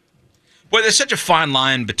 Well, there's such a fine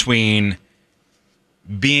line between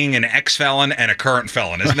being an ex-felon and a current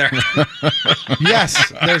felon, isn't there?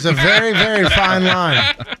 Yes, there's a very, very fine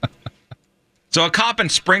line. So a cop in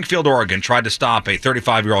Springfield, Oregon, tried to stop a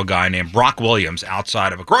 35-year-old guy named Brock Williams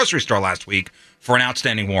outside of a grocery store last week for an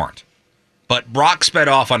outstanding warrant. But Brock sped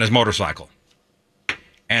off on his motorcycle.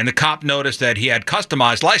 And the cop noticed that he had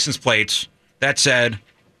customized license plates that said,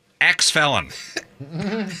 ex-felon.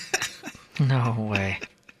 No way.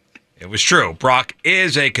 It was true. Brock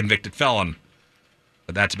is a convicted felon.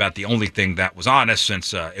 But that's about the only thing that was honest,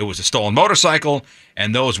 since it was a stolen motorcycle,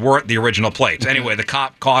 and those weren't the original plates. Anyway, the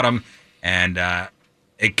cop caught him, and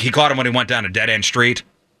he caught him when he went down a dead-end street,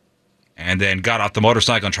 and then got off the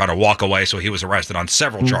motorcycle and tried to walk away, so he was arrested on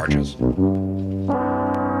several charges.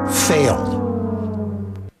 Failed.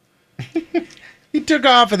 He took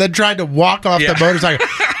off and then tried to walk off the motorcycle.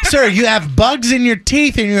 Sir, you have bugs in your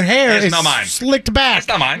teeth and your hair is not mine. Slicked back. It's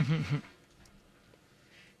not mine.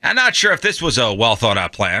 I'm not sure if this was a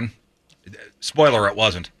well-thought-out plan. Spoiler, it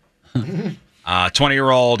wasn't.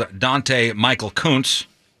 20-year-old Dante Michael Kuntz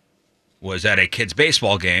was at a kids'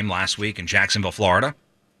 baseball game last week in Jacksonville, Florida.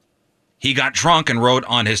 He got drunk and wrote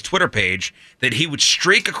on his Twitter page that he would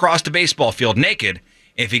streak across the baseball field naked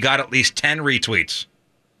if he got at least 10 retweets.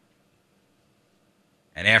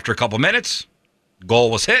 And after a couple minutes,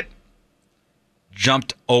 goal was hit,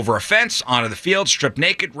 jumped over a fence onto the field, stripped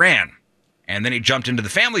naked, ran. And then he jumped into the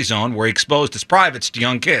family zone where he exposed his privates to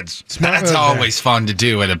young kids. That's always fun to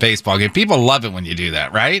do at a baseball game. People love it when you do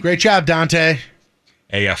that, right? Great job, Dante.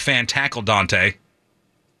 A fan tackled Dante.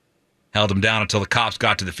 Held him down until the cops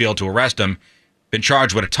got to the field to arrest him. Been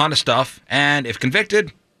charged with a ton of stuff. And if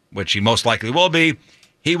convicted, which he most likely will be,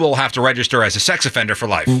 he will have to register as a sex offender for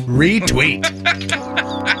life. Retweet.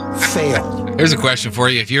 Failed. Here's a question for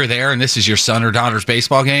you. If you're there and this is your son or daughter's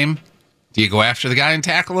baseball game, do you go after the guy and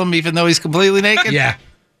tackle him even though he's completely naked? Yeah.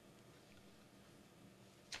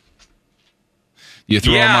 You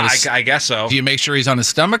throw him on his, I guess so. Do you make sure he's on his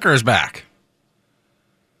stomach or his back?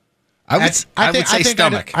 I would say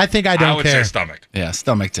stomach. I think I don't care. I would say stomach. Yeah,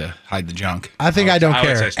 stomach to hide the junk. I think I don't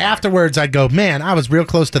care. Afterwards, I'd go, man, I was real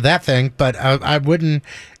close to that thing, but I wouldn't.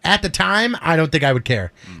 At the time, I don't think I would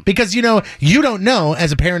care. Because, you don't know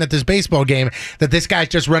as a parent at this baseball game that this guy's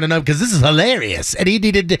just running up because this is hilarious. And he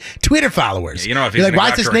needed Twitter followers. Yeah, if he's You're like, gonna why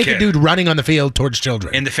go is this after a naked kid dude running on the field towards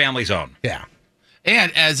children? In the family zone. Yeah.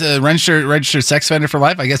 And as a registered sex offender for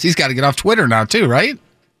life, I guess he's got to get off Twitter now too, right?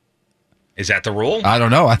 Is that the rule? I don't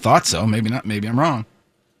know. I thought so. Maybe not. Maybe I'm wrong.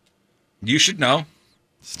 You should know.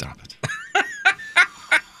 Stop it.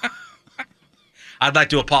 I'd like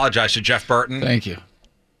to apologize to Jeff Burton. Thank you.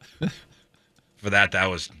 For that. That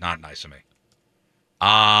was not nice of me.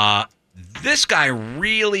 This guy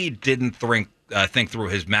really didn't think through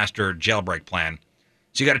his master jailbreak plan.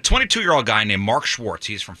 So you got a 22-year-old guy named Mark Schwartz.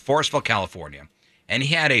 He's from Forestville, California. And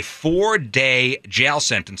he had a 4-day jail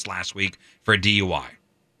sentence last week for a DUI.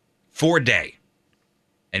 4-day.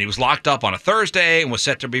 And he was locked up on a Thursday and was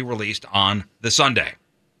set to be released on the Sunday.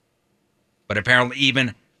 But apparently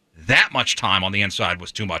even that much time on the inside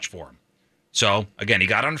was too much for him. So, again, he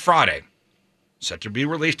got on Friday. Set to be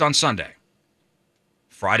released on Sunday.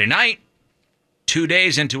 Friday night, 2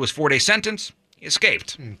 days into his 4-day sentence, he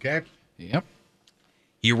escaped. Okay. Yep.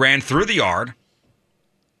 He ran through the yard,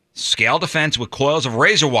 scaled a fence with coils of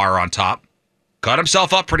razor wire on top, cut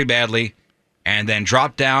himself up pretty badly, and then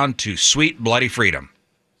dropped down to sweet, bloody freedom.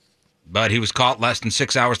 But he was caught less than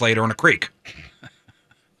 6 hours later in a creek.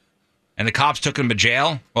 And the cops took him to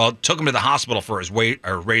jail. Well, took him to the hospital for his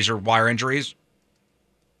razor wire injuries.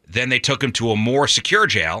 Then they took him to a more secure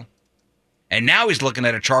jail. And now he's looking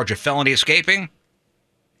at a charge of felony escaping.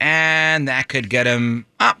 And that could get him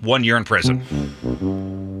 1 year in prison.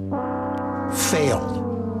 Failed.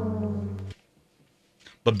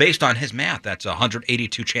 But based on his math, that's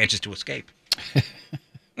 182 chances to escape.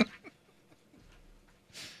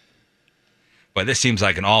 But this seems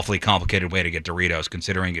like an awfully complicated way to get Doritos,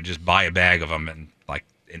 considering you just buy a bag of them and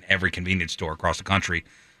in every convenience store across the country.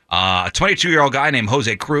 A 22-year-old guy named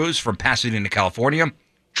Jose Cruz from Pasadena, California,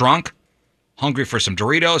 drunk, hungry for some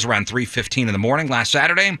Doritos around 3:15 in the morning last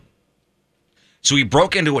Saturday. So he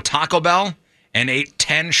broke into a Taco Bell and ate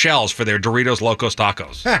 10 shells for their Doritos Locos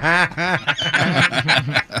Tacos.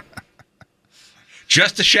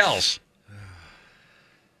 Just the shells.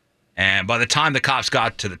 And by the time the cops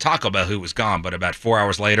got to the Taco Bell, he was gone. But about 4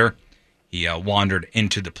 hours later, he wandered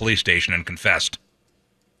into the police station and confessed.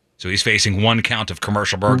 So he's facing 1 count of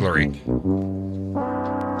commercial burglary.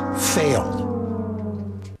 Failed.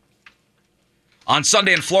 On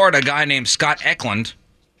Sunday in Florida, a guy named Scott Eklund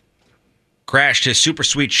crashed his super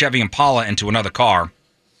sweet Chevy Impala into another car.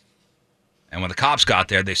 And when the cops got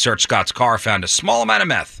there, they searched Scott's car, found a small amount of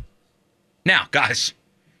meth. Now, guys,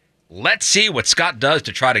 let's see what Scott does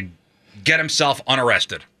to try to get himself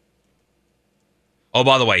unarrested. Oh,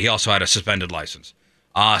 by the way, he also had a suspended license.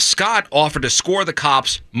 Scott offered to score the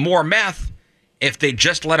cops more meth if they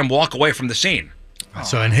just let him walk away from the scene.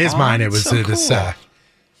 So in his mind, it was so this, cool.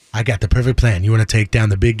 I got the perfect plan. You want to take down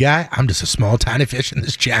the big guy? I'm just a small, tiny fish in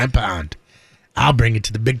this giant pond. I'll bring it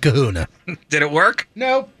to the big kahuna. Did it work?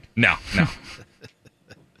 Nope. No.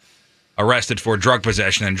 Arrested for drug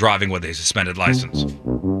possession and driving with a suspended license.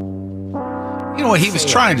 You know what he was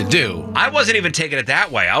trying to do? I wasn't even taking it that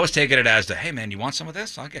way. I was taking it as hey, man, you want some of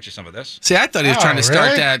this? I'll get you some of this. See, I thought he was trying to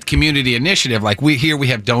start that community initiative. Like, we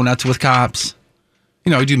have donuts with cops.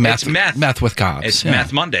 You know, we do meth with cops. It's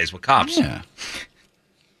Meth Mondays with cops. Yeah.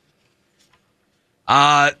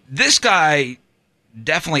 This guy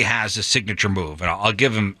definitely has a signature move, and I'll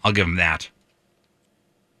give him that.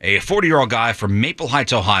 A 40-year-old guy from Maple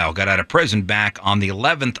Heights, Ohio, got out of prison back on the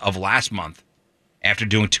 11th of last month after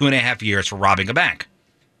doing 2.5 years for robbing a bank.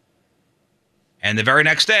 And the very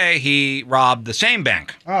next day, he robbed the same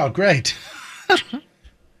bank. Oh, great.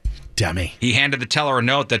 Dummy. He handed the teller a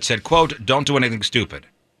note that said, quote, "Don't do anything stupid."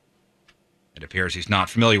 It appears he's not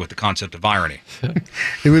familiar with the concept of irony.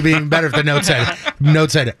 It would be even better if the note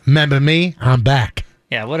said, "Remember me? I'm back."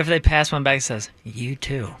 Yeah, what if they pass one back that says, "You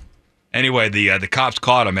too"? Anyway, the cops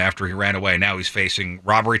caught him after he ran away. Now he's facing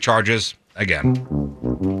robbery charges again.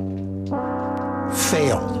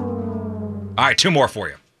 Failed. All right, 2 more for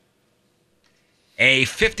you. A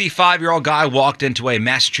 55-year-old guy walked into a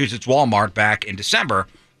Massachusetts Walmart back in December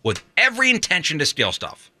with every intention to steal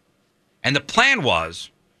stuff. And the plan was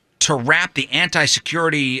to wrap the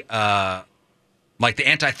anti-security, like the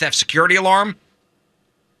anti-theft security alarm,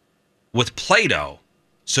 with Play-Doh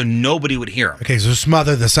so nobody would hear him. Okay, so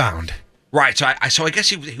smother the sound. Right, so I guess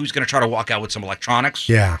he was going to try to walk out with some electronics.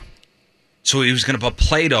 Yeah. So he was going to put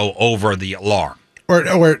Play-Doh over the alarm.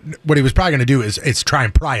 Or what he was probably going to do is try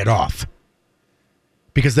and pry it off.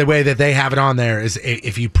 Because the way that they have it on there is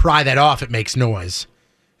if you pry that off, it makes noise.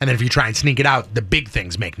 And then if you try and sneak it out, the big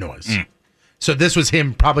things make noise. So this was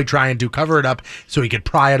him probably trying to cover it up so he could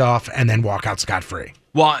pry it off and then walk out scot-free.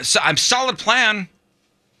 Well, I'm solid plan.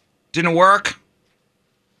 Didn't work.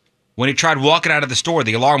 When he tried walking out of the store,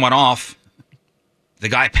 the alarm went off. The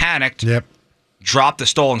guy panicked. Yep. Dropped the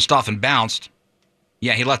stolen stuff and bounced.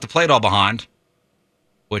 Yeah, he left the Play-Doh behind,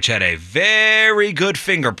 which had a very good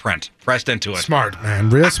fingerprint pressed into it. Smart, man.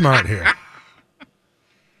 Real smart here.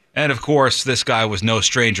 And, of course, this guy was no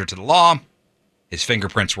stranger to the law. His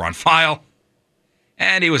fingerprints were on file.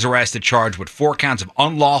 And he was arrested, charged with 4 counts of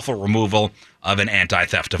unlawful removal of an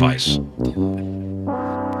anti-theft device.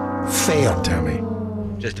 Failed. Dummy.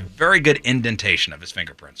 Just a very good indentation of his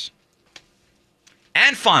fingerprints.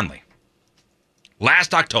 And finally,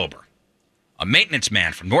 last October, a maintenance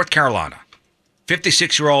man from North Carolina,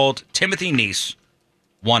 56-year-old Timothy Neese,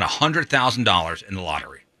 won $100,000 in the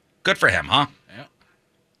lottery. Good for him, huh? Yeah.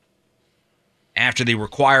 After the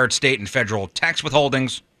required state and federal tax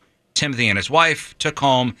withholdings, Timothy and his wife took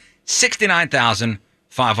home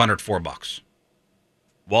 $69,504.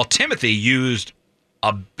 While Timothy used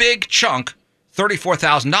a big chunk,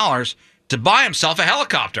 $34,000, to buy himself a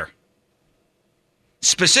helicopter.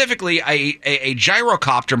 Specifically, a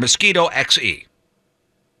gyrocopter Mosquito XE.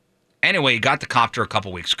 Anyway, he got the copter a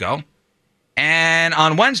couple weeks ago, and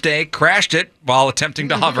on Wednesday, crashed it while attempting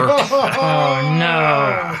to hover. Oh,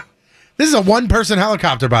 no. This is a one-person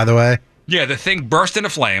helicopter, by the way. Yeah, the thing burst into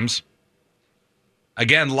flames.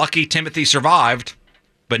 Again, lucky Timothy survived,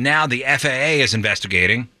 but now the FAA is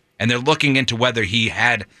investigating, and they're looking into whether he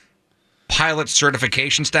had pilot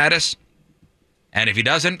certification status. And if he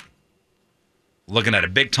doesn't, looking at a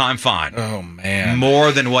big-time fine. Oh, man.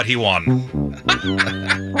 More than what he won.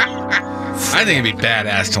 I think it'd be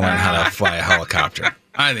badass to learn how to fly a helicopter.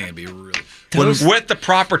 I think it'd be really. With the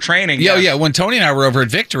proper training. Yeah. When Tony and I were over at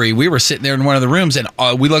Victory, we were sitting there in one of the rooms, and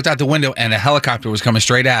we looked out the window, and a helicopter was coming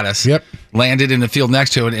straight at us. Yep. Landed in the field next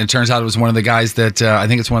to it, and it turns out it was one of the guys that I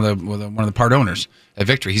think it's one of the part owners at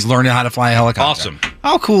Victory. He's learning how to fly a helicopter. Awesome.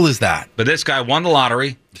 How cool is that? But this guy won the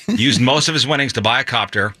lottery, used most of his winnings to buy a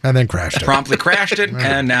copter, and then crashed it. Promptly crashed it,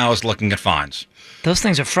 and now is looking at fines. Those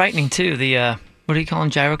things are frightening too. The what do you call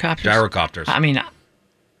them? Gyrocopters. Gyrocopters. I mean,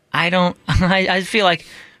 I don't. I feel like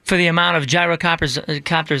for the amount of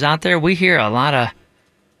gyrocopters out there, we hear a lot of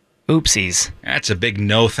oopsies. That's a big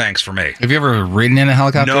no thanks for me. Have you ever ridden in a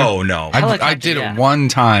helicopter? No. I did it one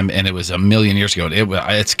time, and it was a million years ago.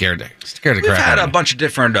 It scared the crap We've out had of a me. bunch of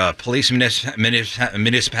different police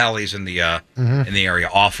municipalities in the area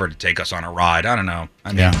offer to take us on a ride. I don't know.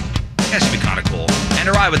 I mean, I guess it'd be kind of cool. And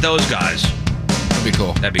to ride with those guys.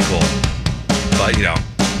 That'd be cool. But,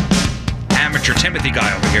 amateur Timothy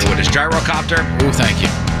guy over here with his gyrocopter. Oh, thank you.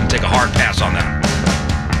 And take a hard pass on that.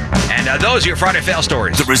 And those are your Friday fail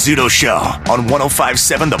stories. The Rizzuto Show on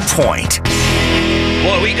 105.7 The Point.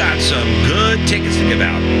 Boy, we got some good tickets to give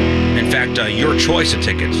out. In fact, your choice of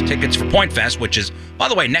tickets. Tickets for Point Fest, which is, by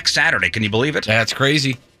the way, next Saturday. Can you believe it? That's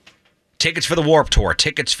crazy. Tickets for the Warped Tour.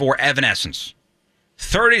 Tickets for Evanescence.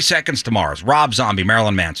 30 Seconds to Mars. Rob Zombie,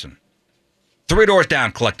 Marilyn Manson. 3 Doors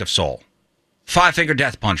Down, Collective Soul. Five Finger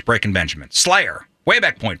Death Punch, Breaking Benjamin. Slayer,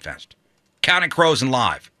 Wayback Point Fest. Counting Crows and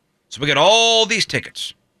Live. So we got all these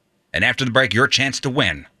tickets. And after the break, your chance to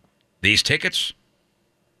win these tickets.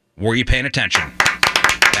 Were you paying attention?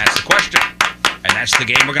 That's the question. And that's the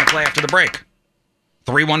game we're going to play after the break.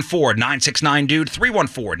 314-969-DUDE.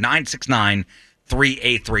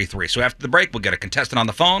 314-969-3833. So after the break, we'll get a contestant on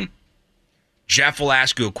the phone. Jeff will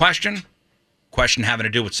ask you a question. Question having to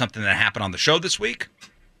do with something that happened on the show this week.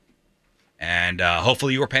 And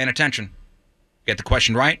hopefully you were paying attention. Get the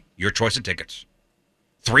question right, your choice of tickets.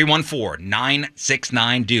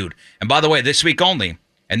 314-969-DUDE. And by the way, this week only,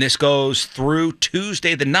 and this goes through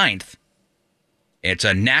Tuesday the 9th, it's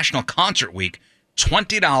a national concert week,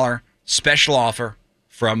 $20 special offer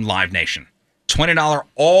from Live Nation. $20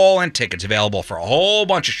 all-in tickets available for a whole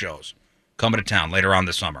bunch of shows coming to town later on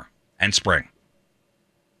this summer and spring.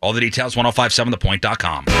 All the details,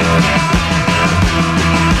 1057thepoint.com.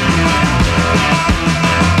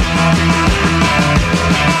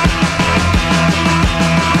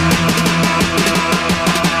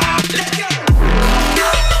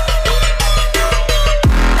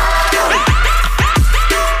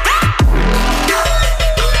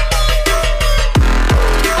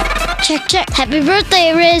 Check. Happy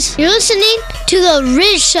birthday, Rizz. You're listening to The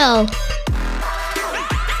Rizz Show.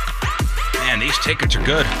 Man, these tickets are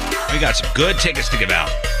good. We got some good tickets to give out.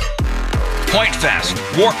 Point Fest,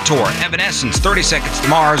 Warped Tour, Evanescence, 30 Seconds to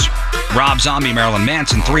Mars, Rob Zombie, Marilyn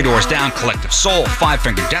Manson, 3 Doors Down, Collective Soul, Five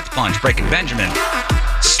Finger Death Punch, Breaking Benjamin,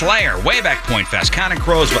 Slayer, Wayback Point Fest, Counting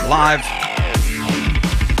Crows with Live.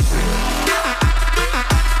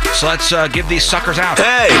 So let's give these suckers out.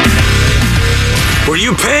 Hey! Were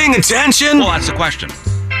you paying attention? Well, that's the question.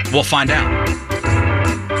 We'll find out.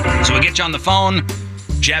 So we get you on the phone.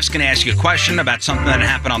 Jeff's going to ask you a question about something that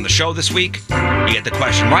happened on the show this week. You get the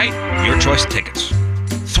question right, your choice of tickets.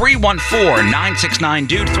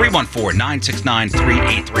 314-969-DUDE,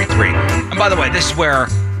 314-969-3833. And by the way, this is where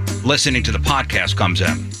listening to the podcast comes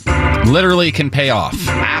in. Literally can pay off.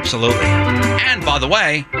 Absolutely. And by the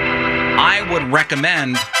way, I would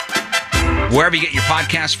recommend wherever you get your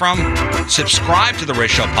podcast from, subscribe to the Rizz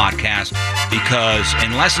Show podcast, because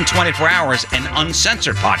in less than 24 hours, an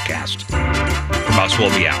uncensored podcast from us will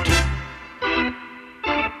be out.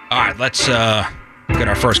 All right, let's get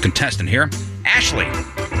our first contestant here. Ashley.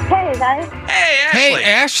 Hey, guys. Hey, Ashley. Hey,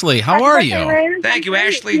 Ashley. How are you? Thank you,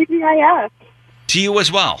 Ashley. TGIF. To you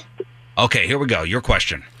as well. Okay, here we go. Your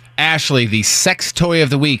question. Ashley, the sex toy of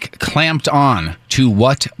the week clamped on to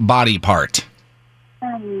what body part?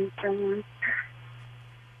 I'm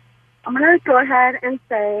going to go ahead and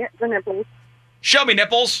say the nipples. Show me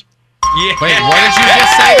nipples. Yeah. Wait, what did you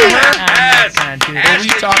just say to her? Yes. Who are you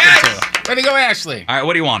talking to? Way to go, Ashley. All right,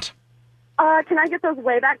 what do you want? Can I get those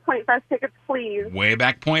Wayback Point Fest tickets, please?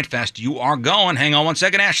 Wayback Point Fest. You are going. Hang on one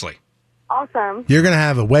second, Ashley. Awesome. You're going to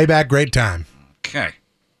have a way back great time. Okay.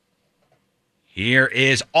 Here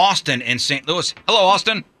is Austin in St. Louis. Hello,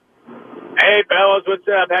 Austin. Hey, fellas. What's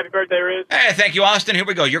up? Happy birthday, Rizz. Hey, thank you, Austin. Here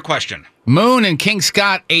we go. Your question. Moon and King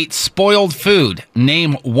Scott ate spoiled food.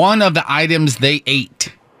 Name one of the items they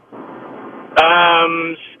ate.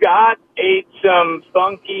 Scott ate some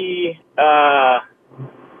funky hummus,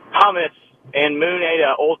 and Moon ate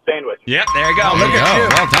an old sandwich. Yep, there you go. Oh, look at you.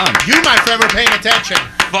 Well done. You, my friend, were paying attention.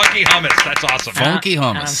 Funky hummus. That's awesome. Funky And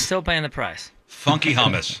I'm hummus. still paying the price. Funky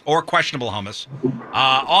hummus or questionable hummus.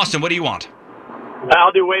 Austin, what do you want?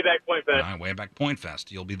 I'll do Way Back Point Fest. All right, Way Back Point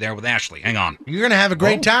Fest. You'll be there with Ashley. Hang on. You're gonna have a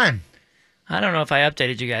great time. I don't know if I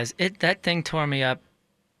updated you guys. That thing tore me up.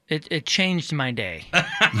 It changed my day.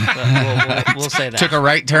 we'll say that. Took a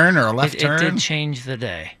right turn or a left turn? It did change the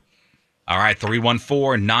day. All right,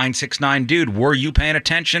 314-969. Dude, were you paying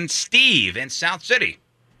attention? Steve in South City.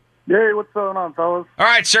 Hey, what's going on, fellas? All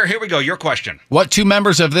right, sir, here we go. Your question. What two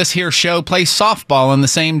members of this here show play softball on the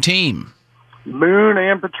same team? Moon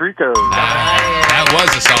and Patrico. That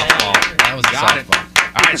was a softball. That was a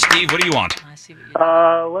softball. All right, Steve, what do you want?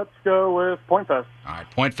 Let's go with Point Fest. All right,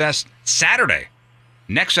 Point Fest Saturday.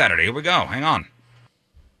 Next Saturday. Here we go. Hang on.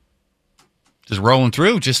 Just rolling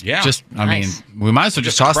through. I mean, we might as well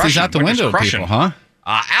just toss these out the window, people, huh?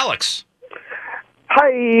 Alex.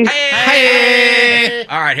 Hi. Hey.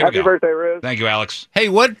 All right, here we go. Happy birthday, Rizz. Thank you, Alex. Hey,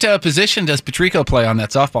 what position does Patrico play on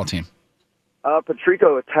that softball team?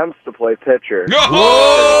 Patrico attempts to play pitcher.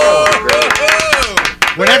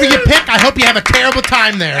 Whatever you pick, I hope you have a terrible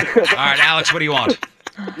time there. All right, Alex, what do you want?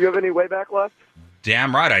 Do you have any Way Back left?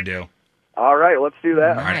 Damn right I do. All right, let's do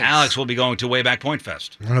that. All right, Alex will be going to Way Back Point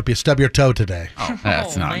Fest. I hope you stub your toe today. Oh,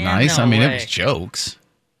 that's not nice. I mean, it was jokes.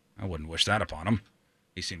 I wouldn't wish that upon him.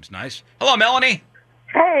 He seems nice. Hello, Melanie.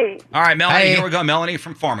 Hey. All right, Melanie, Hey. here we go. Melanie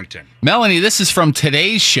from Farmington. Melanie, this is from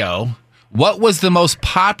today's show. What was the most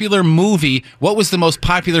popular movie? What was the most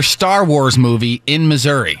popular Star Wars movie in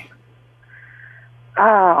Missouri?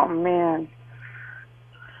 Oh, man.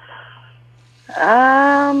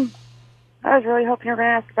 I was really hoping you were going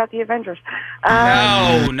to ask about the Avengers.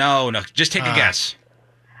 No. Just take a guess.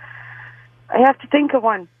 I have to think of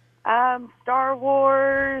one. Star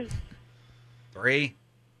Wars. 3.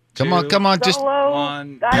 Come on, just Solo.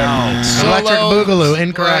 1. No. Electric Boogaloo.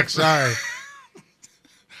 Incorrect. Sorry.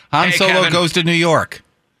 Han Hey, Solo Kevin. goes to New York.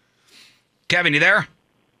 Kevin, you there?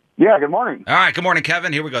 Yeah, good morning. All right, good morning,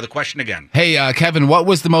 Kevin. Here we go. The question again. Hey, Kevin, what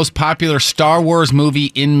was the most popular Star Wars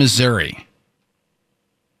movie in Missouri?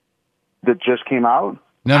 That just came out?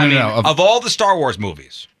 No. Of all the Star Wars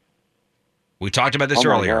movies, we talked about this Oh,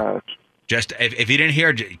 my earlier. gosh. Just if you didn't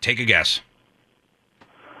hear, take a guess.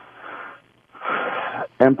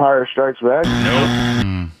 Empire Strikes Back?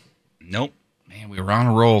 Nope. Man, we were on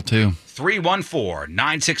a roll, too.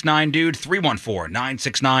 314-969, dude.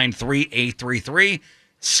 314-969-3833.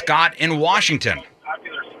 Scott in Washington.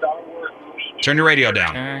 Turn your radio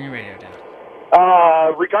down. Turn your radio down.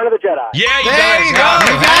 Return of the Jedi. Yeah, you There got you it, go. Scott.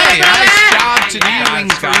 Hey, nice job to Scott. doing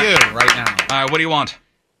for you right now. All right, what do you want?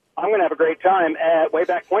 I'm going to have a great time at Way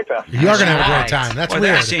Back Point Fest. You are going to have a great time. That's Boy,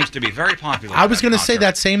 weird. that seems to be very popular. I was going to say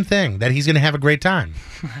that same thing, that he's going to have a great time.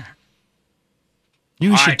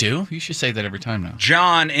 You All should right. do. You should say that every time now.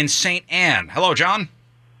 John in St. Anne. Hello, John.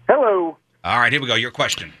 Hello. All right, here we go. Your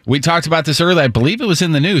question. We talked about this earlier. I believe it was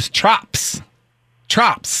in the news. Trops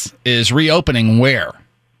is reopening where?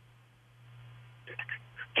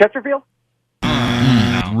 Chesterfield?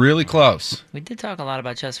 Really close. We did talk a lot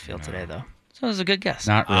about Chesterfield today, though. So it was a good guess.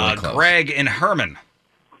 Not really close. Greg in Herman.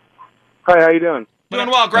 Hi, how you doing? Doing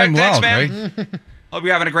well, Greg. I'm Thanks, well, man. Hope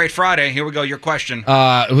you're having a great Friday. Here we go. Your question.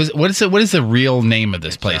 What is the real name of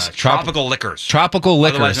this place? Tropical Liquors. Tropical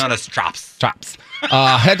Liquors. Otherwise known as Trops.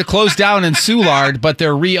 Had to close down in Soulard, but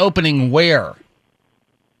they're reopening where?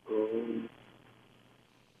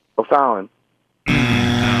 O'Fallon.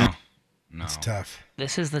 No. It's tough.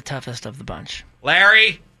 This is the toughest of the bunch.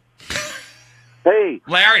 Larry. Hey.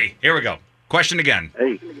 Larry. Here we go. Question again.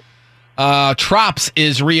 Hey. Trops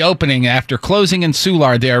is reopening after closing in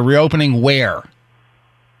Soulard. They are reopening where?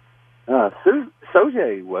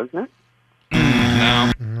 Sojay, wasn't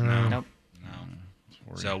it? Nope.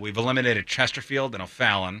 So we've eliminated Chesterfield and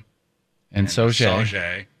O'Fallon. And Sojay.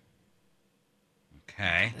 Sojay.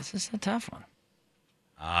 Okay. This is a tough one.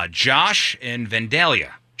 Josh in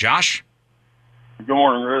Vandalia. Josh? Good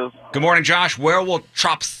morning, Rizz. Good morning, Josh. Where will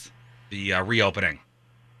Trops be reopening?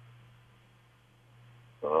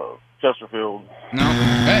 Chesterfield. No.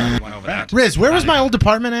 Okay. We went over that. Riz, where was my old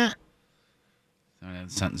apartment at?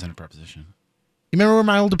 Sentence and a preposition. You remember where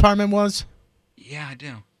my old apartment was? Yeah, I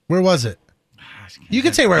do. Where was it? You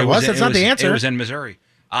can say where it was. That's not the answer. It was in Missouri.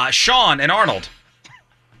 Sean and Arnold.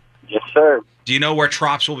 Yes, sir. Do you know where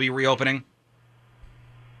Trops will be reopening?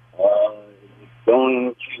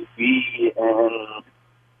 Going to be in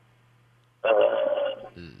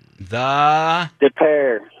The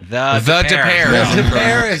Depair. The Depair. The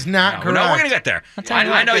Depair is not correct. No, we're going to get there. tell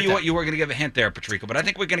you I know what. you were going to give a hint there, Patrico, but I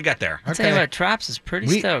think we're going to get there. I'll tell you what, Trops is pretty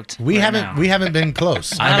stoked. We right haven't now. we haven't been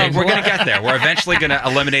close. I think we're going to get there. We're eventually going to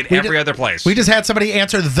eliminate every other place. We just had somebody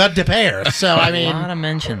answer the Depair. So I mean, a lot of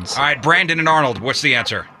mentions. All right, Brandon and Arnold, what's the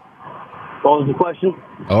answer? What was the question?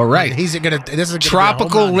 All right. This is gonna be a Tropical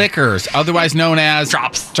home run. liquors, otherwise known as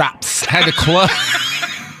Drops, had to close.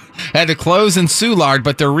 Had to close in Soulard,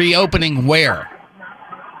 but they're reopening where?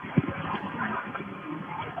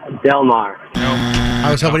 Del Mar. I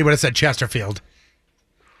was hoping he would have said Chesterfield.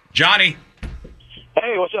 Johnny,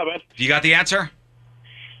 Hey, what's up, man? you got the answer?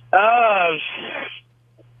 St.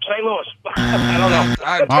 Louis. I don't know.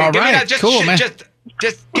 All give me right, that. Just, cool, man.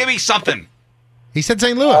 Just give me something He said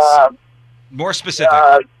St. Louis. more specific.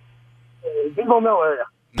 Depot Mill area.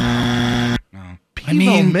 I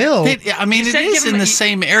mean, Mill. it is in the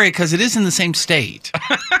same area because it is in the same state.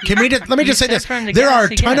 Let me just say this: trying to there guess, are a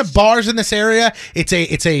he ton of guessed. bars in this area. It's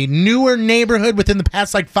a newer neighborhood within the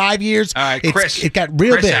past 5 years. All right, It's- Chris. it got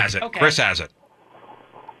real Chris big. has it. Okay. Chris has it.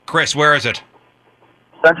 Chris, where is it?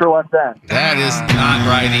 Central West End. That is not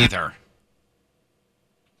right either.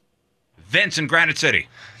 Vince in Granite City.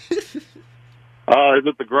 Is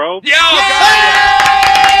it the Grove?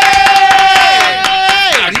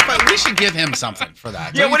 We should give him something for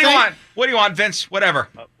that. Yeah, don't what do you think? want? What do you want, Vince? Whatever.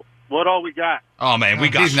 What all we got? Oh, man, we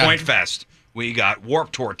got he's not- Point Fest. We got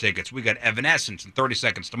Warped Tour tickets. We got Evanescence and 30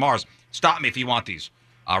 Seconds to Mars. Stop me if you want these.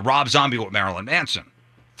 Rob Zombie with Marilyn Manson.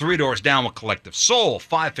 Three Doors Down with Collective Soul.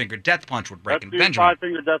 Five Finger Death Punch with Breaking Benjamin. Five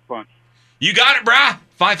Finger Death Punch. You got it, brah.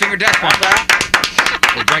 Five Finger Death Punch.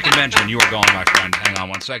 With Breaking Benjamin, you are going, my friend. Hang on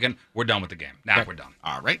 1 second. We're done with the game. Now we're done.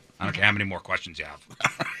 All right. I don't care how many more questions you have.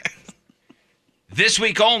 This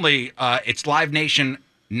week only, it's Live Nation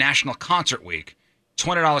National Concert Week.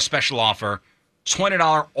 $20 special offer.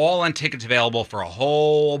 $20 all-in tickets available for a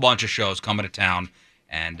whole bunch of shows coming to town.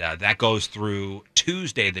 And that goes through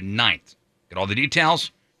Tuesday the 9th. Get all the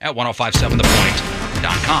details at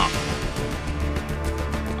 1057thepoint.com.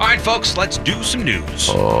 All right, folks, let's do some news.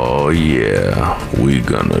 Oh, yeah. We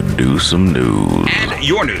gonna do some news. And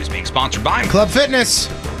your news being sponsored by Club Fitness.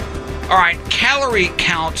 All right, calorie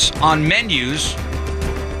counts on menus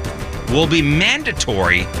will be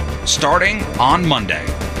mandatory starting on Monday.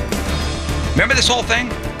 Remember this whole thing?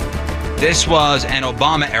 This was an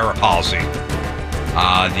Obama-era policy.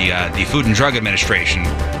 The Food and Drug Administration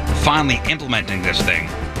finally implementing this thing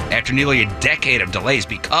after nearly a decade of delays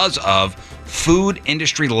because of food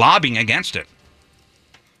industry lobbying against it.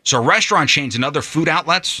 So restaurant chains and other food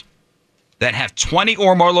outlets that have 20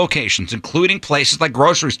 or more locations, including places like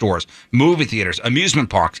grocery stores, movie theaters, amusement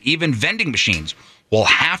parks, even vending machines, will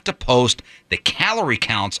have to post the calorie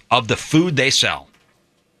counts of the food they sell.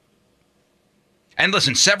 And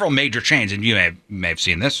listen, several major chains, and you may have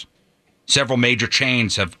seen this, several major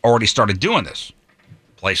chains have already started doing this.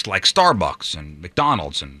 Places like Starbucks and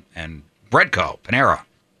McDonald's and Breadco, Panera.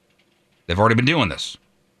 They've already been doing this.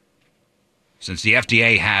 Since the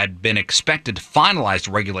FDA had been expected to finalize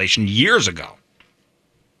the regulation years ago.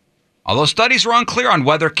 Although studies are unclear on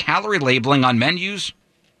whether calorie labeling on menus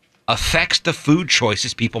affects the food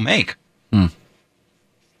choices people make.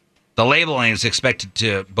 The labeling is expected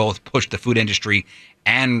to both push the food industry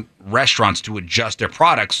and restaurants to adjust their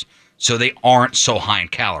products so they aren't so high in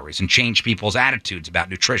calories and change people's attitudes about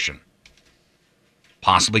nutrition,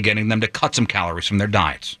 possibly getting them to cut some calories from their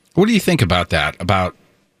diets. What do you think about that? About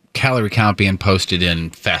calorie count being posted in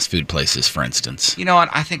fast food places, for instance? You know what?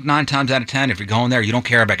 I think 9 times out of 10, if you're going there, you don't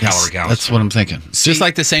care about calorie counts. That's what I'm thinking. It's just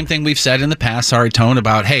like the same thing we've said in the past, sorry, Tone,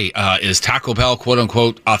 about, hey, is Taco Bell, quote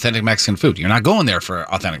unquote, authentic Mexican food? You're not going there for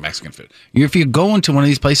authentic Mexican food. If you go into one of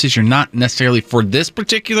these places, you're not necessarily for this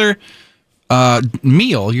particular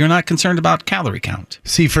meal, you're not concerned about calorie count.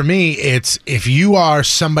 See, for me, it's if you are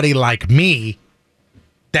somebody like me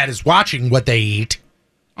that is watching what they eat,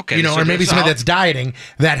 okay, or maybe somebody that's dieting,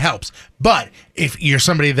 that helps. But if you're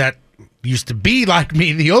somebody that used to be like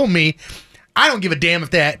me, the old me, I don't give a damn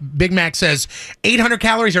if that Big Mac says 800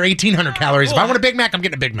 calories or 1,800 calories. If I want a Big Mac, I'm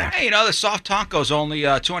getting a Big Mac. Hey, the soft taco's only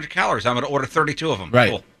 200 calories. I'm going to order 32 of them.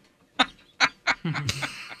 Right. Cool.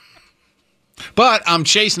 But I'm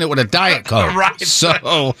chasing it with a Diet Coke. Right.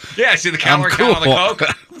 So, yeah, see the calorie count on the Coke?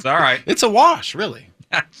 It's all right. It's a wash, really.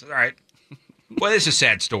 That's all right. Well, this is a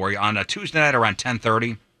sad story. On a Tuesday night around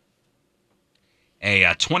 10:30, a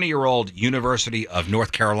 20-year-old University of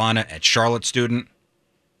North Carolina at Charlotte student,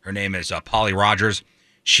 her name is Polly Rogers,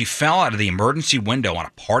 she fell out of the emergency window on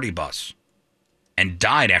a party bus and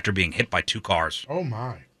died after being hit by 2 cars. Oh,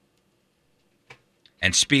 my.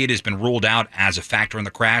 And speed has been ruled out as a factor in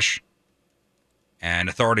the crash. And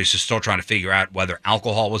authorities are still trying to figure out whether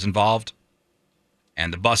alcohol was involved.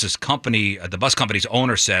 And the bus company's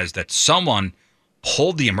owner says that someone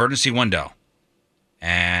pulled the emergency window.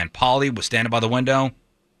 And Polly was standing by the window.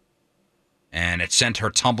 And it sent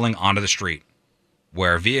her tumbling onto the street,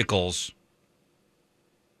 where vehicles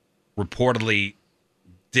reportedly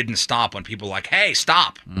didn't stop when people were like, hey,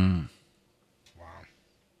 stop. Mm.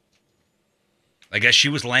 I guess she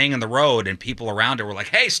was laying in the road and people around her were like,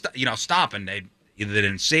 hey, stop. And they either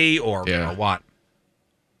didn't see or what.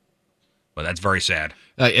 But that's very sad.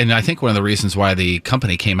 And I think one of the reasons why the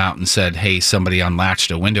company came out and said, hey, somebody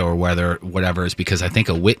unlatched a window or whatever is because I think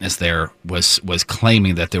a witness there was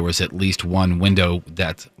claiming that there was at least one window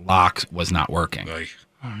that lock was not working. Oy.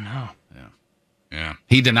 Oh, no. Yeah.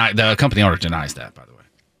 The company owner denies that, by the way.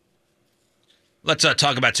 Let's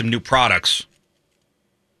talk about some new products.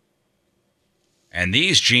 And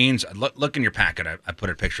these jeans, look in your packet. I put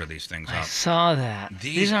a picture of these things up. I saw that.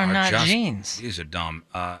 These are not jeans. These are dumb.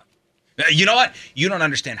 You know what? You don't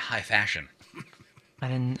understand high fashion. I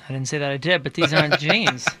didn't say that I did, but these aren't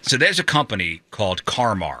jeans. So there's a company called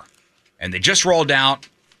Carmar, and they just rolled out,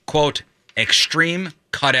 quote, extreme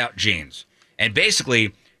cutout jeans. And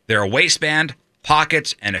basically, they're a waistband,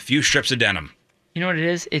 pockets, and a few strips of denim. You know what it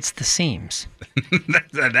is? It's the seams.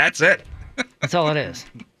 That's it. That's all it is.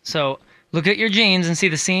 So look at your jeans and see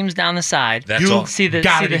the seams down the side. That's all. See the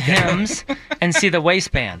hems and see the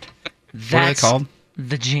waistband. What are they called?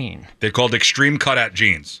 The jean. They're called extreme cutout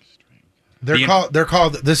jeans. They're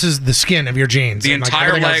called. This is the skin of your jeans. The and, like, entire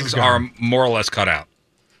everything else legs is are gone. more or less cut out.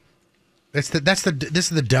 This is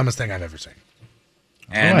the dumbest thing I've ever seen.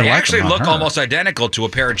 And I they like actually them on look her. almost identical to a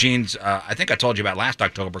pair of jeans I think I told you about last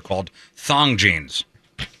October called thong jeans.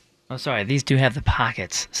 Oh, sorry. These do have the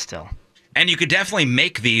pockets still. And you could definitely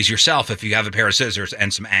make these yourself if you have a pair of scissors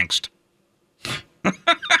and some angst.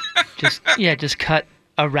 Just cut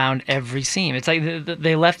around every seam. It's like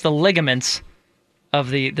they left the ligaments of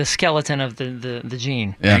the skeleton of the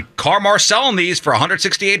jean. Yeah. And Carmar's selling these for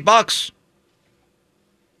 $168.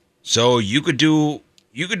 So you could do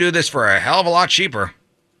this for a hell of a lot cheaper.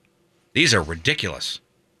 These are ridiculous.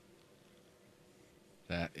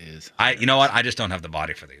 That is. You know what? I just don't have the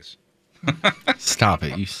body for these. Stop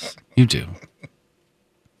it. You do.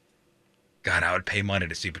 God, I would pay money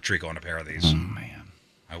to see Patrico in a pair of these. Oh, man.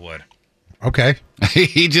 I would. Okay.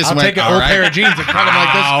 He just I'll went, take an all old right. pair of jeans and cut them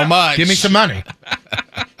like this. How much? Give me some money.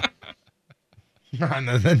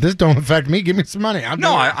 No, this don't affect me. Give me some money.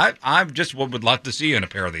 I just would love to see you in a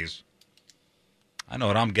pair of these. I know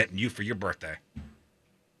what I'm getting you for your birthday.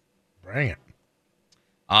 Bring it.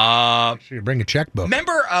 Sure, you bring a checkbook.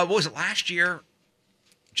 Remember, what was it last year?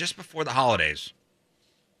 Just before the holidays.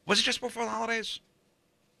 Was it just before the holidays?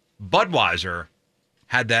 Budweiser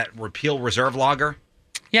had that Repeal Reserve Lager.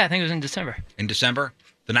 Yeah, I think it was in December. In December.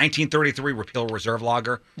 The 1933 Repeal Reserve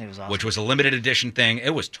Lager. It was awesome. Which was a limited edition thing.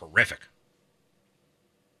 It was terrific.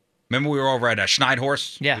 Remember we were over at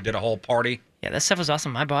Schneidhorst? Yeah. We did a whole party. Yeah, that stuff was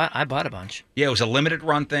awesome. I bought a bunch. Yeah, it was a limited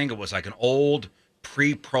run thing. It was like an old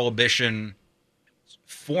pre-prohibition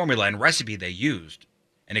formula and recipe they used.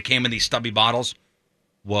 And it came in these stubby bottles.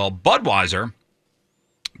 Well, Budweiser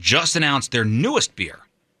just announced their newest beer.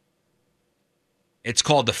 It's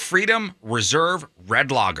called the Freedom Reserve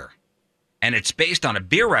Red Lager. And it's based on a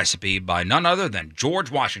beer recipe by none other than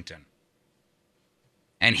George Washington.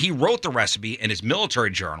 And he wrote the recipe in his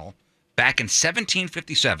military journal back in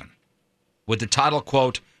 1757 with the title,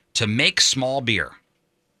 quote, "To Make Small Beer."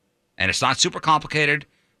 And it's not super complicated,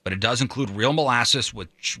 but it does include real molasses,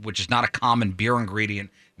 which is not a common beer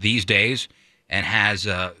ingredient these days, and has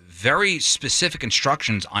very specific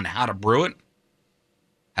instructions on how to brew it,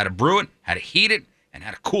 how to heat it, and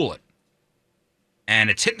how to cool it. And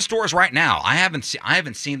it's hitting stores right now. I haven't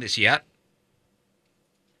seen this yet.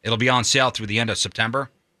 It'll be on sale through the end of September.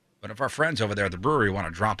 But if our friends over there at the brewery want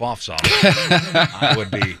to drop off some, I would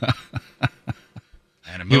be.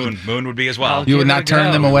 And Moon would be as well. You would not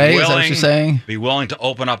turn them away? Is that what you're saying? Be willing to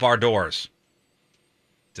open up our doors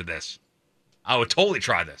to this. I would totally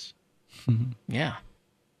try this. Yeah.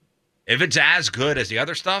 If it's as good as the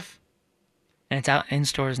other stuff. And it's out in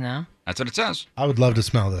stores now? That's what it says. I would love to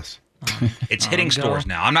smell this. It's hitting stores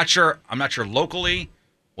now. I'm not sure locally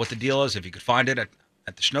what the deal is, if you could find it at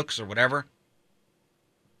the Schnooks or whatever.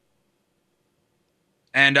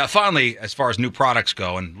 And finally, as far as new products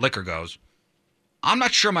go and liquor goes, I'm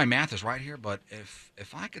not sure my math is right here, but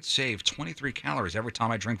if I could save 23 calories every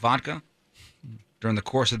time I drink vodka during the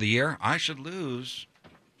course of the year, I should lose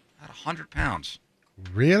about 100 pounds.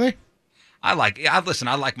 Really? I like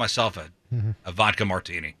myself a vodka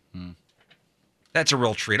martini. That's a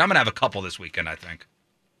real treat. I'm going to have a couple this weekend, I think.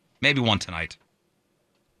 Maybe one tonight.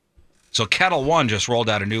 So Kettle One just rolled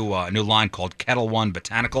out a new line called Kettle One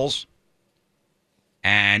Botanicals.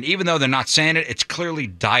 And even though they're not saying it, it's clearly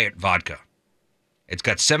diet vodka. It's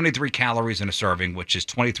got 73 calories in a serving, which is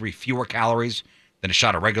 23 fewer calories than a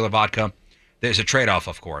shot of regular vodka. There's a trade-off,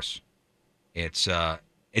 of course. It's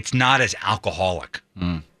it's not as alcoholic.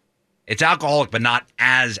 It's alcoholic, but not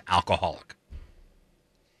as alcoholic.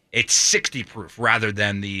 It's 60 proof rather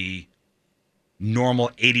than the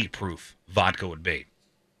normal 80 proof vodka would be.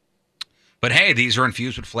 But hey, these are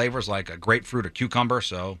infused with flavors like a grapefruit or cucumber,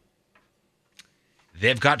 so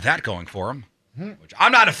they've got that going for them. Which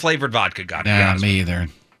I'm not a flavored vodka guy. Yeah, me either.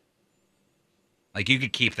 Like, you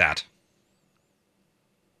could keep that.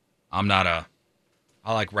 I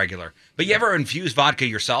like regular. But you ever infuse vodka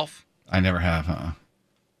yourself? I never have,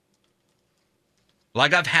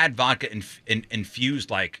 Like, I've had vodka infused,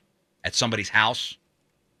 like, at somebody's house.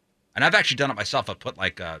 And I've actually done it myself. I put,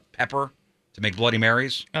 like, pepper to make Bloody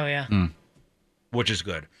Marys. Oh, yeah. Which is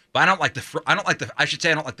good. But I don't like I don't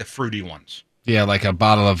like the fruity ones. Yeah, like a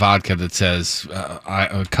bottle of vodka that says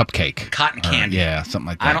a cupcake. Cotton candy. Yeah, something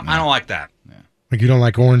like that. I don't like that. Like, you don't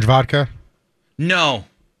like orange vodka? No.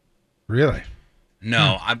 Really?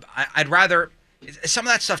 No. I'd rather... Some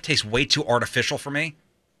of that stuff tastes way too artificial for me.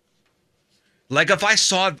 Like, if I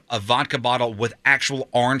saw a vodka bottle with actual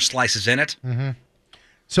orange slices in it... Mm-hmm.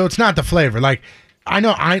 So it's not the flavor. Like, I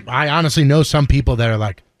know, I honestly know some people that are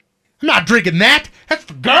like, I'm not drinking that. That's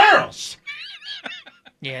for girls.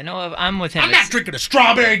 Yeah, no, I'm with him. I'm not drinking a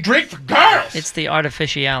strawberry drink for girls. It's the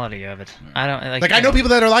artificiality of it. I don't like. I know people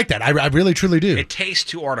that are like that. I really truly do. It tastes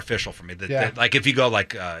too artificial for me. Yeah. Like, if you go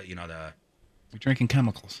like, You're drinking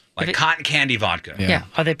chemicals. Like cotton candy vodka. Yeah.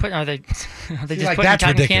 Are they just like, putting that's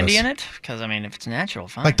cotton ridiculous. candy in it? Because I mean, if it's natural,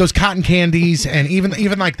 fine. Like those cotton candies and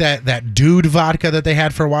even like that dude vodka that they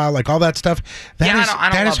had for a while, like all that stuff. That is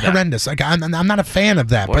I don't love that. horrendous. Like I'm not a fan of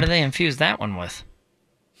that. What But do they infuse that one with?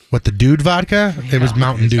 what, the dude vodka? It was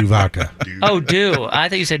Mountain Dew vodka. Oh, Dew. I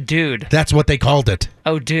thought you said dude. That's what they called it.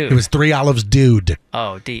 Oh, dude. It was 3 Olives Dude.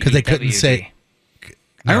 Oh, D. Because they couldn't say.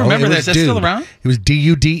 I remember it that. was Is that still Dude. around? It was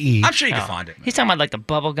DUDE. I'm sure you can find it. He's talking about like the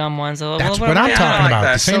bubblegum ones. That's what I'm talking about.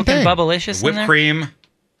 The same Silk and thing. Bubblicious in Whipped there? cream.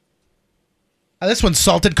 This one's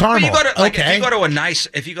salted caramel. Well, if Okay. you go to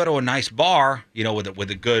a nice bar,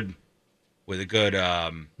 with a good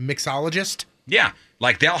Mixologist? yeah,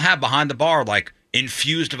 like they'll have behind the bar like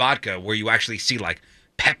infused vodka where you actually see like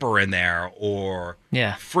pepper in there or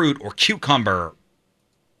fruit or cucumber,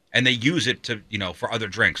 and they use it to for other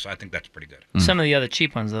drinks. So I think that's pretty good. Some of the other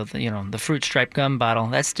cheap ones, though, the fruit striped gum bottle,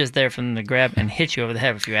 that's just there for them to grab and hit you over the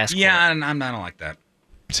head if you ask for it. Yeah, and I don't like that.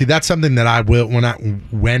 See, that's something that I will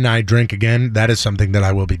when I drink again. That is something that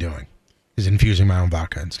I will be doing, is infusing my own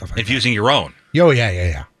vodka and stuff like Infusing your own. that. Oh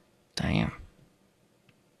yeah. Damn.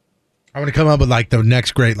 I want to come up with like the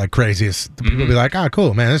next great, like craziest. The people will be like, "Ah,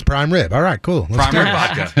 cool, man, this is prime rib. All right, cool. Let's Prime do rib it."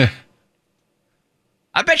 vodka.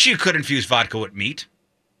 I bet you could infuse vodka with meat.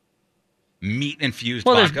 Meat infused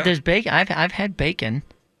Well, vodka. there's bacon. I've had bacon.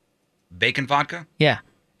 Bacon vodka. Yeah.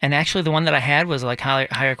 And actually, the one that I had was like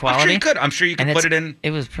higher quality. I'm sure you could And put it in. It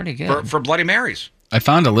was pretty good. For Bloody Marys. I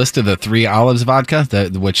found a list of the 3 Olives vodka,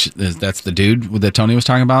 that's the dude that Tony was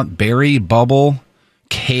talking about. Berry, bubble,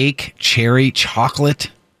 cake, cherry, chocolate.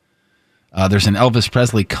 There's an Elvis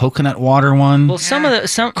Presley coconut water one. Well,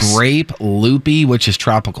 some grape, loopy, which is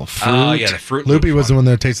tropical fruit. Oh yeah, the Fruit Loopy was the one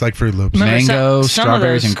that tastes like Fruit Loops. Remember, Mango, some of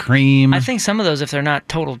strawberries, those- and cream. I think some of those, if they're not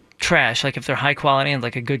total trash, like if they're high quality and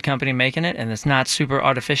like a good company making it, and it's not super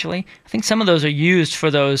artificially, I think some of those are used for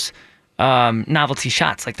those novelty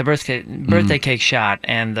shots, like the birthday cake shot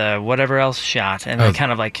and the whatever else shot, and it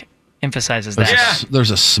kind of like emphasizes that. There's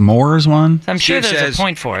a s'mores one. I'm sure Steve there's says, a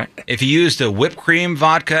point for it. If you use the whipped cream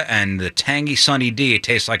vodka and the tangy Sunny D, it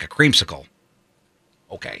tastes like a creamsicle.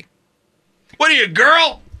 Okay. What are you,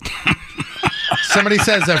 girl? Somebody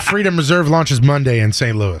says that Freedom Reserve launches Monday in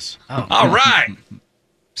St. Louis. Oh, All right.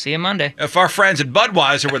 See you Monday. If our friends at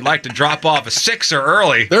Budweiser would like to drop off a 6er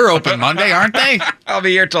early, They're open Monday, aren't they? I'll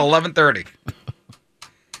be here till 11:30.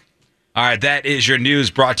 All right, that is your news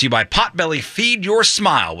brought to you by Potbelly. Feed your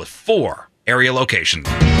smile with 4 area locations.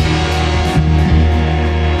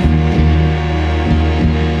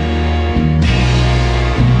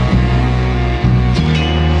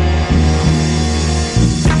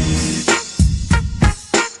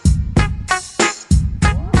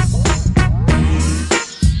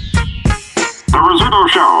 The Rizzuto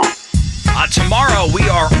Show. Tomorrow we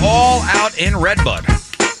are all out in Redbud.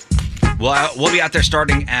 We'll be out there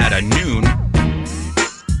starting at noon.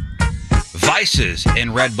 Vices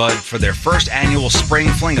in Redbud for their first annual spring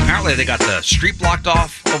fling. Apparently they got the street blocked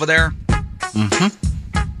off over there.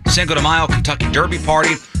 Mm-hmm. Cinco de Mayo Kentucky Derby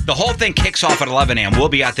party. The whole thing kicks off at 11 a.m. We'll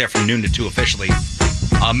be out there from noon to 2 officially.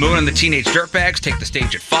 Moon and the Teenage Dirtbags take the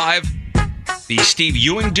stage at 5. The Steve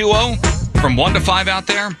Ewing duo from 1 to 5 out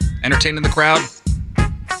there, entertaining the crowd.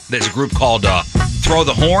 There's a group called Throw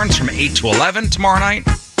the Horns from 8 to 11 tomorrow night.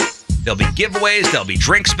 There'll be giveaways. There'll be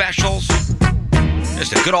drink specials.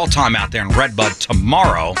 Just a good old time out there in Redbud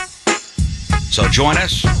tomorrow. So join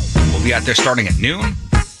us. We'll be out there starting at noon.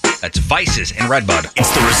 That's Vices in Redbud.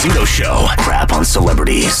 It's the Rizzuto Show. Crap on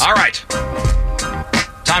celebrities. All right.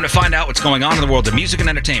 Time to find out what's going on in the world of music and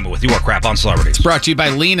entertainment with your Crap on Celebrities. It's brought to you by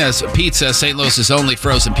Lena's Pizza, St. Louis's only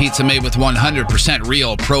frozen pizza made with 100%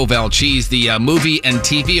 real Provel cheese. The movie and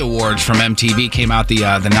TV awards from MTV came out,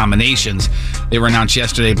 the nominations. They were announced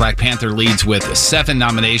yesterday. Black Panther leads with 7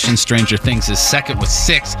 nominations. Stranger Things is second with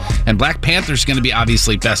 6. And Black Panther's going to be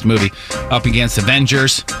obviously best movie up against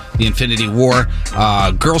Avengers, The Infinity War,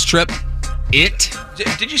 Girls Trip, It,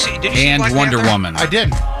 Did you see and Black Wonder Panther? Woman. I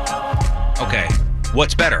did. Okay.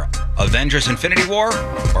 What's better, Avengers Infinity War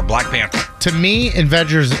or Black Panther? To me,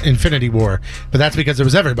 Avengers Infinity War, but that's because it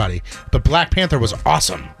was everybody. But Black Panther was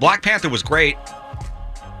awesome. Black Panther was great.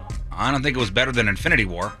 I don't think it was better than Infinity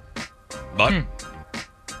War, but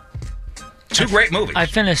two great movies. I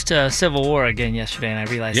finished Civil War again yesterday, and I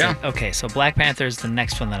realized, Yeah. that, okay, so Black Panther is the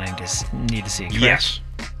next one that I just need to see, correct? Yes.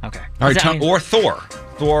 Okay. All right, Does that mean- or Thor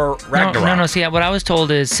Ragnarok. No. See, what I was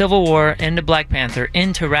told is Civil War into Black Panther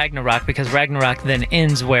into Ragnarok, because Ragnarok then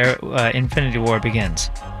ends where Infinity War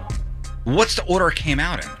begins. What's the order it came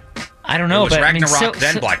out in? I don't know, It was but Ragnarok,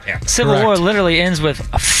 then Black Panther. Civil War literally ends with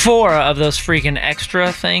 4 of those freaking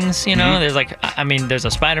extra things. You know, there's there's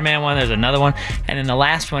a Spider-Man one, there's another one, and then the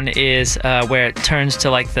last one is where it turns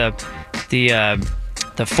to like the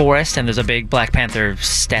forest, and there's a big Black Panther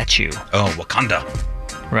statue. Oh, Wakanda.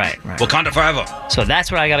 Right. Wakanda forever. So that's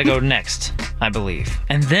where I got to go next, I believe,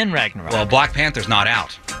 and then Ragnarok. Well, Black Panther's not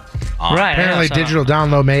out. Right. Apparently, digital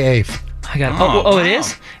download May 8th. I got. Oh, it wow.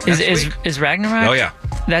 is. Next week. Is Ragnarok? Oh yeah.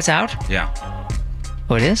 That's out. Yeah.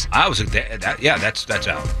 Oh, it is. That's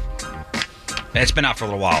out. It's been out for a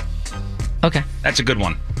little while. Okay. That's a good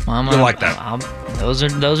one. Well, You'll like that. Those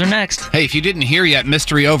are next. Hey, if you didn't hear yet,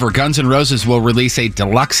 mystery over. Guns N' Roses will release a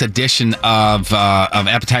deluxe edition of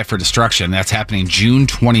Appetite for Destruction. That's happening June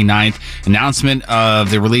 29th. Announcement of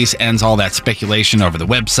the release ends all that speculation over the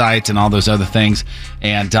website and all those other things.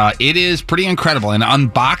 And it is pretty incredible. An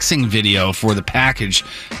unboxing video for the package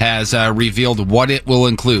has revealed what it will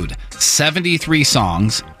include. 73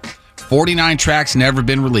 songs, 49 tracks never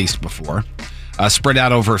been released before. Spread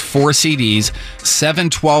out over 4 CDs, 7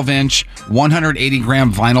 12-inch,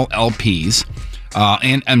 180-gram vinyl LPs,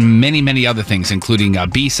 and many, many other things, including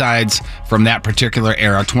B-sides from that particular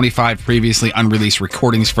era, 25 previously unreleased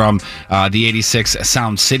recordings from the 86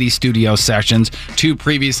 Sound City studio sessions, 2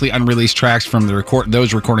 previously unreleased tracks from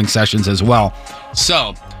those recording sessions as well.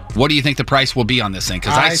 So, what do you think the price will be on this thing?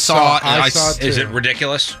 Because I saw it. Is it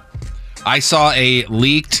ridiculous? I saw a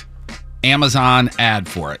leaked Amazon ad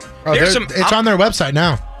for it. Oh, it's on their website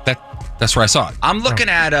now. That's where I saw it. I'm looking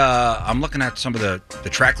at some of the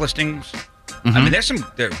track listings. I mean,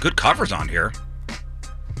 there are good covers on here.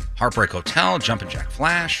 Heartbreak Hotel, Jumpin' Jack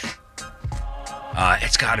Flash.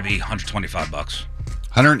 It's got to be $125.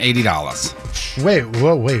 $180.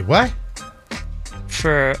 Wait, what?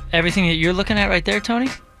 For everything that you're looking at right there, Tony?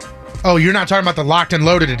 Oh, you're not talking about the locked and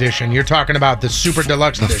loaded edition. You're talking about the super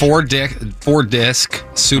deluxe edition. The 4-disc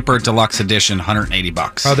super deluxe edition,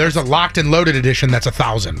 $180. Oh, there's a locked and loaded edition that's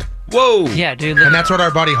 $1,000. Whoa. Yeah, dude. And that's what our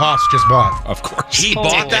buddy Haas just bought. Of course. He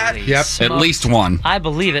bought that? Yep. At least one. I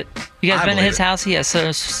believe it. You guys I been to his believe it. house? He has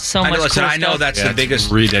so much Listen, cool I know stuff. that's the biggest.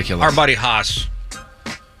 Ridiculous. Our buddy Haas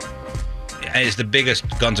is the biggest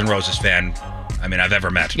Guns N' Roses fan I've ever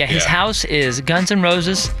met. Yeah, his house is Guns N'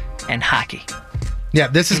 Roses and hockey. Yeah,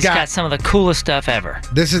 this has He's got some of the coolest stuff ever.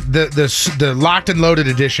 This is the locked and loaded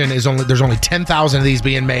edition is there's only 10,000 of these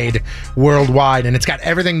being made worldwide, and it's got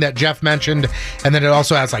everything that Jeff mentioned, and then it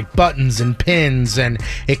also has like buttons and pins, and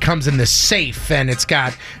it comes in the safe, and it's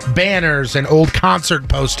got banners and old concert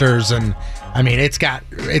posters, and I mean it's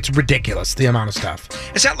ridiculous the amount of stuff.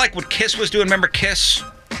 Is that like what Kiss was doing? Remember Kiss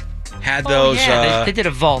had those? Yeah, they did a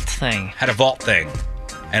vault thing. Had a vault thing,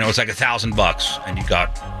 and it was like $1,000, and you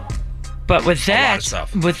got. But with a lot of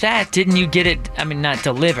stuff. didn't you get it? I mean, not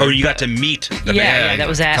delivered. Oh, you got to meet the band. that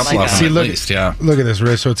was at See, look at this,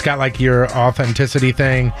 Rizz. So it's got like your authenticity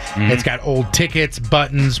thing. It's got old tickets,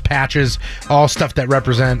 buttons, patches, all stuff that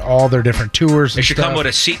represent all their different tours. It should come with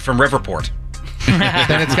a seat from Riverport.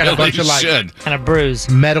 Then it's got a bunch of like and a bruise,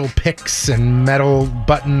 metal picks and metal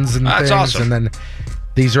buttons and That's things, awesome. and then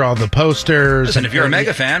these are all the posters. Listen, and, if you're a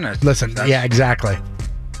mega fan, listen, yeah, exactly.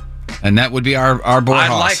 And that would be our boy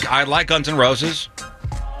Haas. I like Guns N' Roses.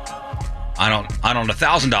 I don't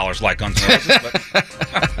 $1,000 like Guns N' Roses,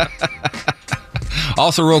 but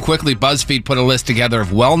Also, real quickly, BuzzFeed put a list together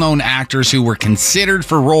of well-known actors who were considered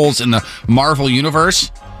for roles in the Marvel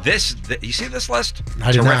Universe. You see this list?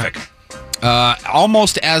 I did not. Terrific.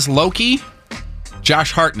 Almost as Loki,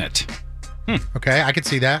 Josh Hartnett. Okay, I could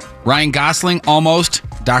see that. Ryan Gosling, almost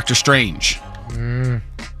Doctor Strange.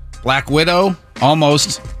 Black Widow,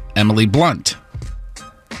 almost Emily Blunt.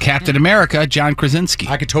 Captain America, John Krasinski.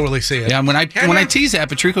 I could totally see it. Yeah, when I teased that,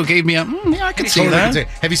 Patrico gave me a, yeah, I can see that.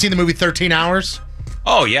 Have you seen the movie 13 Hours?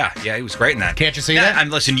 Oh, yeah. Yeah, he was great in that. Can't you see that? And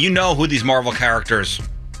listen, you know who these Marvel characters,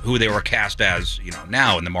 who they were cast as,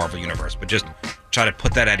 now in the Marvel universe, but just try to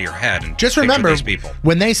put that out of your head and just picture remember these people.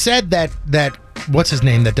 When they said that what's his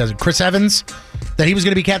name that does it, Chris Evans, that he was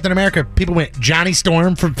going to be Captain America, people went, Johnny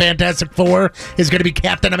Storm from Fantastic Four is going to be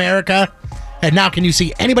Captain America, and now can you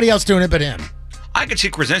see anybody else doing it but him? I could see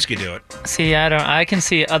Krasinski do it. See, I can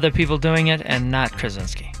see other people doing it and not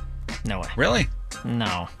Krasinski. No way. Really?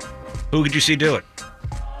 No. Who could you see do it?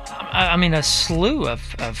 I mean, a slew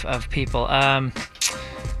of people.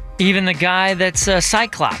 Even the guy that's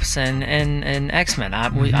Cyclops and X-Men.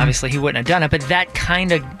 Obviously, he wouldn't have done it, but that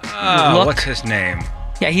kind of look. What's his name?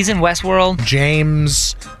 Yeah, he's in Westworld.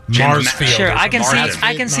 James Marsfield. Sure, I can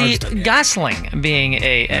see Marsden, Gosling being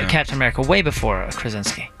a Captain America way before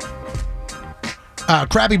Krasinski.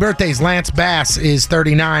 Crappy birthdays. Lance Bass is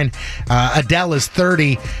 39. Adele is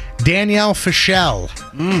 30. Danielle Fishel.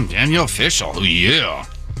 Danielle Fishel. Oh, yeah.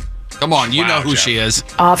 Come on, you know who she is.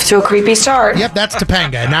 Off to a creepy start. Yep, that's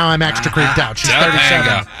Topanga. Now I'm extra creeped out. She's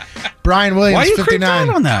 37. Brian Why are Williams, you creeped 59.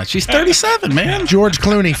 out on that? She's 37, man. George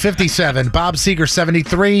Clooney, 57. Bob Seger,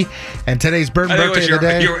 73. And today's birthday of the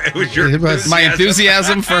day. It was my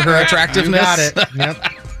enthusiasm for her attractiveness. You got it. Yep.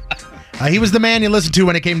 He was the man you listened to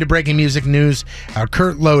when it came to breaking music news.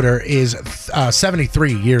 Kurt Loder is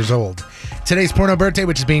 73 years old. Today's porno birthday,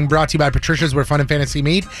 which is being brought to you by Patricia's Where Fun and Fantasy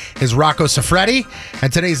Meet, is Rocco Siffredi.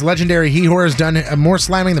 And today's legendary he-whore has done more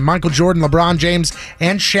slamming than Michael Jordan, LeBron James,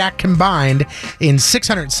 and Shaq combined in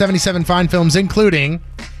 677 fine films, including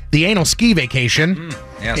The Anal Ski Vacation,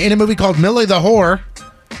 yes. in a movie called Millie the Whore.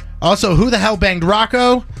 Also, Who the Hell Banged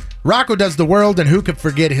Rocco? Rocco Does the World, and who could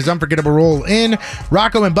forget his unforgettable role in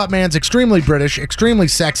Rocco and Buttman's extremely British, extremely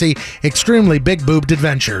sexy, extremely big-boobed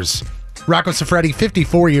adventures. Rocco Siffredi,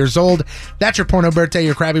 54 years old. That's your porno birthday,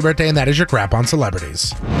 your crabby birthday, and that is your crap on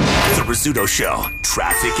celebrities. The Rizzuto Show,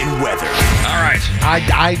 traffic and weather. All right.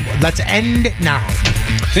 Let's end now.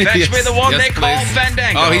 Fetch me the one they call please.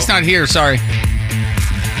 Fandango. Oh, he's not here. Sorry.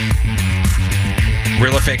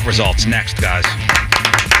 Real or fake results next, guys.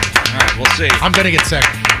 All right, we'll see. I'm going to get sick.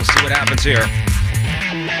 We'll see what happens here.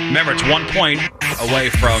 Remember, it's 1 point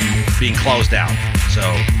away from being closed out. So,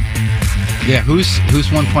 yeah, who's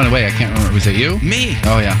 1 point away? I can't remember. Was it you? Me.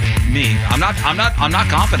 Oh yeah. Me. I'm not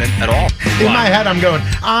confident at all. In my head, I'm going,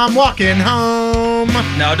 I'm walking home.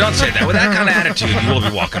 No, don't say that. With that kind of attitude, you will be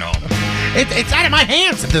walking home. It's out of my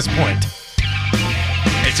hands at this point.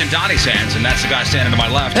 It's in Donnie's hands, and that's the guy standing to my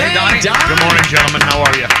left. Hey, Donnie. Good morning, gentlemen. How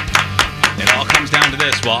are you? It all comes down to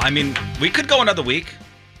this. Well, I mean, we could go another week.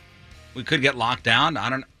 We could get locked down. I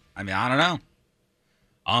don't know.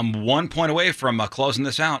 I'm 1 point away from closing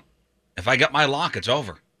this out. If I get my lock, it's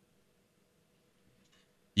over.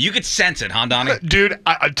 You could sense it, huh, Donnie? Dude,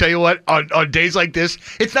 I'll tell you what, on days like this,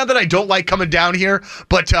 it's not that I don't like coming down here,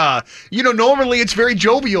 but, normally it's very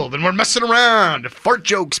jovial, and we're messing around. Fart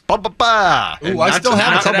jokes, ba-ba-ba. Ooh, I still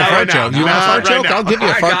have a couple fart jokes. You want a fart joke? I'll give you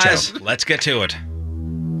a fart joke. Let's get to it.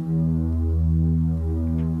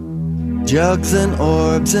 Jugs and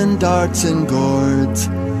orbs and darts and gourds,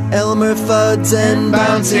 Elmer Fuds and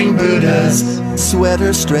bouncing Buddhas,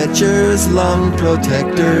 sweater stretchers, lung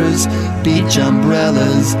protectors, beach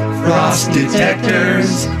umbrellas, frost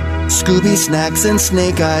detectors, Scooby snacks and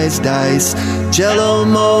snake eyes dice, Jello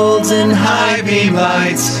molds and high beam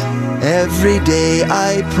lights. Every day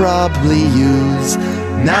I probably use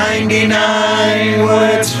 99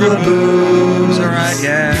 words for booze. All right,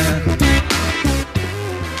 yeah.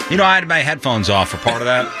 I had my headphones off for part of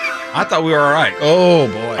that. I thought we were all right. Oh,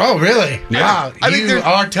 boy. Oh, really? Yeah. Wow, you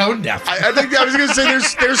are tone deaf. I think I was going to say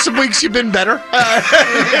there's some weeks you've been better.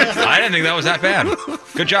 I didn't think that was that bad.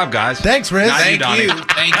 Good job, guys. Thanks, Rizz.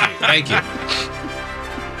 Thank you.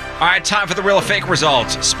 All right, time for the real or fake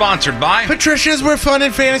results. Sponsored by Patricia's Where Fun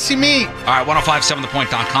and Fantasy Meet. All right,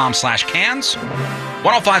 1057thepoint.com/cans.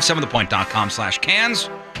 1057thepoint.com/cans.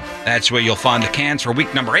 That's where you'll find the cans for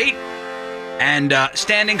week number 8 and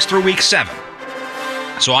standings through week 7.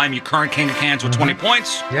 So I'm your current king of cans with 20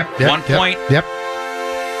 points. Yep. 1 point. Yep.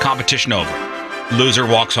 Competition over. Loser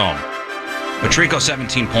walks home. Patrico,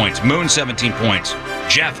 17 points. Moon, 17 points.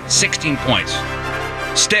 Jeff, 16 points.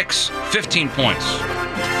 Sticks, 15 points.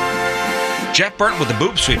 Jeff Burton with the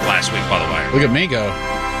boob sweep last week, by the way. Look at me go.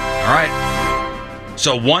 All right.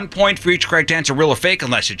 So 1 point for each correct answer, real or fake,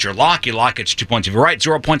 unless it's your lock. You lock, it's 2 points if you're right.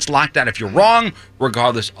 0 points locked out if you're wrong,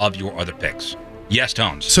 regardless of your other picks. Yes,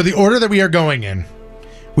 Tones. So the order that we are going in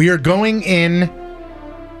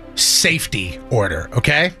safety order,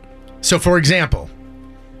 okay? So for example,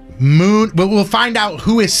 Moon, we'll find out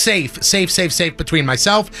who is safe between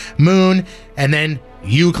myself, Moon, and then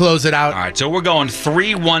you close it out. All right, so we're going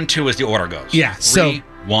 3, 1, 2 as the order goes. Yeah, 3,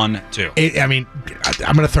 1, 2. I'm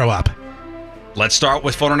going to throw up. Let's start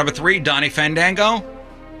with photo number 3, Donnie Fandango.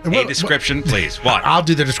 A description, please. What? I'll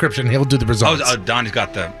do the description. He'll do the results. Oh, Donnie's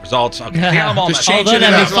got the results. Okay. Just change it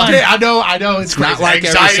up. I know. It's not crazy. like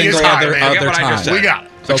every single other time. We got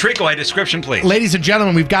it. Patrico, a description, please. Ladies and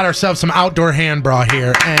gentlemen, we've got ourselves some outdoor hand bra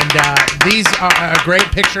here, and these are a great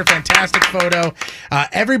picture, fantastic photo.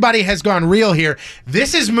 Everybody has gone real here.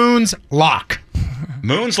 This is Moon's lock.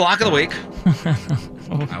 Moon's lock of the week.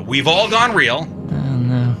 We've all gone real. Oh,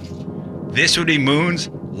 no. This would be Moon's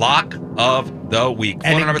lock of the week.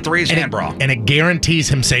 Photo number 3 is hand bra. And it guarantees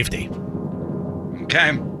him safety.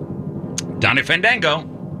 Okay. Donnie Fandango.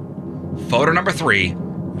 Photo number 3,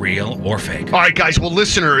 real or fake? All right, guys. Well,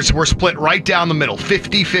 listeners, we're split right down the middle,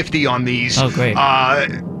 50-50 on these. Oh, great.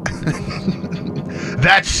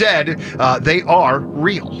 That said, they are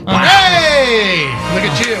real. Hey! Look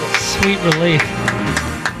at you. Sweet relief.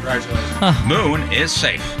 Congratulations. Moon is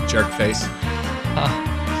safe. Jerk face.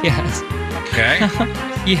 Yes. Okay.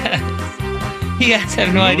 Yes. You guys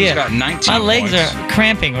have no Moon's idea. got 19 My legs points. are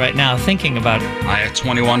cramping right now thinking about I have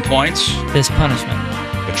 21 points. this punishment.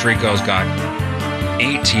 Patrico's got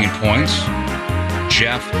 18 points.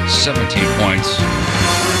 Jeff, 17 points.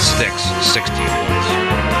 Sticks, 16 points.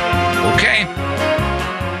 Okay.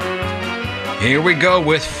 Here we go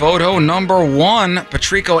with photo number 1.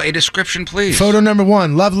 Patrico, a description, please. Photo number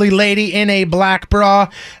 1, lovely lady in a black bra.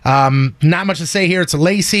 Not much to say here. It's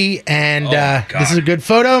lacy, and this is a good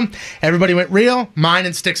photo. Everybody went real. Mine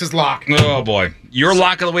and Styx's lock. Oh, boy. Your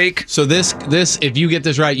lock of the week. So this, if you get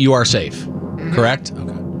this right, you are safe. Correct?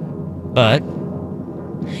 Okay. But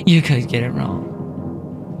you could get it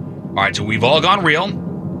wrong. All right, so we've all gone real.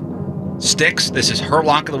 Styx, this is her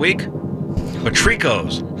lock of the week.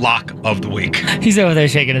 Patrico's lock of the week. He's over there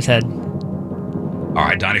shaking his head. All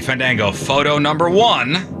right, Donnie Fandango, photo number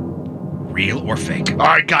 1, real or fake? All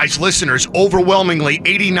right, guys, listeners, overwhelmingly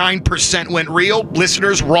 89% went real.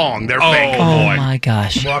 Listeners, wrong. They're fake. Oh, my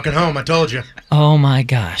gosh. I'm walking home. I told you. Oh, my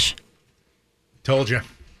gosh. Told you.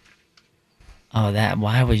 Oh,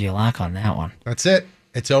 why would you lock on that one? That's it.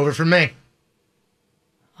 It's over for me.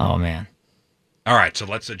 Oh, man. All right, so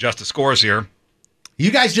let's adjust the scores here. You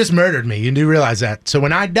guys just murdered me. You do realize that. So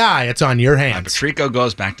when I die, it's on your hands. Patrico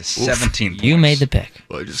goes back to 17 points. You made the pick.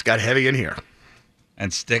 Well, it just got heavy in here.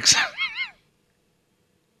 And Styx.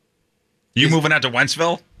 You moving out to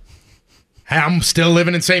Wentzville? Hey, I'm still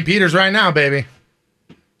living in St. Peter's right now, baby.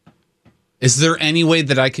 Is there any way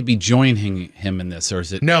that I could be joining him in this, or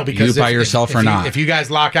is it No, because you by yourself or not? If you guys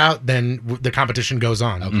lock out, then the competition goes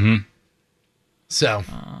on. Okay. Mm-hmm. So.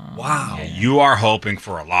 Wow. Yeah, you are hoping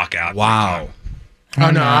for a lockout. Wow. Oh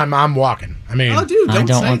no, I'm walking. I mean, oh, dude, I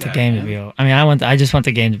don't want the game to be over. I mean, I just want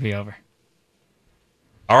the game to be over.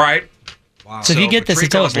 All right. Wow. So if you get this, it's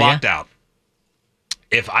Patrico's over, locked out.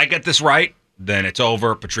 If I get this right, then it's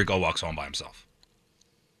over. Patrico walks home by himself.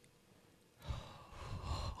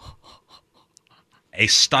 A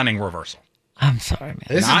stunning reversal. I'm sorry, man.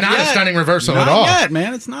 This is not a stunning reversal Not at all. yet,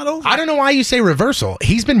 man. It's not over. I don't know why you say reversal.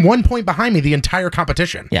 He's been 1 point behind me the entire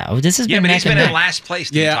competition. Yeah, well, this has been but neck he's been and in neck. last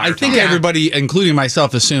place. The Yeah, entire I think time. everybody, including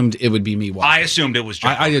myself, assumed it would be me walking. I assumed it was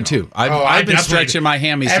Jeff. I did too. I've been definitely- stretching my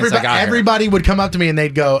hammies since I got here. Everybody would come up to me and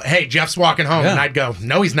they'd go, "Hey, Jeff's walking home," Yeah. and I'd go,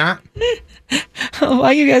 "No, he's not."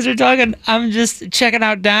 While you guys are talking, I'm just checking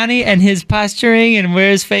out Donnie and his posturing and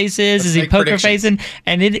where his face is. Is he poker facing?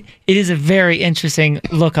 And it is a very interesting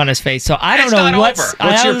look on his face. So I don't It's know not what's. over.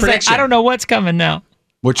 What's your was like, prediction? I don't know what's coming now.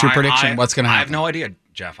 What's your prediction? What's going to I have happen? no idea,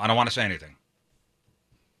 Jeff. I don't want to say anything.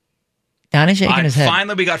 Donnie shaking his head.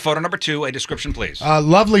 Finally, we got photo number 2. A description, please.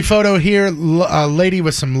 Lovely photo here. A lady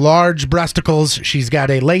with some large breasticles. She's got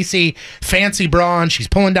a lacy, fancy bra on. She's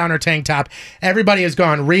pulling down her tank top. Everybody has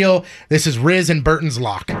gone real. This is Rizz and Burton's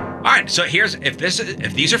lock. All right, so here's if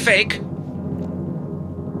these are fake,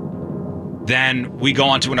 then we go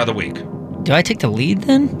on to another week. Do I take the lead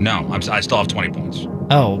then? No, I still have 20 points.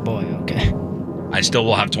 Oh boy. Okay. I still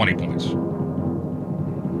will have 20 points.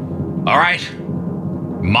 All right,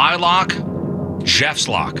 my lock, Jeff's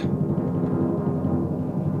lock.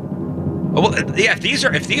 Oh, well, yeah. If these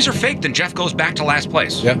are fake, then Jeff goes back to last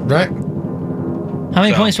place. Yeah. Right. How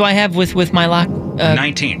many points do I have with my lock?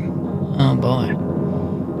 19. Oh boy.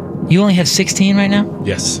 You only have 16 right now?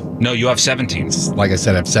 Yes. No, you have 17. Like I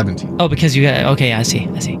said, I have 17. Oh, because you got... Okay, I see.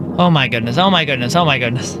 Oh, my goodness. All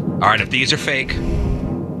right, if these are fake,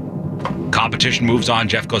 competition moves on.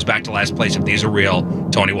 Jeff goes back to last place. If these are real,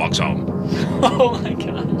 Tony walks home. Oh, my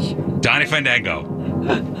gosh. Donnie Fandango.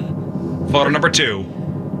 Photo number 2,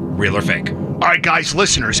 real or fake? All right, guys,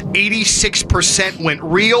 listeners, 86% went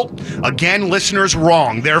real. Again, listeners,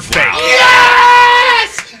 wrong. They're fake.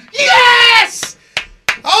 Yes! Yes!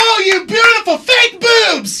 Oh, you beautiful fake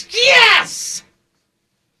boobs! Yes!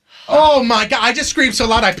 Oh, my God. I just screamed so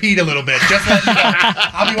loud I peed a little bit. Just let you know.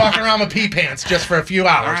 I'll be walking around with pee pants just for a few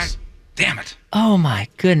hours. All right. Damn it. Oh, my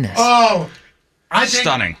goodness. Oh, I think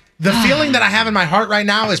Stunning. The feeling that I have in my heart right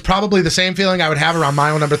now is probably the same feeling I would have around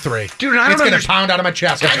mile number 3. Dude, I don't It's going to pound out of my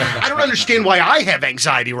chest. I don't understand why I have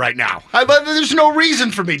anxiety right now. There's no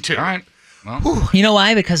reason for me to. All right. Well. You know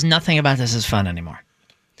why? Because nothing about this is fun anymore.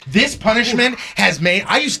 This punishment has made...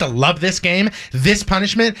 I used to love this game. This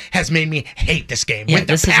punishment has made me hate this game with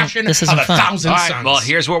the passion of 1,000 All right, suns. well,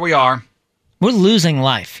 here's where we are. We're losing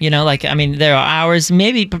life. You know, like, I mean, there are hours,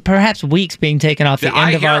 maybe perhaps weeks being taken off the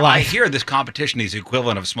end of our I life. hear this competition is the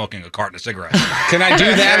equivalent of smoking a carton of cigarettes. Can I do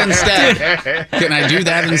that instead? Can I do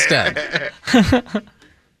that instead?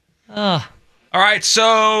 All right,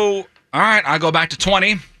 so, I go back to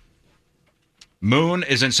 20. Moon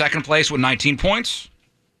is in second place with 19 points.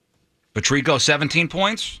 Patrico, 17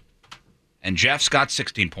 points. And Jeff's got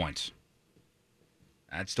 16 points.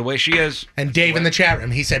 That's the way she is. And Dave in the chat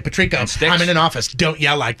room, he said, Patrico, I'm in an office. Don't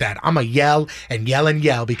yell like that. I'm going to yell and yell and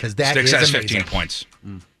yell because that Sticks is has amazing. 15 points.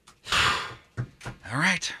 All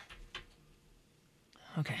right.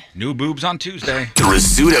 Okay. New boobs on Tuesday. The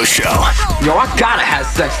Rizzuto Show. Yo, I gotta have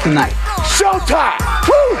sex tonight. Showtime!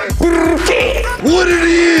 Woo! What it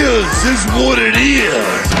is what it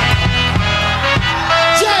is.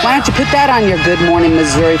 Why don't you put that on your Good Morning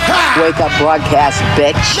Missouri wake up broadcast,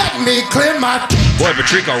 bitch? Let me clear my... Boy,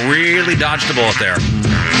 Patrico really dodged the bullet there.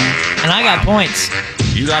 And I got points.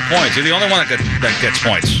 You got points. You're the only one that gets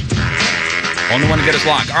points. Only one to get his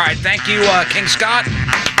lock. All right, thank you, King Scott.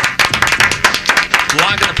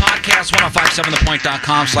 Log in the podcast,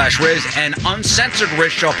 1057thepoint.com/Rizz, and Uncensored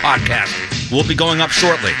Rizz Show podcast will be going up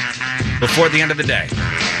shortly, before the end of the day.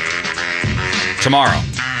 Tomorrow.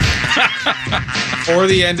 Or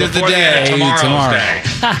the end of the day. Tomorrow's day.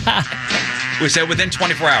 We said within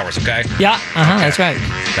 24 hours, okay? Yeah, that's right.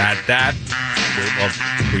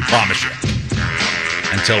 We promise you.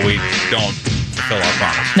 Until we don't fulfill our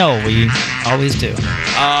promise. No, we always do.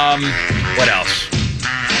 What else?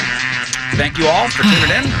 Thank you all for tuning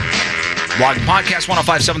in. Log the podcast,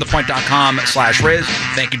 1057thepoint.com/Rizz.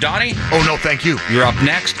 Thank you, Donnie. Oh, no, thank you. You're up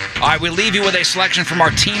next. All right, we leave you with a selection from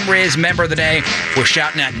our Team Rizz member of the day. We're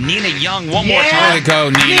shouting at Nina Young one more time. Way to go,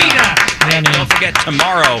 Nina. And don't forget,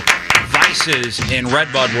 tomorrow, Vices in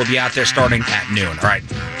Redbud will be out there starting at noon. All right,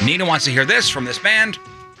 Nina wants to hear this from this band.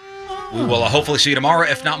 We will hopefully see you tomorrow,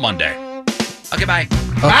 if not Monday. Okay, bye.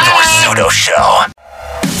 The Rizzuto Show.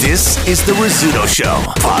 This is the Rizzuto Show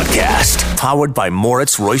podcast, powered by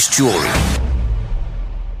Moritz Royce Jewelry.